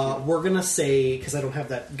is. We're gonna say, because I don't have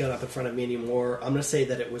that gun up in front of me anymore. I'm gonna say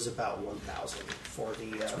that it was about 1,000 for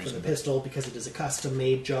the pistol because it is a custom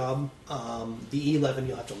made job. The E11,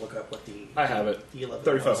 you'll have to look up what the I have it. The 11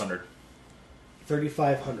 $3,500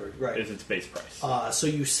 $3,500, right? is its base price. So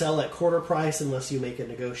you sell at quarter price unless you make a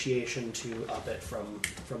negotiation to up it from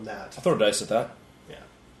that. I'll throw dice at that. Yeah.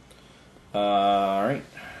 All right.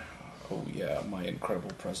 Oh yeah, my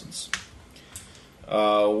incredible presence.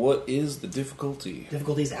 What is the difficulty?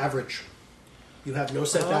 Difficulty is average. You have no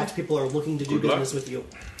setbacks. People are looking to do Good luck. business with you.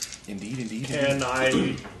 Indeed. Can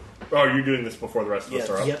I... Oh, you're doing this before the rest of us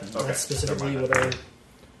are up? Yep, Okay. that's specifically never what mind.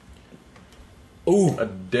 I... Ooh, A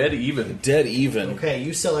dead even. dead even. Okay,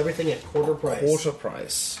 you sell everything at quarter price. Quarter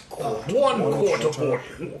price. One quarter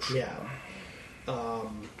portion. Yeah.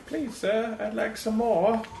 Please, sir, I'd like some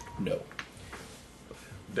more. No.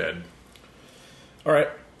 Dead. All right,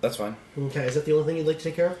 that's fine. Okay, is that the only thing you'd like to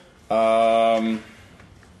take care of?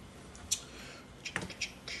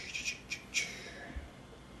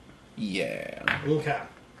 Yeah. Okay.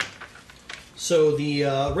 So the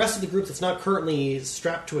rest of the group that's not currently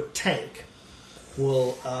strapped to a tank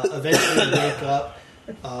will eventually wake up.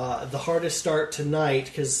 The hardest start tonight,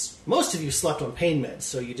 because most of you slept on pain meds,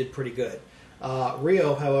 so you did pretty good.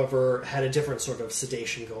 Rio, however, had a different sort of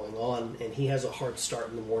sedation going on, and he has a hard start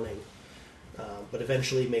in the morning. But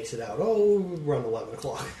eventually makes it out, around 11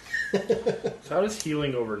 o'clock. So how does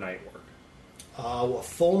healing overnight work? A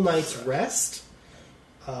full night's rest?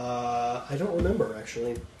 I don't remember,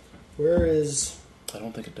 actually. Where is... I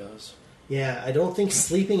don't think it does. Yeah, I don't think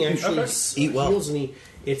sleeping actually Okay. Eat well. heals any.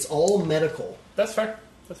 It's all medical. That's fair.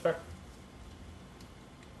 That's fair.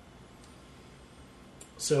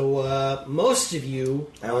 So most of you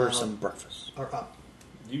I ordered some breakfast. are up.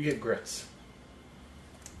 You get grits.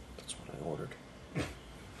 That's what I ordered.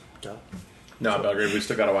 Duh. No, Belgrade, we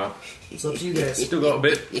still got a while. It's up to you guys. Still got a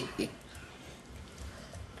bit.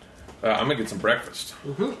 I'm gonna get some breakfast.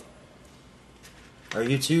 Are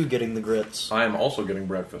you two getting the grits? I am also getting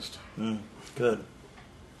breakfast. Good.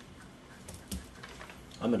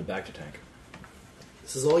 I'm in a back to tank.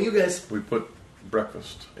 This is all you guys. We put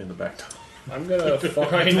breakfast in the back. I'm gonna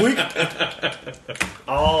find.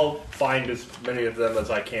 I'll find as many of them as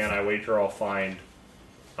I can. I wager I'll find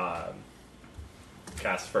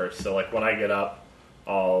Cass first. So like when I get up,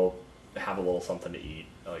 I'll have a little something to eat,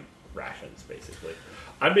 like rations, basically.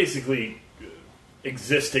 I'm basically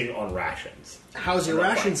existing on rations. How's your Not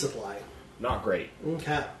ration fine. supply? Not great.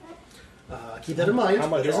 Okay. Keep that in mind. How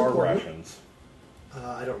much That is are important. rations?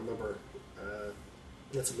 I don't remember.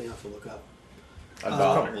 That's something I have to look up.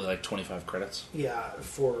 Probably like 25 credits. Yeah,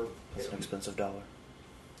 for It's an expensive dollar.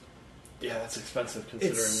 Yeah, that's expensive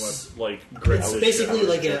considering It's- what like grits. it's is. basically I was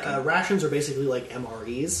like joking. rations are basically like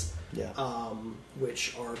MREs, Yeah.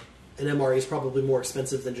 which are an MRE is probably more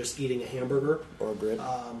expensive than just eating a hamburger Or a grid.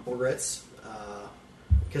 or grits.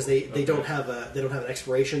 Because they don't have an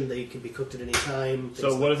expiration. They can be cooked at any time. So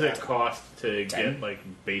things what like does it that. cost to get like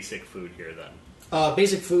basic food here then?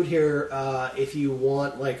 Basic food here, if you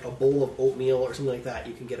want like a bowl of oatmeal or something like that,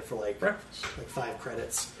 you can get it for like Breakfast. 5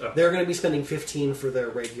 credits. Oh. They're going to be spending 15 for their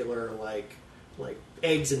regular like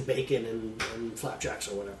eggs and bacon and flapjacks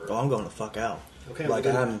or whatever. Oh, I'm going to fuck out. Okay, Like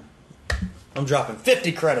we'll do I'm dropping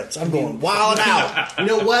 50 credits. I'm going wild out. You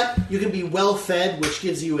know what? You can be well fed, which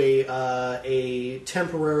gives you a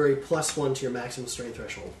temporary +1 to your maximum strain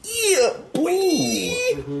threshold. Yeah, boy.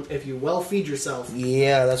 If you well feed yourself,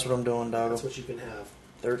 Yeah, that's what I'm doing, dog. that's what you can have.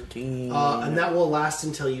 13. And that will last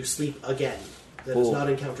until you sleep again. That is Cool. not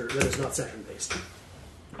encountered. That is not session based.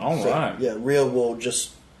 All So, right. Yeah, Rio will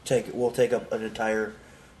just we'll take up an entire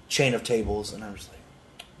chain of tables, and I'm just like,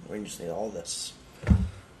 we just need all this.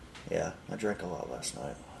 Yeah, I drank a lot last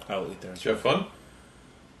night. I'll eat there. Did you have fun?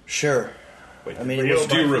 Sure. Wait, I mean, did it was- Rio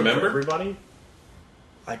do you buy food for remember? everybody?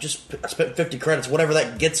 I spent 50 credits, whatever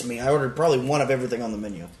that gets me. I ordered probably one of everything on the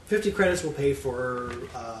menu. 50 credits will pay for.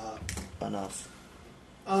 Enough.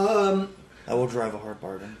 I will drive a hard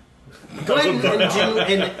bargain. Go ahead and do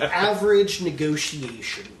an average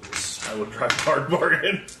negotiations. I would drive hard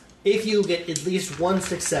bargain. If you get at least one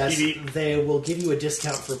success, ED. they will give you a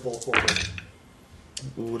discount for bulk order.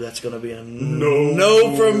 Ooh, that's gonna be a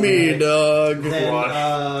no from me, dog.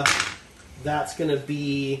 Then that's going to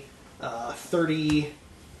be 30.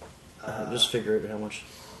 Just figure it how much.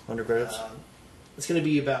 100 credits. It's going to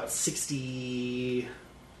be about 60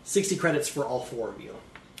 credits for all 4 of you.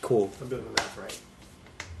 Cool. If I'm doing the math right.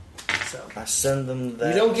 So I send them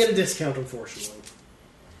that. you don't get a discount, unfortunately.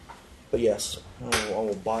 But yes, I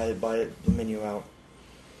will buy the menu out.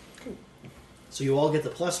 So you all get the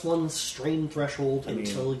 +1 strain threshold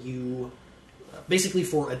until you, basically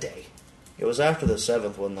for a day. It was after the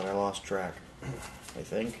 7th one that I lost track. I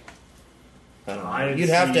think. I don't know. I didn't You'd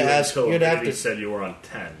have see to you ask. until You'd have Brady to. said you were on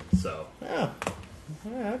 10. So Oh.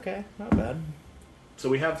 Yeah, okay, not bad.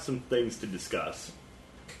 we have some things to discuss.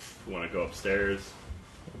 If you want to go upstairs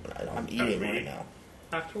I'm eating we right eat? now.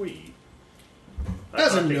 after we eat.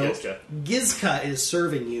 As a That's note, not Gizka is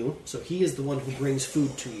serving you, so he is the one who brings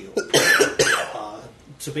food to you.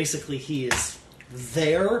 So basically, he is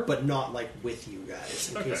there, but not like with you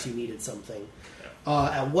guys in case you needed something.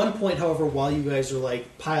 At one point, however, while you guys are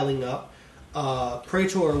like piling up,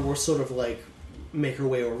 Praetor will sort of like make her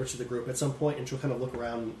way over to the group at some point, and she'll kind of look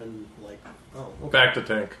around and like, oh, okay. Back to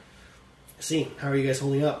tank. See, how are you guys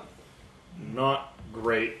holding up? Not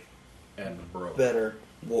great and broke. Better.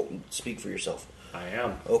 Well, speak for yourself. I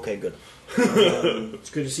am. Okay, good.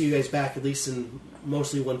 It's good to see you guys back, at least in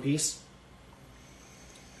mostly one piece.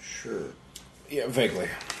 Sure. Yeah, vaguely.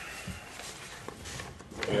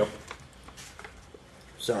 Yep.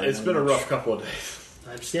 Sorry. It's been a rough couple of days.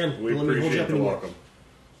 I understand. We Don't let me hold you appreciate up the anymore. welcome.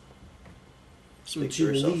 So Speak she for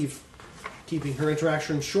will yourself. leave, keeping her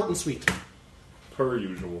interaction short and sweet. Per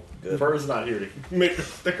usual. Good. Fur's not here to make her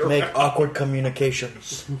stick around. Make awkward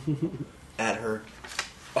communications at her.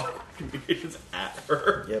 Communications at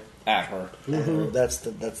her. Yep. At her. At her. That's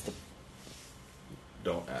the.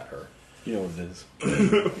 Don't at her. You know what it is.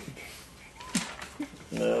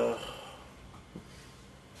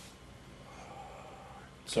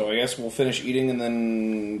 So I guess we'll finish eating and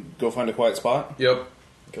then go find a quiet spot. Yep.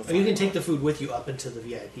 Go And you can take the food with you up into the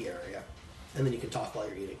VIP area, and then you can talk while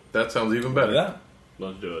you're eating. That sounds even better. Yeah.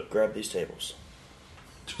 Let's do it. grab these tables.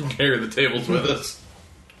 Carry the tables with us.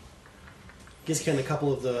 Gizka and a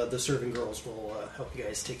couple of the serving girls will help you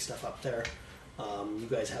guys take stuff up there. You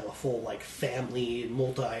guys have a full like family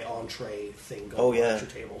multi-entree thing going Oh on yeah. at your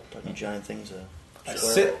table. Talking giant things. I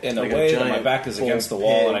sit in a Like a way that my giant back is full against the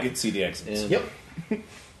wall and I pig can see the exits. Yep.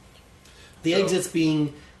 The exits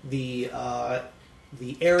being the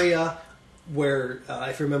area where,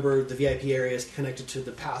 if you remember, the VIP area is connected to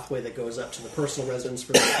the pathway that goes up to the personal residence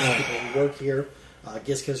for the people who work here,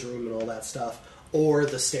 Gizka's room and all that stuff, or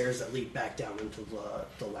the stairs that lead back down into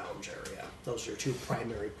the lounge area. Those are your two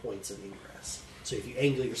primary points of ingress. So if you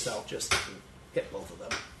angle yourself, just hit both of them.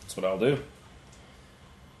 That's what I'll do.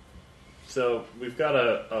 So we've got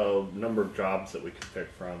a number of jobs that we can pick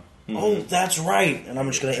from. Oh, that's right. And I'm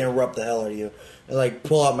just going to interrupt the hell out of you and like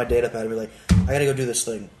pull out my data pad and be like, I got to go do this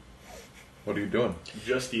thing. What are you doing?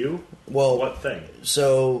 Just you? Well, What thing?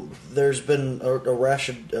 So there's been a rash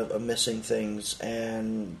of missing things,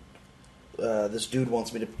 and this dude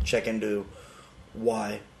wants me to check into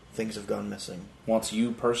why things have gone missing. Wants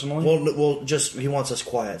you personally? Well, just he wants us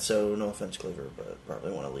quiet. So no offense, Cleaver, but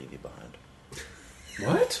probably want to leave you behind.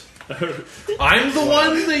 What? I'm the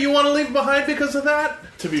one that you want to leave behind because of that?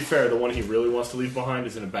 To be fair, the one he really wants to leave behind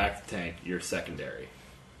is in the back of the tank. You're secondary.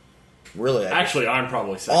 Really? Actually, I'm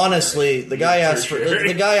probably secondary. Honestly, the guy You're asked for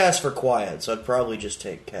tertiary. the guy asked for quiet, so I'd probably just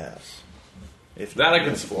take Cass. If That I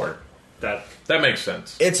can support. That That makes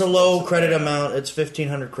sense. It's a low credit amount. It's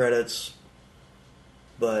 1,500 credits,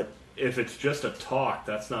 but if it's just a talk,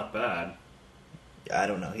 that's not bad. I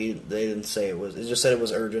don't know. They didn't say it was. It just said it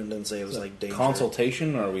was urgent. Didn't say it was like dangerous.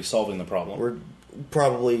 Consultation, or are we solving the problem? We're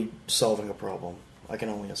probably solving a problem. I can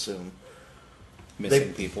only assume. Missing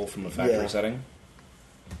they- people from a factory yeah. setting?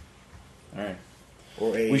 Alright.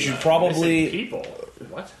 Or a We should Missing probably... people.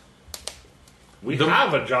 What? We The-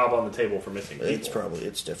 have a job on the table for missing people.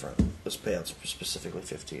 It's different. This payout's specifically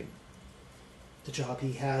 15. The job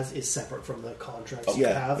he has is separate from the contracts Oh, you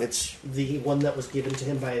yeah, have. it's- the one that was given to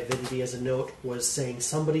him by Avidity as a note was saying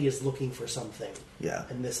somebody is looking for something. Yeah.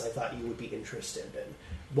 And this I thought you would be interested in.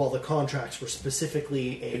 While the contracts were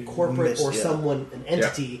specifically a corporate or Yeah. someone, an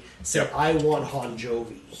entity, said, Yeah. I want Han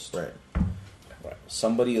Jovi. Right. Right.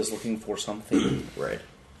 Somebody is looking for something. Right.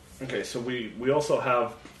 Okay, so we also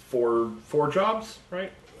have four jobs,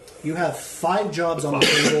 right? You have 5 jobs on the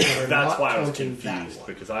table that are That's not why I was counting that confused, one.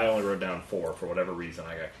 because I only wrote down 4 for whatever reason.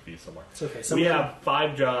 I got confused somewhere. It's okay. We Somebody- have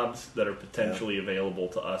 5 jobs that are potentially available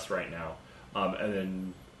to us right now, and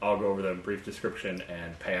then I'll go over the brief description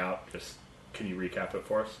and payout. Just can you recap it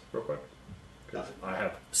for us real quick? 'Cause I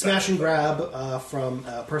have Smash and grab from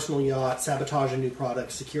personal yacht, sabotage a new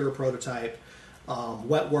product, secure a prototype,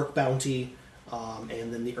 wet work bounty,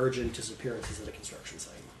 and then the urgent disappearances at a construction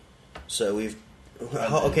site. So we've.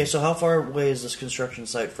 Okay, so how far away is this construction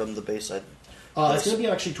site from the Bayside? It's going to be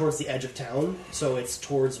actually towards the edge of town, so it's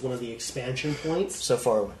towards one of the expansion points. So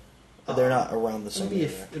far away. They're not around the same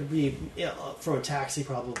area. It'll be from a taxi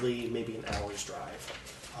probably maybe an hour's drive.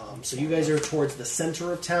 So you guys are towards the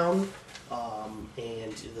center of town,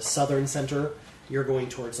 and the southern center. You're going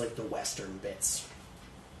towards like the western bits.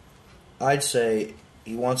 I'd say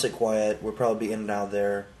he wants it quiet. We'll probably be in and out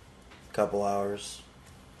there a couple hours.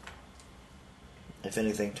 If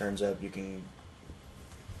anything turns up, you can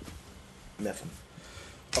miff him.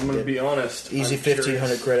 I'm going to Yeah. be honest. Easy I'm 1,500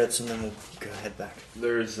 curious. credits, and then we'll go head back.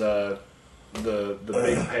 There's the big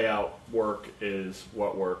payout work is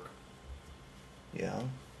what work? Yeah.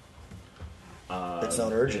 It's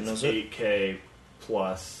not urgent, it's is it? 8K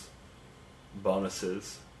plus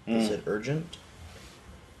bonuses. Is it urgent?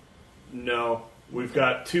 No, we've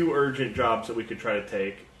got 2 urgent jobs that we could try to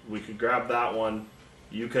take. We could grab that one.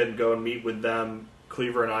 You can go and meet with them.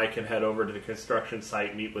 Cleaver and I can head over to the construction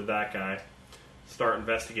site, meet with that guy, start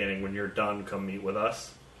investigating. When you're done, come meet with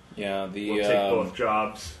us. Yeah, the We'll take both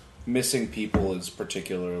jobs. missing people is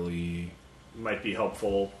particularly Might be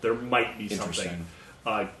helpful. There might be interesting.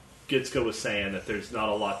 something. Gitska was saying that there's not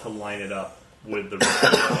a lot to line it up with the rest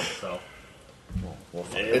of the so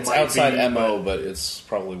it It's might outside be, MO, but it's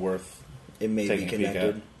probably worth It may be taking a peek at.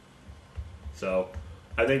 connected. So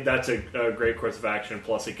I think that's a great course of action.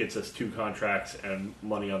 Plus, it gets us 2 contracts and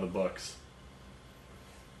money on the books.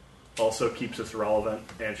 Also keeps us relevant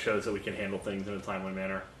and shows that we can handle things in a timely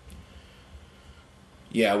manner.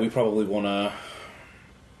 Yeah, we probably want to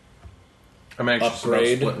I'm anxious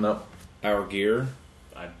Upgrade. about splitting up. our gear.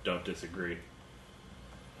 I don't disagree.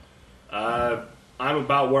 I'm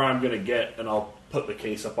about where I'm going to get, and I'll put the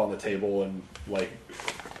case up on the table, and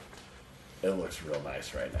it looks real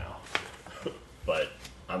nice right now. But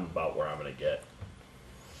I'm about where I'm going to get.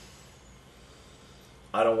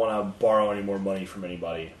 I don't want to borrow any more money from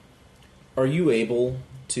anybody. Are you able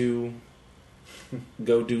to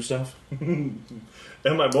go do stuff? Am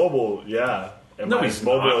I mobile? Yeah. Am No, I he's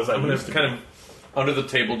mobile not. as I I'm going used to to kind be? of under the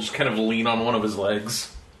table, just kind of lean on one of his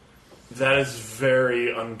legs. That is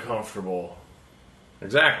very uncomfortable.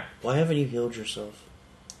 Exactly, Why haven't you healed yourself?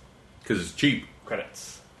 because it's cheap.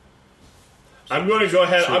 Credits. I'm going to go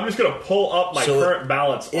ahead. I'm just going to pull up my So current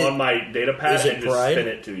balance on my data pad is it and just pride? spin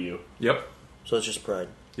it to you. Yep, So it's just pride.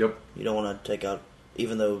 yep. You don't want to take out,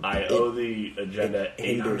 even though I owe the agenda it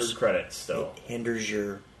 800 hinders- credits still, it hinders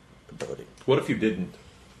your ability. What if you didn't?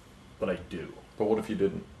 but I do. But what if you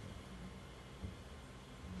didn't?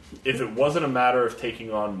 If it wasn't a matter of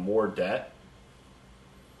taking on more debt,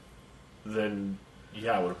 then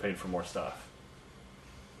yeah, I would have paid for more stuff.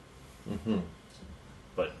 Mm-hmm.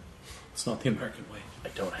 But It's not the American way. I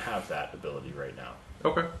don't have that ability right now.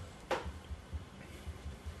 Okay.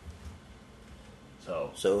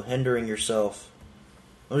 So hindering yourself.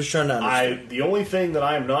 I'm just trying to understand. The only thing that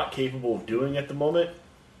I am not capable of doing at the moment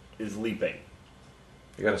is leaping.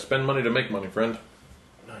 You got to spend money to make money, friend.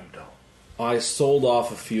 No, you don't. I sold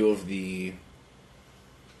off a few of the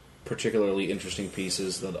particularly interesting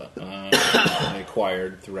pieces that I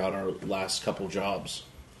acquired throughout our last couple jobs.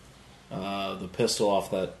 The pistol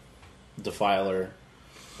off that Defiler,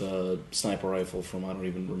 the sniper rifle from I don't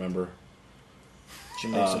even remember. Did you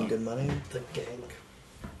make some good money? The gang.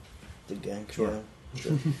 The gang. Sure. Yeah.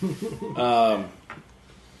 Sure.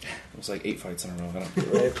 It was like 8 fights in a row. I don't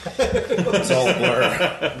Right. It's all a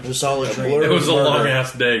blur. Just all a dream. blur. It was a Murder. long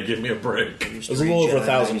ass day. Give me a break. It was a little over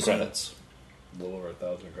 1,000 credits. A little over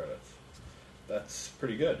 1,000 credits. That's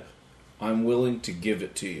pretty good. I'm willing to give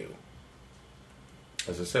it to you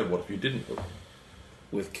As I said, what if you didn't?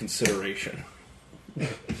 with consideration.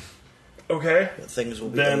 Okay. Things will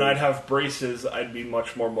be. Then owed. I'd have braces. I'd be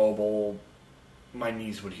much more mobile. My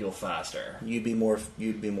knees would heal faster. You'd be more.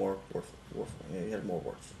 You'd be more worth. Yeah, you had more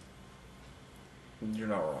worth. You're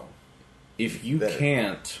not wrong. If you Better.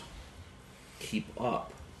 can't keep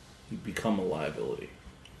up, you become a liability.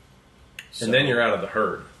 And then you're out of the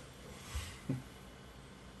herd.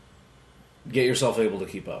 Get yourself able to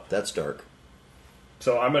keep up. That's dark.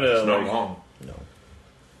 So I'm gonna. It's not wrong. No.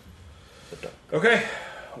 But dark. Okay,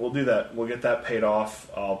 we'll do that. We'll get that paid off.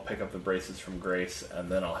 I'll pick up the braces from Grace, and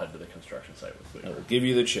then I'll head to the construction site with I Cleaver. will give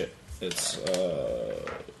you the chit. It's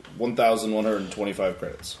 1,125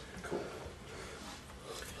 credits. Cool.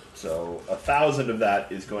 So 1,000 of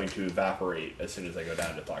that is going to evaporate as soon as I go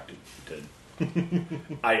down to talk to.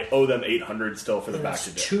 I owe them 800 still for the back It's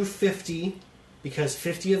to do. 250 because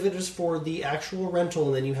 50 of it is for the actual rental,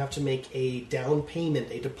 and then you have to make a down payment,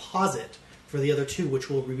 a deposit for the other 2, which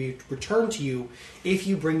will be returned to you if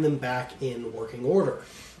you bring them back in working order.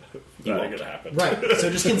 That ain't gonna happen. Right. So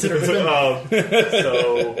just consider it's been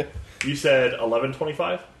So you said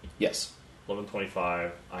 1125. Yes.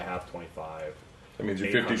 1125. I have 25. That means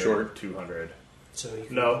you're 50 800, short. 200. so you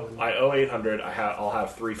can No, I owe 800. I'll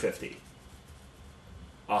have 350.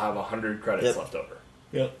 I'll have 100 credits Yep. left over.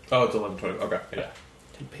 Yep. Oh, it's 11:20. Okay. Yeah.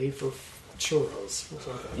 can pay for churros or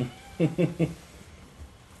something.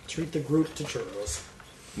 Treat the group to churros.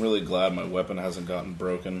 I'm really glad my weapon hasn't gotten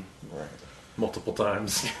broken. Right. Multiple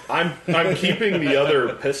times. I'm keeping the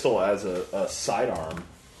other pistol as a sidearm.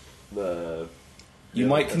 The You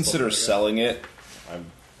might consider selling it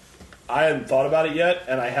I hadn't thought about it yet,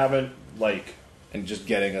 and I haven't and just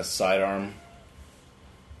getting a sidearm.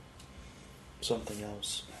 Something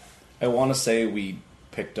else. I want to say we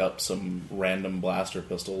picked up some random blaster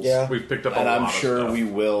pistols. Yeah. We've picked up a And lot I'm of sure stuff. we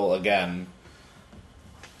will again.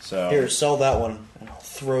 So Here, sell that one, and I'll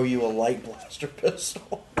throw you a light blaster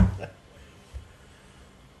pistol.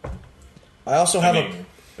 I also have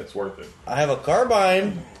it's worth it. I have a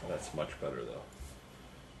carbine. That's much better though.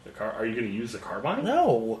 Are you going to use the carbine?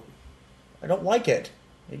 No, I don't like it.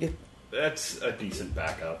 That's a decent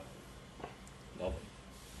backup. I'll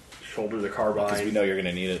shoulder the carbine. because we know you're going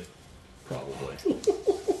to need it. Probably.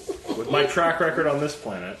 With my track record on this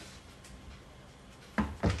planet.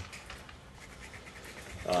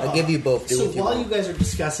 I'll give you both. Do So what you while want. you guys are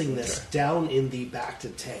discussing this down in the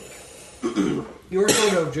Bacta tank, you're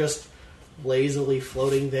sort of just lazily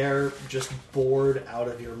floating there, just bored out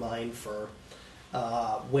of your mind for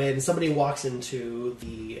when somebody walks into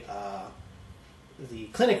the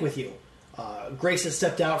clinic with you. Grace has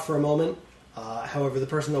stepped out for a moment. However, the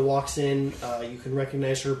person that walks in, you can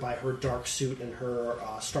recognize her by her dark suit and her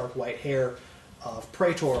stark white hair of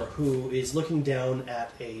Praetor, who is looking down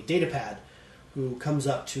at a datapad, who comes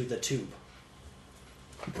up to the tube.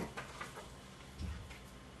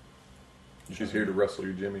 She's here to wrestle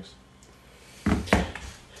your jimmies.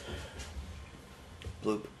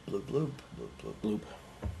 Bloop, bloop, bloop, bloop, bloop, bloop.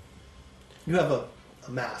 You have a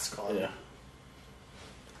mask on. Yeah.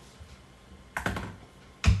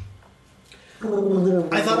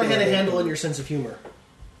 I thought I had a handle on your sense of humor.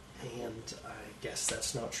 And I guess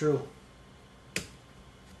that's not true.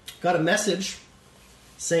 Got a message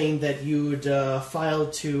saying that you'd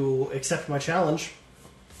filed to accept my challenge.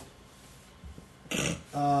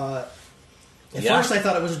 At Yeah. first I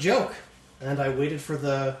thought it was a joke, and I waited for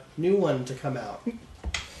the new one to come out.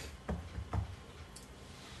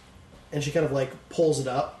 And she kind of like pulls it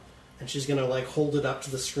up, and she's going to like hold it up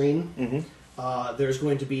to the screen. Mm-hmm. There's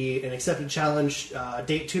going to be an accepted challenge,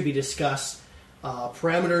 date to be discussed,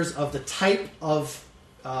 parameters of the type of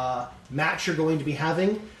match you're going to be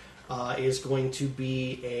having. Is going to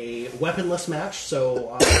be a weaponless match,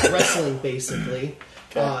 so wrestling basically.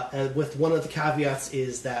 And with one of the caveats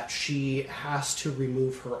is that she has to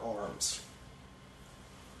remove her arms.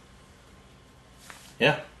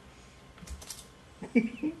 Yeah.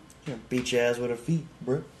 Beat your ass with her feet,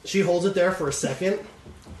 bro. She holds it there for a second,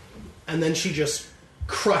 and then she just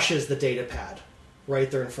crushes the data pad right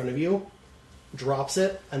there in front of you, drops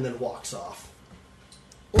it, and then walks off.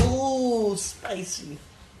 Ooh, spicy.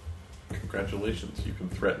 Congratulations, you can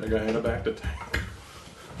threaten a guy in a Bacta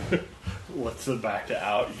tank. Lets the Bacta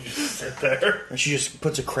out. You just sit there. And she just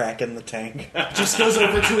puts a crack in the tank. Just goes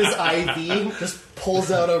over to his IV, just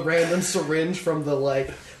pulls out a random syringe from the like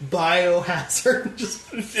biohazard,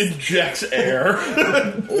 just Injects air.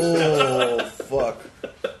 Oh, fuck.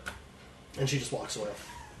 and she just walks away.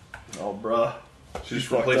 Oh, bruh. She just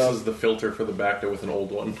fucked replaces the filter for the Bacta with an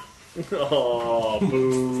old one. Oh,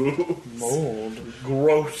 boo. Mold.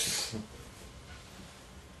 Gross.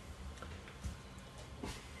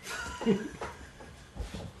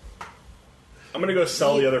 I'm gonna go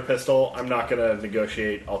sell the other pistol. I'm not gonna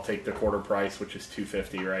negotiate. I'll take the quarter price, which is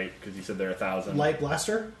 $250, right? Because you said they're $1,000. Light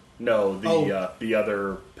blaster? No, Oh. The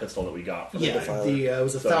other pistol that we got. Yeah, Defiler. it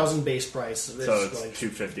was a So- 1,000 base price. So It's it's like,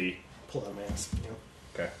 $250. pull out my ass. You know.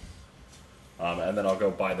 Okay. And then I'll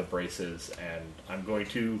go buy the braces, and I'm going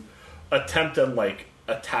to attempt to like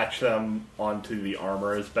attach them onto the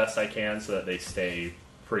armor as best I can, so that they stay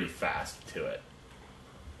pretty fast to it.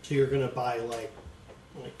 So you're gonna buy like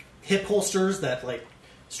hip holsters that like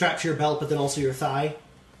strap to your belt, but then also your thigh.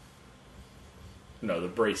 No, the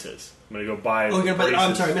braces. I'm gonna go buy. Oh, you're gonna buy. braces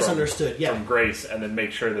I'm sorry, from- misunderstood. Yeah. From Grace, and then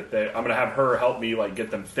make sure that I'm gonna have her help me like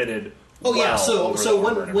get them fitted. Oh yeah. well So over so the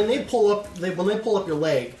armor and when they everything. pull up when they pull up your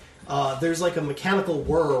leg, there's like a mechanical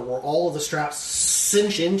whir where all of the straps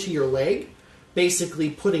cinch into your leg, basically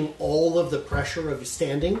putting all of the pressure of you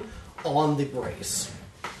standing on the brace.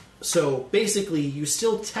 So basically, you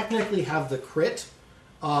still technically have the crit.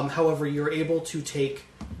 However, you're able to take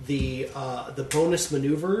the bonus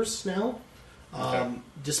maneuvers now,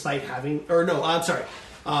 despite having. Or no, I'm sorry.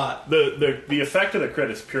 The effect of the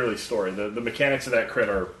crit is purely story. The mechanics of that crit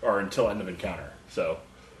are until end of encounter. So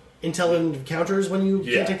Until encounters when you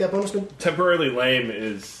Yeah. can't take that bonus. temporarily lame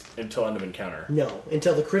is until end of encounter. No,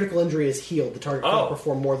 until the critical injury is healed, the target Oh. cannot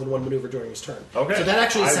perform more than one maneuver during his turn. Okay. So that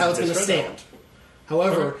actually is I how it's going to misread that stand.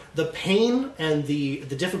 However, the pain and the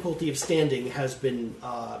difficulty of standing has been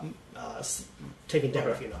taken down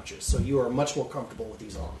a few notches, so you are much more comfortable with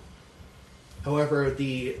these on. However,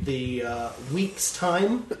 the week's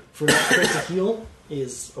time for that crit to heal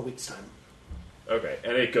is a week's time Okay,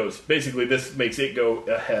 and it goes basically. This makes it go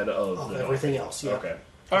ahead of of the everything else. Yeah. Okay.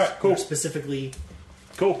 All right. Cool. Specifically,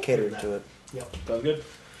 Cool. Catering to it. yep. Sounds good.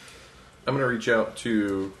 gonna reach out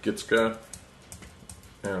to Gitska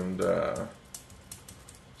and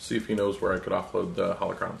see if he knows where I could offload the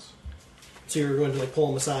holocrons. So you're going to like pull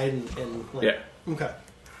him aside and like, Yeah. Okay.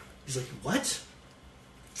 He's like, what?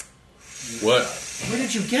 What? Where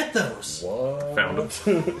did you get those? Found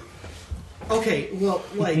him. Okay, well,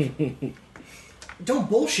 like, don't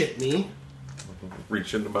bullshit me.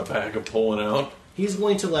 Reach into my bag and pulling out. He's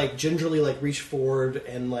going to like gingerly like reach forward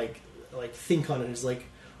and like think on it. He's like,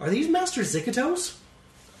 are these Master Zikatos?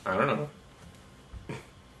 I don't know.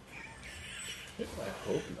 I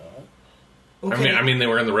hope not. Okay. I mean, they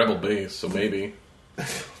were in the rebel base, so maybe.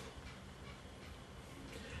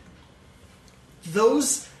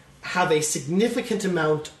 Those have a significant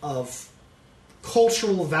amount of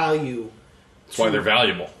cultural value. That's why they're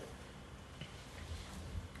valuable.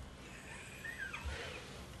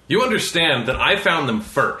 You understand that I found them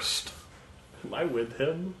first. Am I with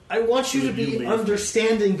him? I want you to Would you be leave?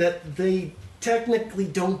 understanding that they technically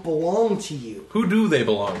don't belong to you, Who do they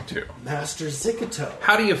belong to? Master Zikato,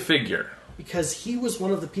 How do you figure? because he was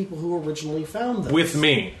one of the people who originally found them. With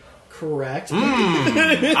me. Correct.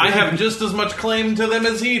 I have just as much claim to them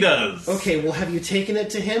as he does. Okay, well, have you taken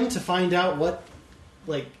it to him to find out what,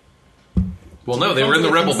 like... Well, to no, they come were in to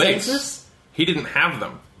the a rebel consensus? base. He didn't have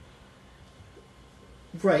them.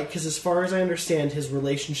 Right, because as far as I understand, his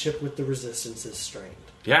relationship with the Resistance is strained.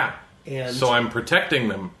 Yeah. And So I'm protecting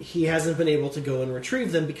them he hasn't been able to go and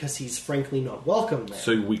retrieve them because he's frankly not welcome there.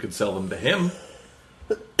 so we could sell them to him.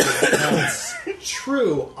 That's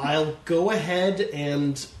true. I'll go ahead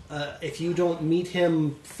and, if you don't meet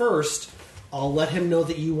him first, I'll let him know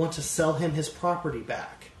that you want to sell him his property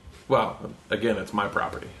back. Well, again, it's my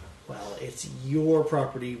property. Well, it's your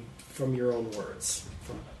property from your own words.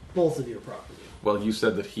 From both of your property. Well, you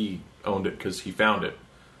said that he owned it because he found it.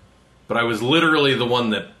 But I was literally the one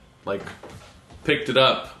that, like, picked it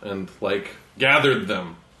up and, like, gathered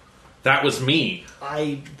them. That was me.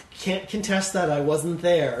 I can't contest that. I wasn't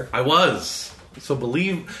there. I was. So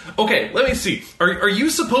believe... Okay, let me see. Are you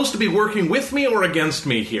supposed to be working with me or against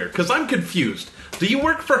me here? Because I'm confused. Do you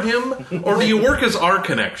work for him or do you work as our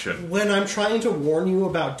connection? When I'm trying to warn you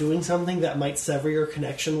about doing something that might sever your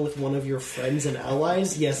connection with one of your friends and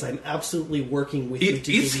allies, yes, I'm absolutely working with you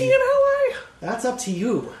to Is give he you... an ally? That's up to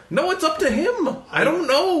you. No, it's up to him. I don't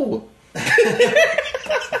know.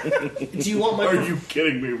 Do you want my... Are you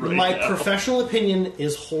kidding me right My now? professional opinion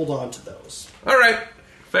is hold on to those. All right,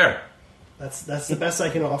 fair. That's the best I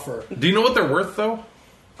can offer. Do you know what they're worth, though?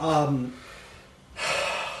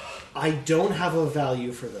 I don't have a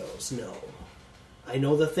value for those, no. I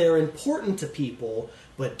know that they're important to people,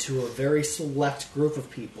 but to a very select group of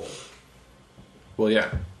people. Well, yeah.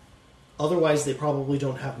 Otherwise, they probably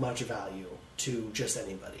don't have much value to just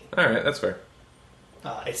anybody. All right, that's fair.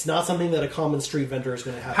 It's not something that a common street vendor is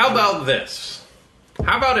going to have. How about this?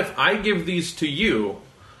 How about if I give these to you,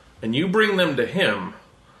 and you bring them to him,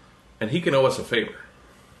 and he can owe us a favor?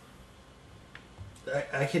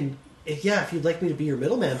 I can... Yeah, if you'd like me to be your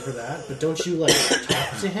middleman for that, but don't you, like,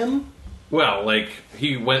 talk to him? Well, like,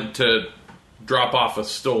 he went to drop off a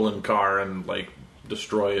stolen car and, like,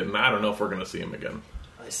 destroy it, and I don't know if we're going to see him again.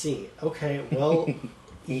 I see. Okay, well,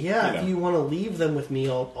 yeah, if you want to leave them with me,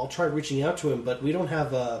 I'll try reaching out to him, but we don't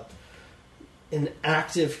have an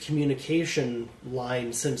active communication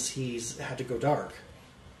line since he's had to go dark.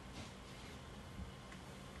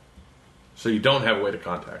 So you don't have a way to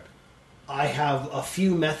contact. I have a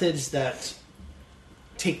few methods that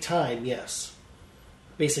take time, yes.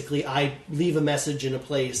 Basically, I leave a message in a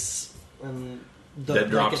place and Dead that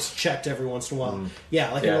drops. gets checked every once in a while.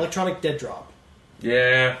 Yeah, like an Yeah. electronic dead drop.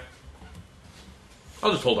 Yeah.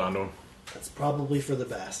 I'll just hold on to him. That's probably for the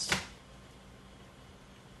best.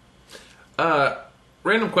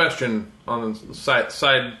 Random question on the side,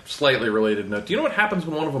 slightly related note. Do you know what happens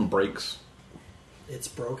when one of them breaks? It's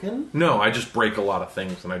broken. No, I just break a lot of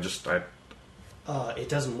things, and I It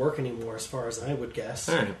doesn't work anymore, as far as I would guess.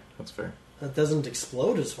 all right, that's fair. That doesn't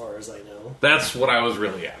explode, as far as I know. That's what I was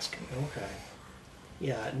really asking. Okay.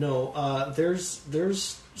 Yeah, no.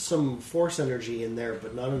 There's some force energy in there,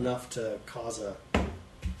 but not enough to cause an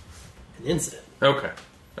incident. Okay.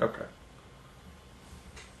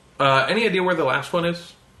 Any idea where the last one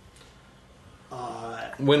is?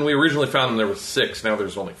 When we originally found them, there was 6. Now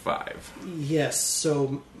there's only 5. Yes.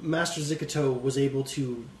 So Master Zikato was able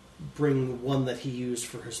to bring one that he used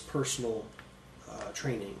for his personal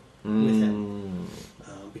training with him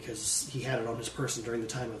because he had it on his person during the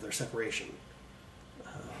time of their separation.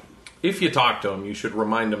 If you talk to them, you should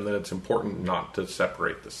remind them that it's important not to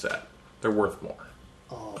separate the set. They're worth more.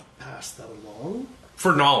 I'll pass that along.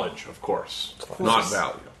 For knowledge, of course. Not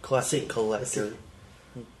value. Classic I collector.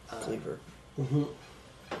 see. Cleaver.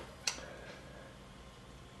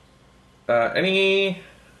 Let's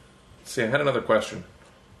see, I had another question.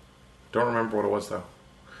 Don't remember what it was though.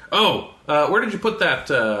 Oh, where did you put that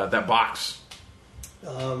box?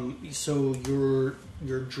 So your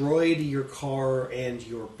droid, your car, and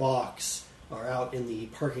your box are out in the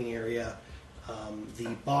parking area. The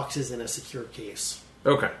box is in a secure case.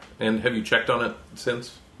 Okay. And have you checked on it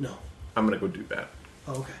since? No. I'm gonna go do that.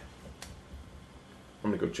 Oh, okay. I'm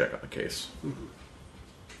gonna go check on the case.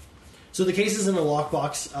 So the case is in a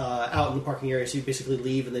lockbox out in the parking area. So you basically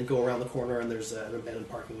leave and then go around the corner, and there's an abandoned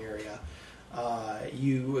parking area.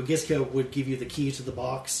 Gizka would give you the key to the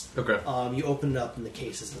box. Okay. You open it up, and the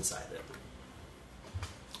case is inside it.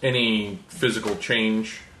 Any physical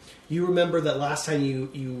change? You remember that last time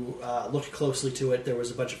you looked closely to it, there was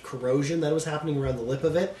a bunch of corrosion that was happening around the lip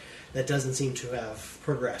of it. That doesn't seem to have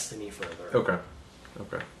progressed any further. Okay.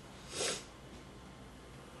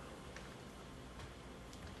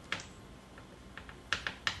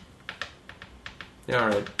 Yeah, all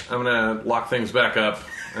right. I'm gonna lock things back up,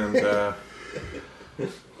 and I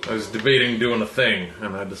was debating doing a thing,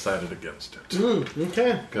 and I decided against it.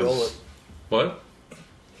 Okay. 'Cause- Roll it. What?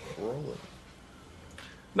 Roll it.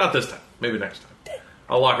 Not this time. Maybe next time.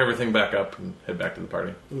 I'll lock everything back up and head back to the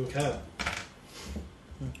party. Okay.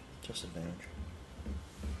 Just advantage.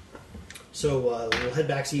 So we'll head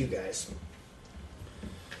back to you guys.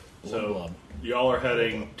 So y'all are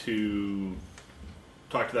heading to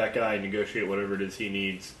talk to that guy, negotiate whatever it is he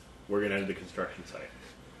needs. We're going to head to the construction site.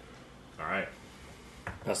 All right.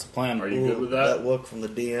 That's the plan. Are you good with that? That look from the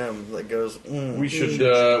DM that goes, We should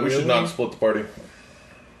really? not split the party.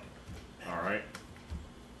 All right.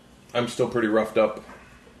 I'm still pretty roughed up.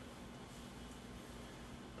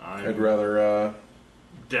 I'd I'm rather.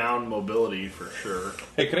 down mobility for sure.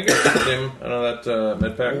 Hey, can I get your name out of that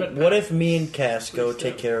med pack? What if me and Cass go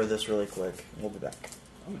take care of this really quick? We'll be back.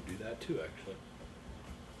 I'm going to do that too, actually.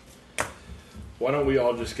 Why don't we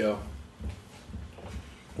all just go?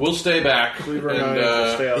 We'll stay back. Cleaver and and I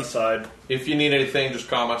will stay outside. if you need anything, just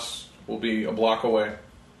call us. We'll be a block away.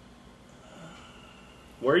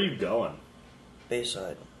 Where are you going?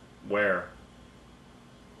 Bayside. Where?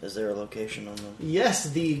 Is there a location on the... Yes,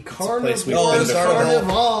 the place we've Carnival. been before.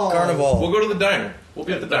 Carnival. Carnival. We'll go to the diner. We'll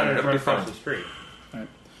be at the diner. It'll be across fine. the street.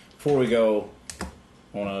 Before we go,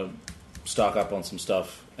 I want to stock up on some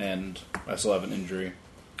stuff, and I still have an injury.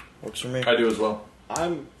 Works for me. I do as well.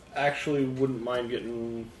 I'm actually wouldn't mind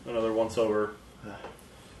getting another once over.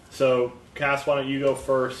 So, Cass, why don't you go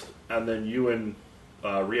first, and then you and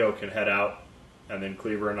Rio can head out, and then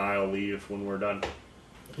Cleaver and I will leave when we're done.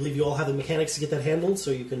 I believe you all have the mechanics to get that handled, so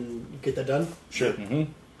you can get that done. Sure.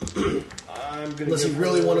 I'm gonna Unless you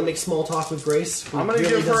really want to make small talk with Grace. who I'm gonna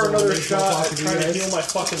really give her doesn't wanna another make small shot talk at with you trying to guys. heal my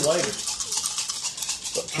fucking leg.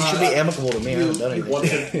 She should be amicable to me. I haven't done anything.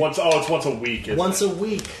 It's once a week. Isn't Once it? a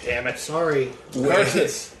week. Damn it. Sorry.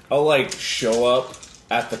 I'll like show up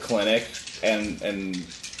at the clinic and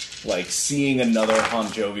like seeing another Han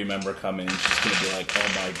Jovi member come in. She's gonna be like, "Oh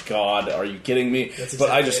my god, are you kidding me?" That's But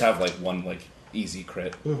I exactly just it. have like one like easy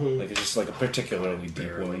crit. Like it's just like a particularly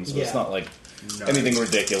deep wound, so it's Yeah. not like anything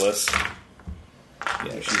ridiculous.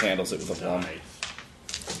 Yeah, she handles it with a plum.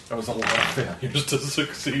 That was a lot of failures to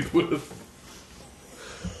succeed with.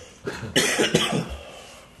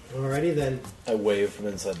 Alrighty then. I wave from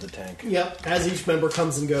inside the tank. Yep. As each member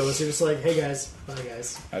comes and goes, you're just like, "Hey guys, bye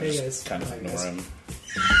guys, I hey just guys." kind of bye, ignore guys. him.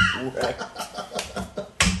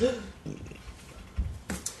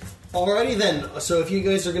 Alrighty then. So if you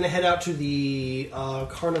guys are going to head out to the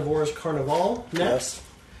Carnivores Carnival next,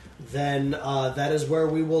 then that is where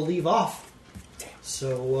we will leave off.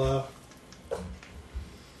 So,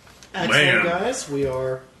 excellent, Man. guys. We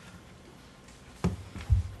are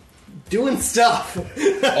doing stuff.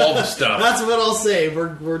 All the stuff. That's what I'll say.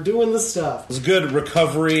 We're doing the stuff. It was a good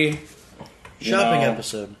recovery. Shopping know.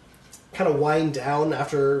 episode. Kind of wind down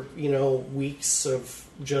after weeks of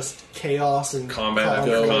just chaos and Combat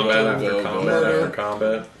after conflict combat and after combat murder. after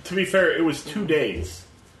combat. To be fair, it was 2 days.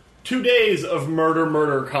 2 days of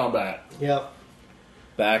murder combat. Yep.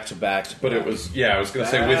 Back to back. To But it was, I was going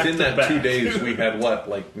to say, Back within to that back. 2 days, we had,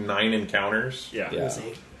 like 9 encounters? Yeah. It was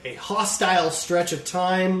a hostile stretch of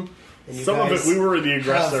time. And you Some of guys it we were the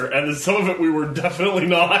aggressor, and then some of it we were definitely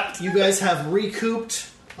not. You guys have recouped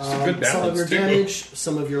a good some of your balance, too. damage,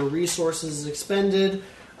 some of your resources expended.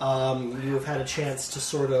 You have had a chance to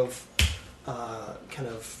sort of kind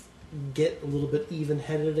of get a little bit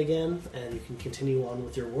even-headed again, and you can continue on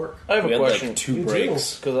with your work. I have We a had question like 2 You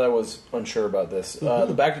breaks. because I was unsure about this.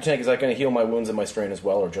 The back to tank, is that going to heal my wounds and my strain as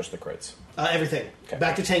well, or just the crits? Everything. Okay.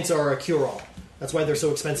 Back to tanks are a cure-all. That's why they're so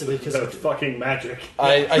expensive because That's fucking magic.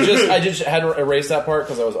 I just had to erase that part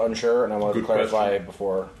because I was unsure and I wanted Good to clarify question.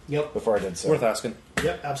 before Yep. I did so. Worth asking.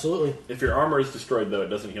 Yep, absolutely. If your armor is destroyed, though, it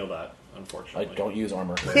doesn't heal that, I unfortunately. don't use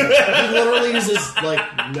armor. He literally uses like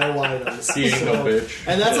no items. He ain't no bitch.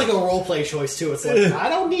 And that's like a role play choice too. It's like I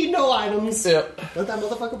don't need no items. Yep. Let that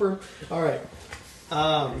motherfucker burn. All right.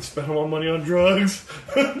 Spend all money on drugs.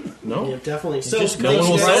 No. Yeah, definitely. So Just thank no one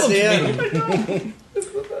you will guys- sell them to me.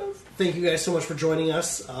 Thank you guys so much for joining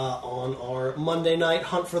us on our Monday night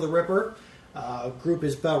Hunt for the Ripper. Group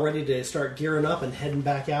is about ready to start gearing up and heading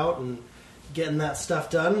back out and getting that stuff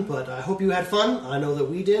done. But I hope you had fun. I know that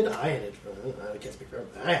we did. I can't speak for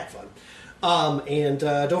everybody. I had fun. And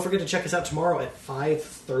don't forget to check us out tomorrow at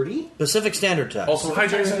 5:30 Pacific Standard Time. Also, hi,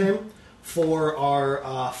 Jason. time for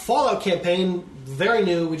our Fallout campaign. Very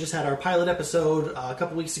new. We just had our pilot episode a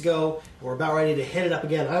couple weeks ago, and we're about ready to hit it up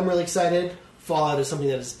again. I'm really excited. Fallout is something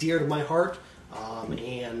that is dear to my heart,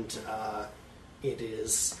 and it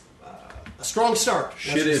is a strong start. let's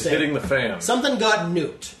Shit just is say. hitting the fan. Something got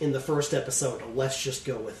nuked in the first episode. Let's just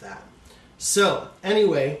go with that. So,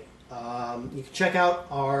 anyway, you can check out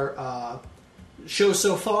our shows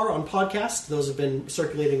so far on podcast. Those have been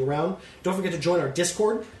circulating around. Don't forget to join our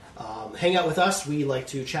Discord. Hang out with us. We like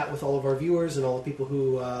to chat with all of our viewers and all the people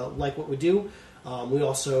who like what we do. We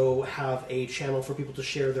also have a channel for people to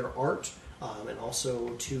share their art and also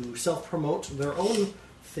to self-promote their own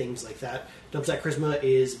things like that. Dumpsack Charisma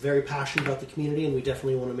is very passionate about the community, and we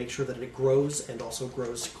definitely want to make sure that it grows and also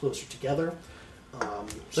grows closer together.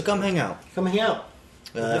 So come hang out, Come hang out.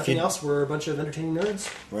 If if nothing you- else, we're a bunch of entertaining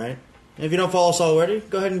nerds. right? And if you don't follow us already,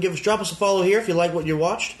 go ahead and drop us a follow here if you like what you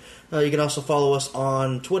watched. You can also follow us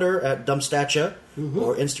on Twitter at Dumpstacha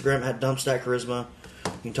or Instagram at Dumpstat Charisma.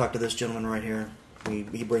 You can talk to this gentleman right here.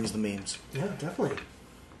 He brings the memes Yeah, definitely.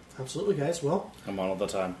 Absolutely, guys. Well, I'm on all the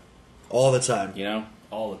time. all the time. You know?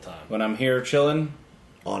 All the time. When I'm here chilling,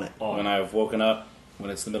 On it, when I've woken up, when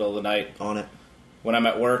it's the middle of the night, on it, when I'm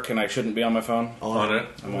at work and I shouldn't be on my phone, On it.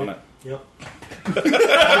 I'm on it. yep.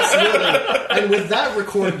 Absolutely. And with that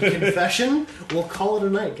recorded confession, we'll call it a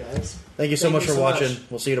night, guys. Thank you so Thank much you for so watching. much.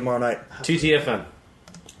 We'll see you tomorrow night. TTFN.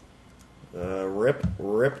 Rip,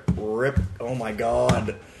 rip, rip. Oh my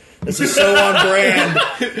god. This is so on brand.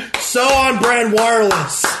 So on brand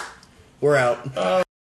wireless. We're out.